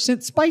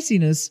 5%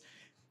 spiciness,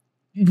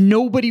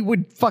 nobody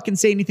would fucking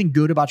say anything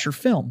good about your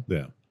film.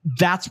 Yeah.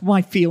 That's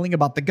my feeling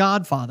about The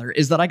Godfather,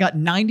 is that I got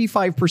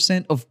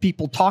 95% of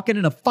people talking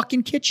in a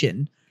fucking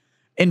kitchen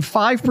and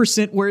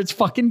 5% where it's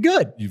fucking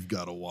good. You've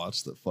got to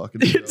watch the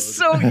fucking show.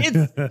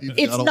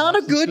 It's not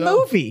a good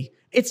movie.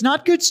 It's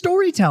not good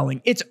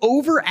storytelling. It's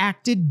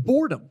overacted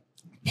boredom.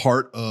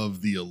 Part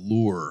of the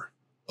allure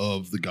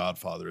of The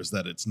Godfather is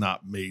that it's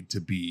not made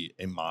to be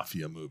a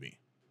mafia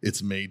movie.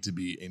 It's made to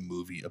be a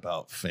movie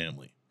about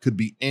family. Could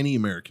be any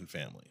American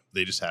family.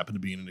 They just happen to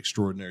be in an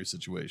extraordinary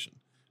situation.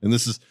 And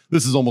this is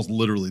almost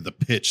literally the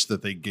pitch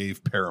that they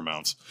gave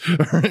Paramount,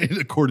 right?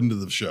 According to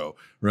the show,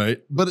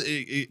 right? But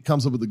it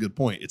comes up with a good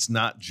point. It's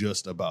not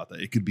just about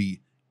that. It could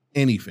be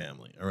any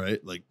family, all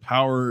right? Like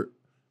power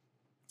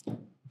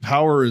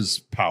is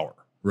power,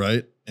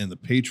 right? And the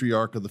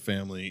patriarch of the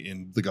family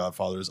in The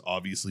Godfather is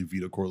obviously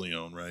Vito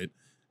Corleone, right?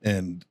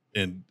 And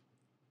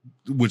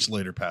which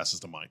later passes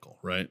to Michael,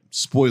 right?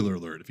 Spoiler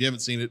alert. If you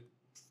haven't seen it,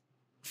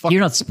 you're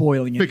not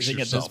spoiling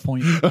anything at this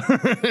point.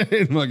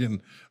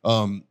 Fucking,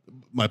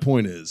 my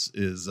point is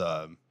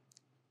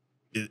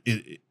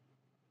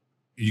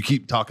you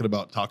keep talking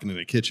about talking in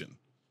a kitchen.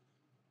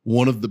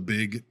 One of the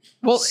big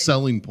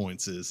selling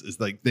points is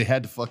like they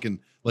had to fucking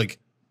like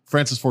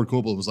Francis Ford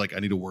Coppola was like, I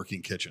need a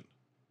working kitchen.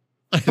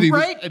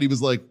 And he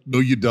was like, no,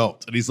 you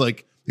don't. And he's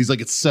like, it's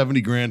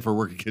 $70,000 for a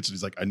working kitchen.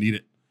 He's like, I need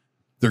it.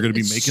 They're going to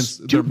be making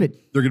stupid.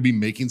 They're going to be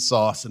making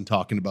sauce and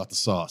talking about the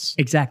sauce.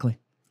 Exactly.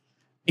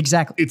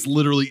 It's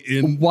literally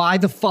in. Why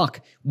the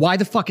fuck? Why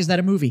the fuck is that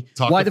a movie?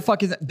 Why the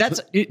fuck is that?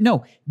 That's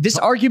no. This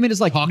argument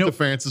is like to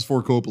Francis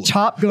Ford Coppola.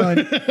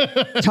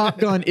 Top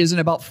Gun isn't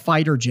about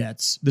fighter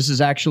jets. This is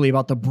actually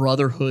about the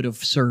brotherhood of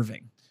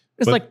serving.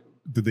 It's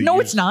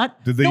it's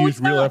not. Did they use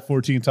real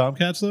F-14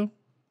 Tomcats though?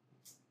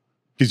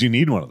 Because you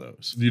need one of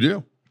those. You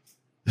do.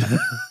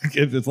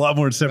 It's a lot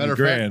more than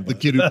 $70,000. The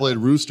kid who played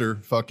Rooster,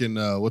 fucking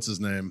what's his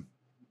name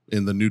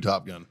in the new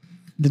Top Gun?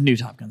 The new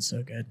Top Gun's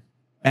so good.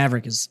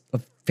 Maverick is a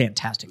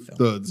fantastic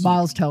film.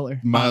 Miles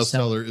Teller. Miles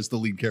Teller is the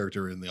lead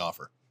character in The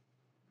Offer.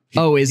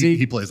 Is he?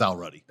 He plays Al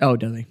Ruddy. Oh,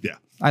 does he? Yeah.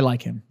 I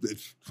like him.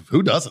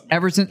 Who doesn't?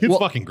 He's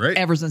fucking great.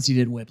 Ever since he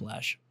did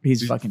Whiplash,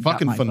 he's fucking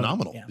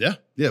phenomenal. Yeah.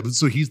 But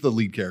so he's the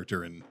lead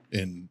character in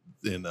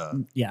I'm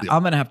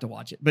gonna have to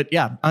watch it. But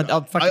yeah,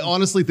 I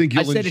honestly think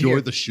you'll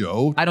enjoy the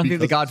show. I don't think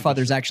The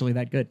Godfather's actually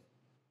that good.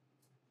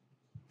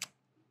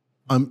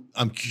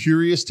 I'm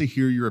curious to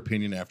hear your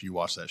opinion after you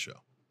watch that show.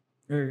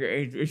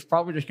 It's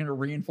probably just going to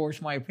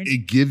reinforce my opinion.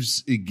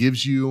 It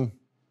gives you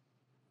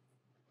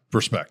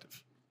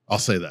perspective. I'll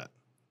say that.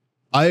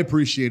 I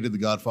appreciated The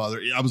Godfather.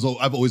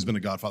 I've always been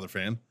a Godfather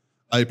fan.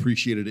 I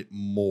appreciated it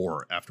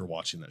more after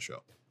watching that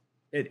show.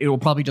 It will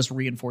probably just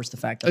reinforce the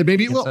fact that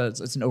maybe it will.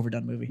 It's an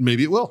overdone movie.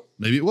 Maybe it will.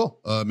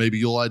 Maybe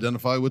you'll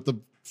identify with the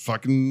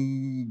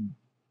fucking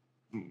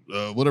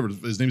whatever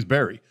his name's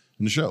Barry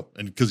in the show,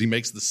 and because he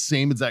makes the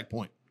same exact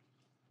point.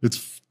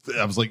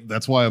 I was like,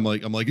 that's why I'm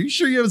like, are you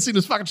sure you haven't seen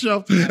this fucking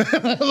show? So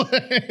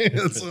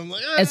I'm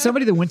like, As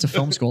somebody that went to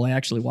film school, I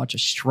actually watch a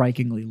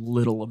strikingly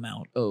little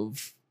amount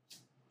of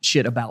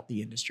shit about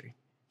the industry.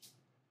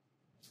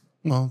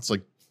 Well, it's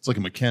like a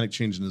mechanic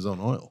changing his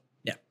own oil.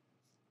 Yeah.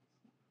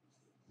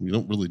 You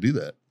don't really do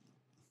that.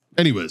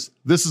 Anyways,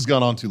 this has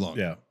gone on too long.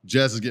 Yeah.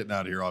 Jazz is getting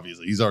out of here,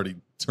 obviously. He's already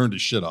turned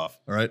his shit off.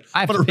 All right.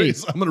 I'm gonna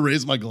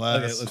raise my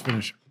glass. Okay, let's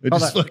finish. And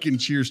just fucking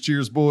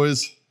cheers,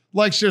 boys.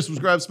 Like, share,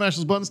 subscribe, smash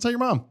those buttons. Tell your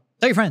mom.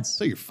 Tell your friends.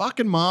 Tell your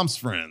fucking mom's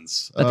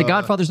friends. That The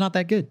Godfather's not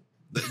that good.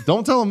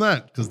 Don't tell them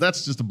that, because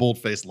that's just a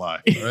bold-faced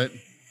lie. All right.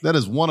 That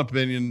is one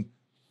opinion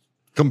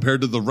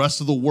compared to the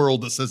rest of the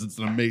world that says it's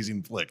an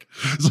amazing flick.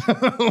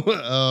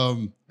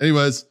 So,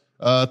 anyways,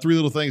 3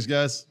 little things,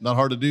 guys. Not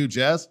hard to do.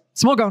 Jazz?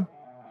 Smoke on.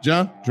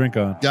 John? Drink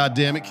on. God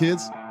damn it,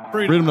 kids.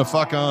 Freedom to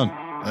fuck on.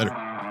 Later.